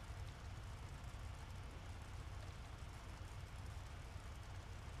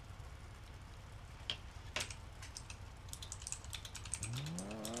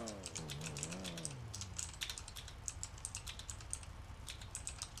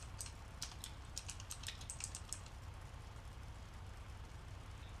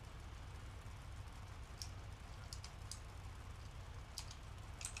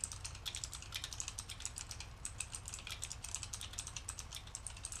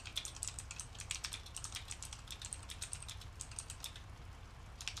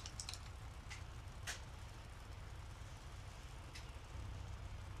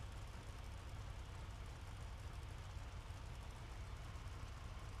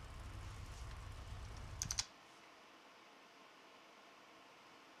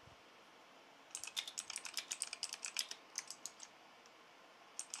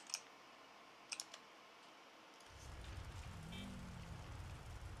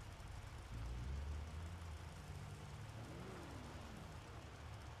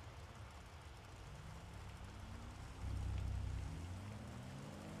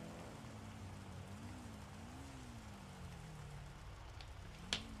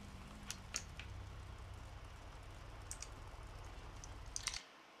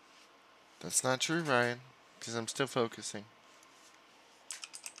 That's not true, Ryan, because I'm still focusing.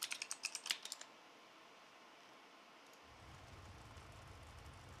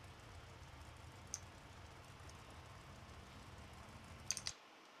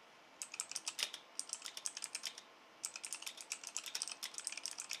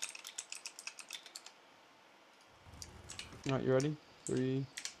 Alright, you ready? 3,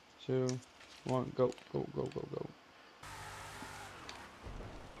 2, 1, go.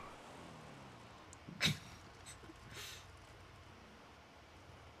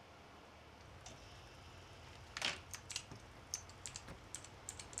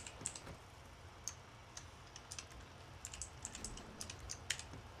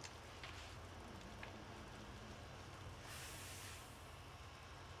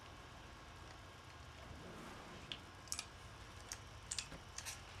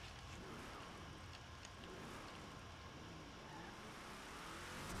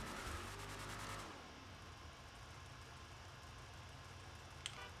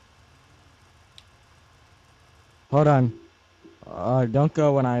 Hold on. Don't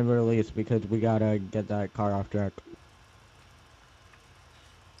go when I release because we gotta get that car off track.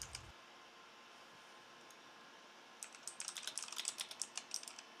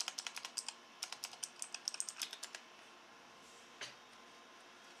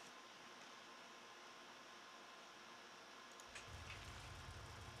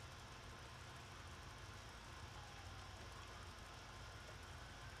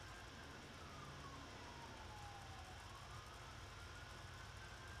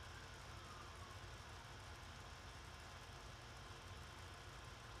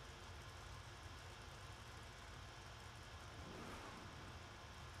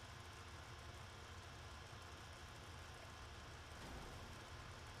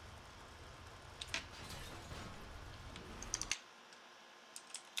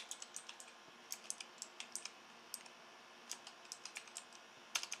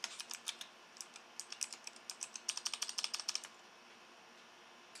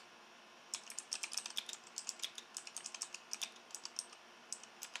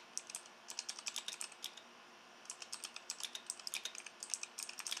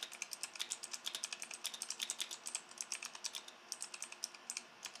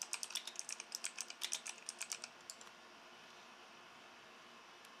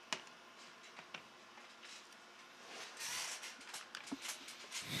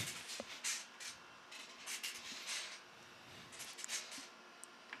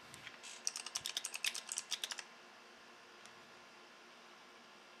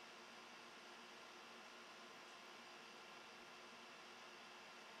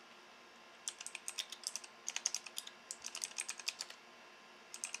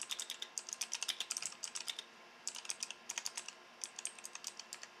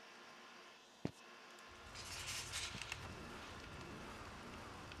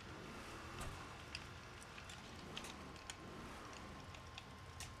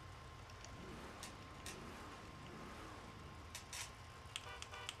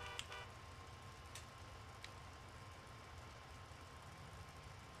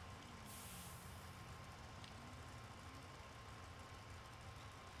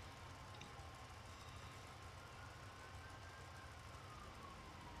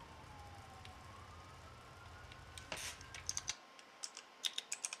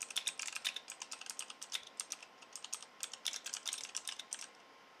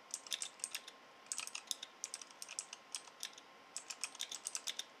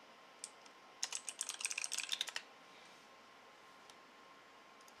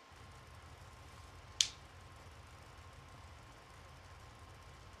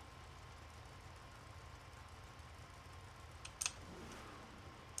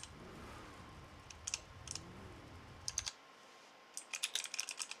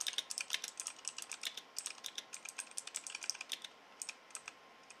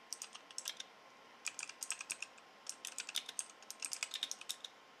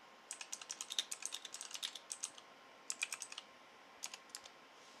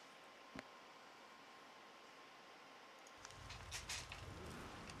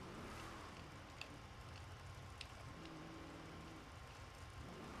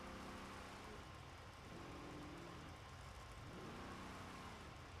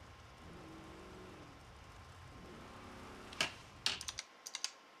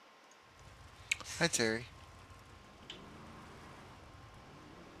 Hi, Terry.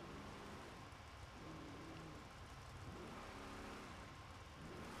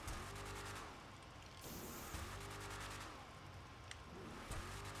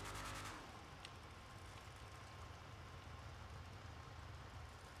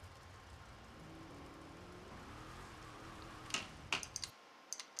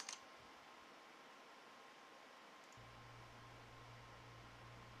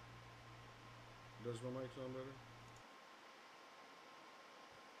 Does my mic sound better?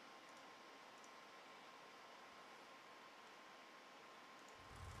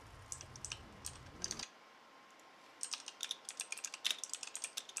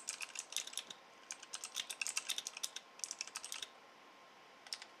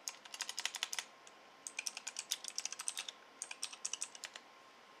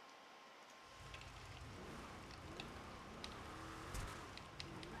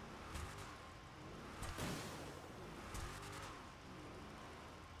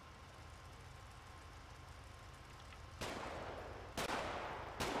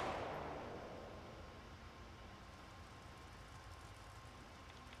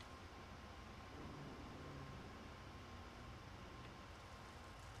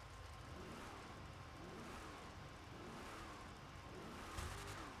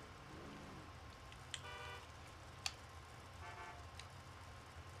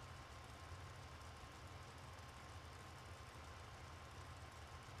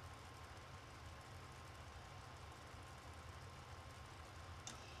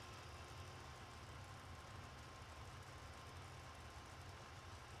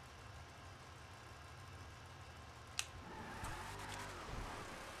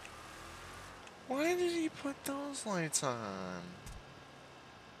 Why did he put those lights on?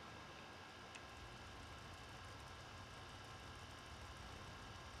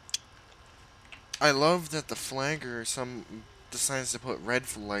 I love that the flagger decides to put red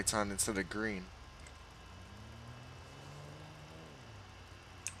lights on instead of green.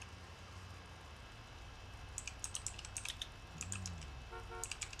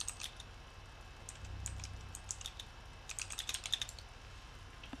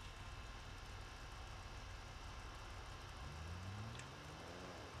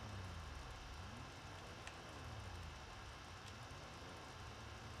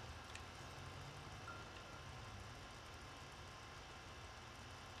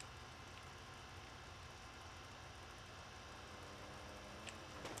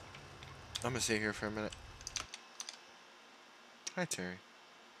 I'm gonna stay here for a minute. Hi, Terry.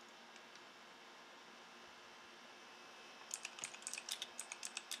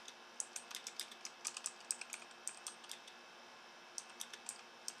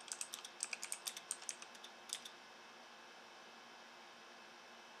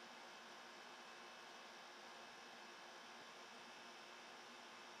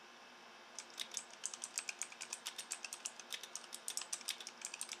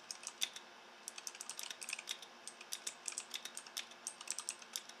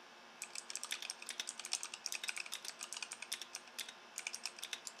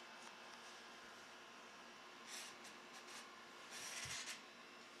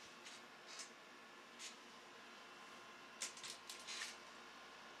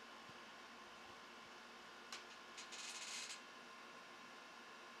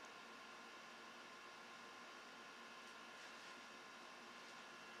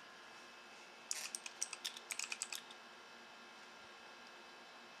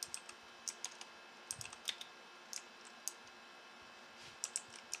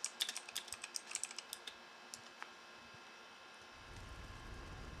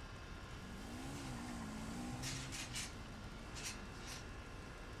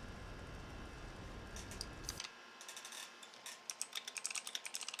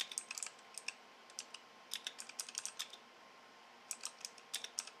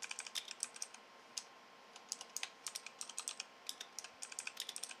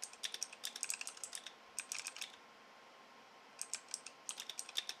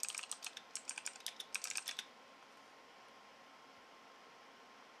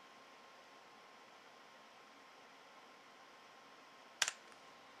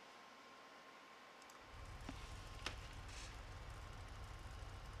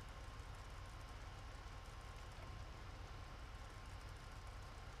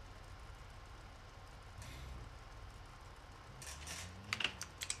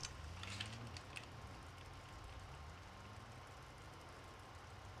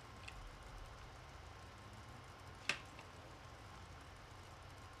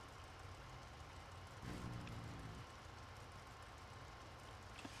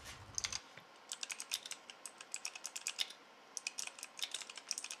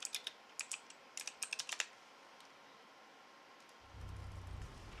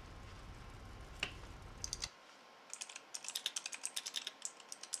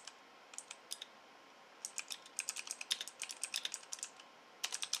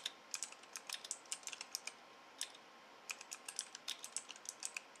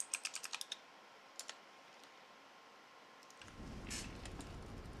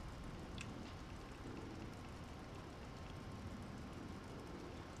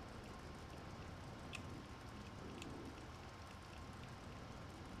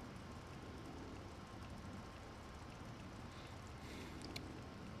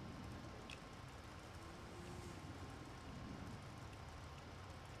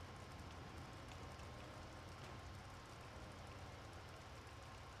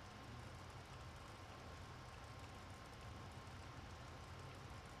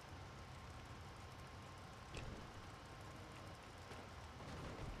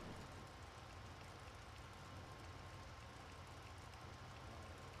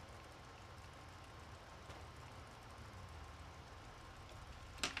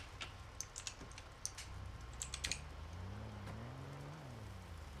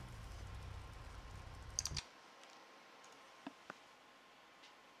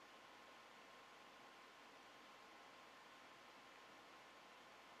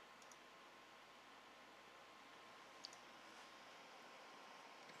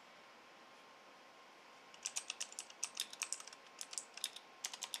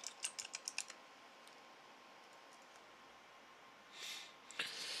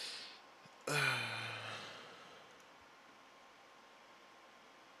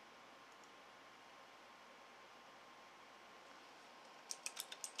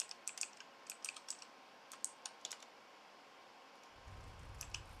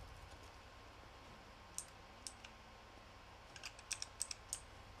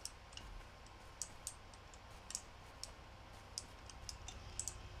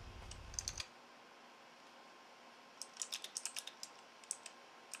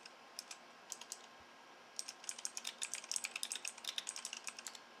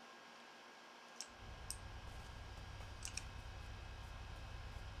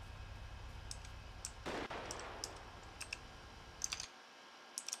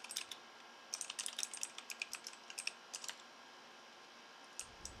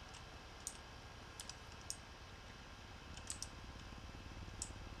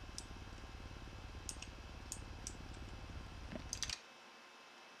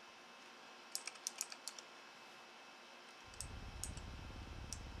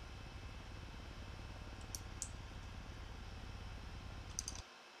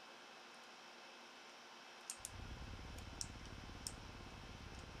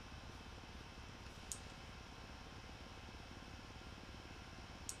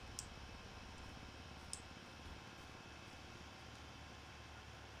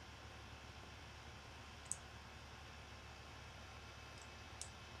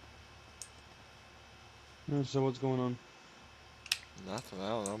 Yeah, so what's going on? Nothing. I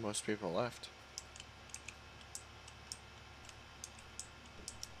don't know. Most people left.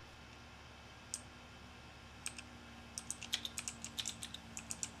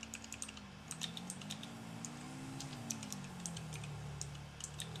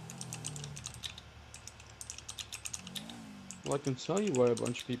 Well, I can tell you why a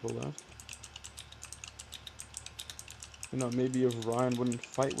bunch of people left. You know, maybe if Ryan wouldn't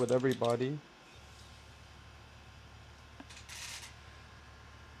fight with everybody.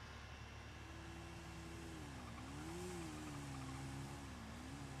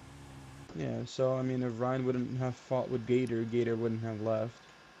 Yeah, so I mean, if Ryan wouldn't have fought with Gator, Gator wouldn't have left.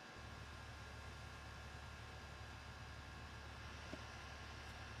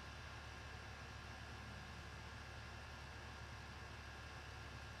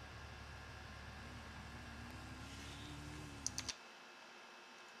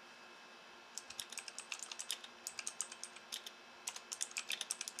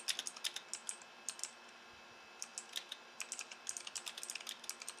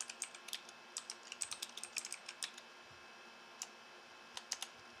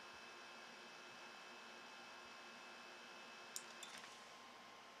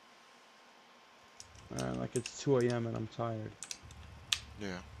 Like it's 2 a.m. and I'm tired. Yeah.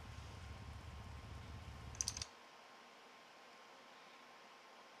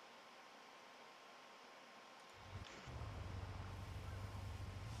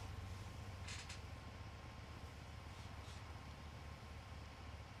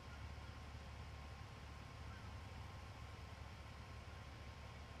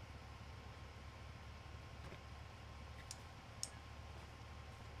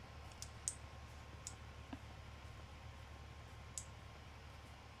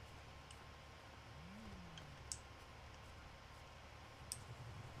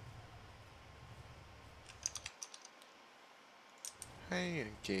 Hey,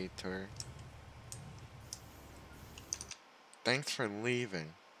 Gator. Thanks for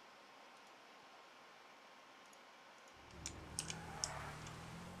leaving.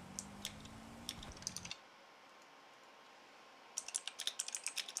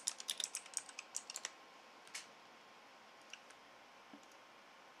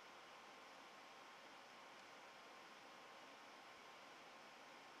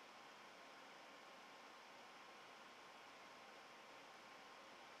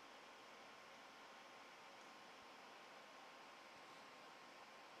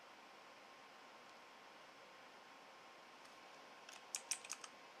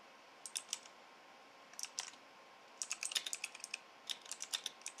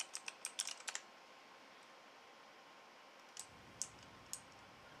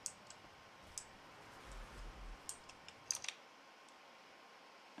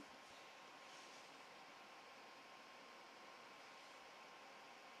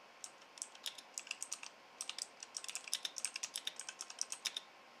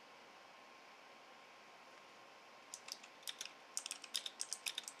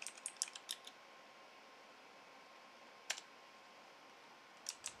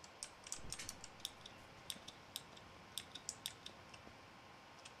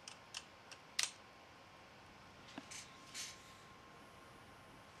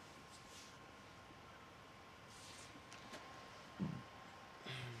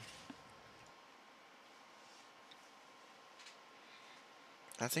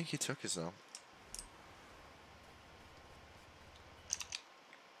 I think he took his though.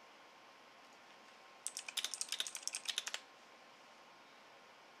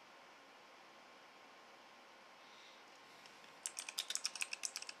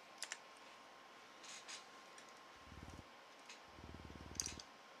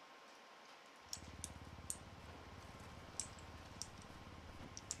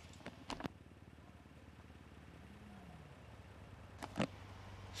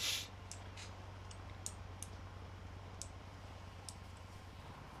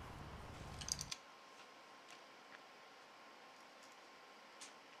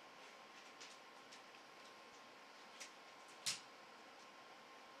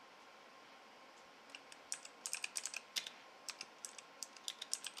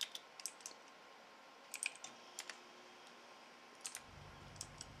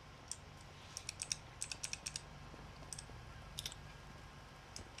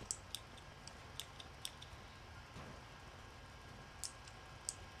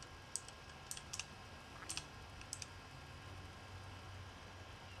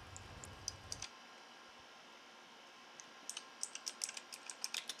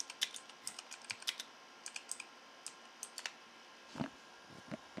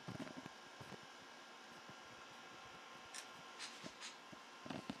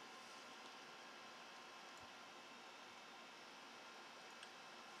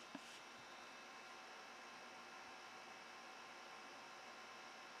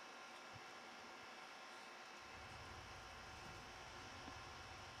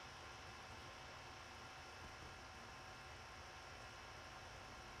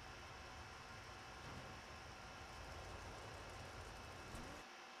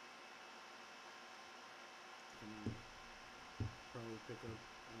 me pick up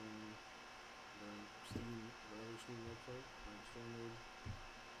the other Steam website, story mode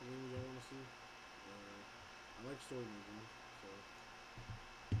games y'all want to see. I like story mode games, so.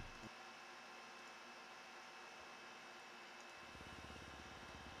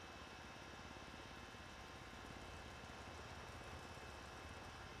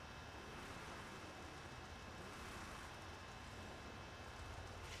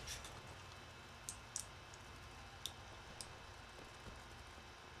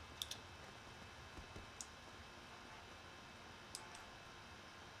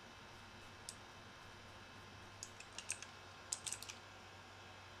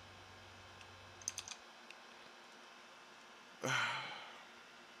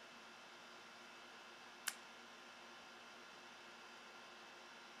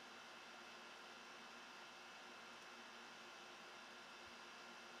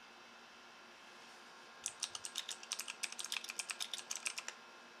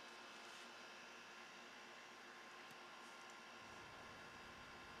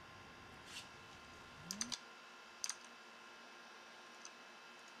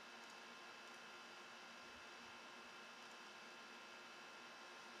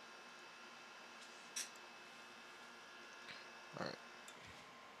 Alright.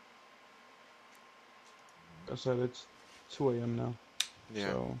 I said it's 2 a.m. now. Yeah.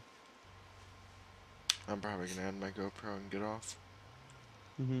 So. I'm probably gonna end my GoPro and get off.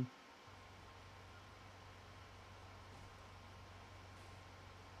 Mm-hmm.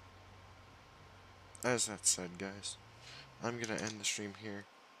 As that said, guys, I'm gonna end the stream here.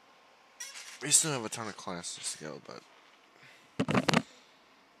 We still have a ton of classes to go, but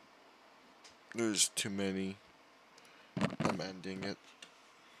there's too many. I'm ending it.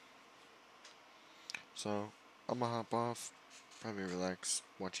 So, I'm gonna hop off, probably relax,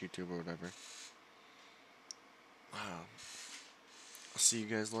 watch YouTube or whatever. I'll see you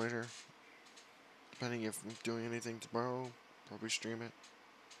guys later. Depending if I'm doing anything tomorrow, probably stream it.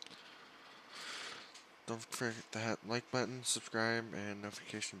 Don't forget to hit like button, subscribe, and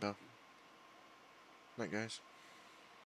notification bell. Night, guys.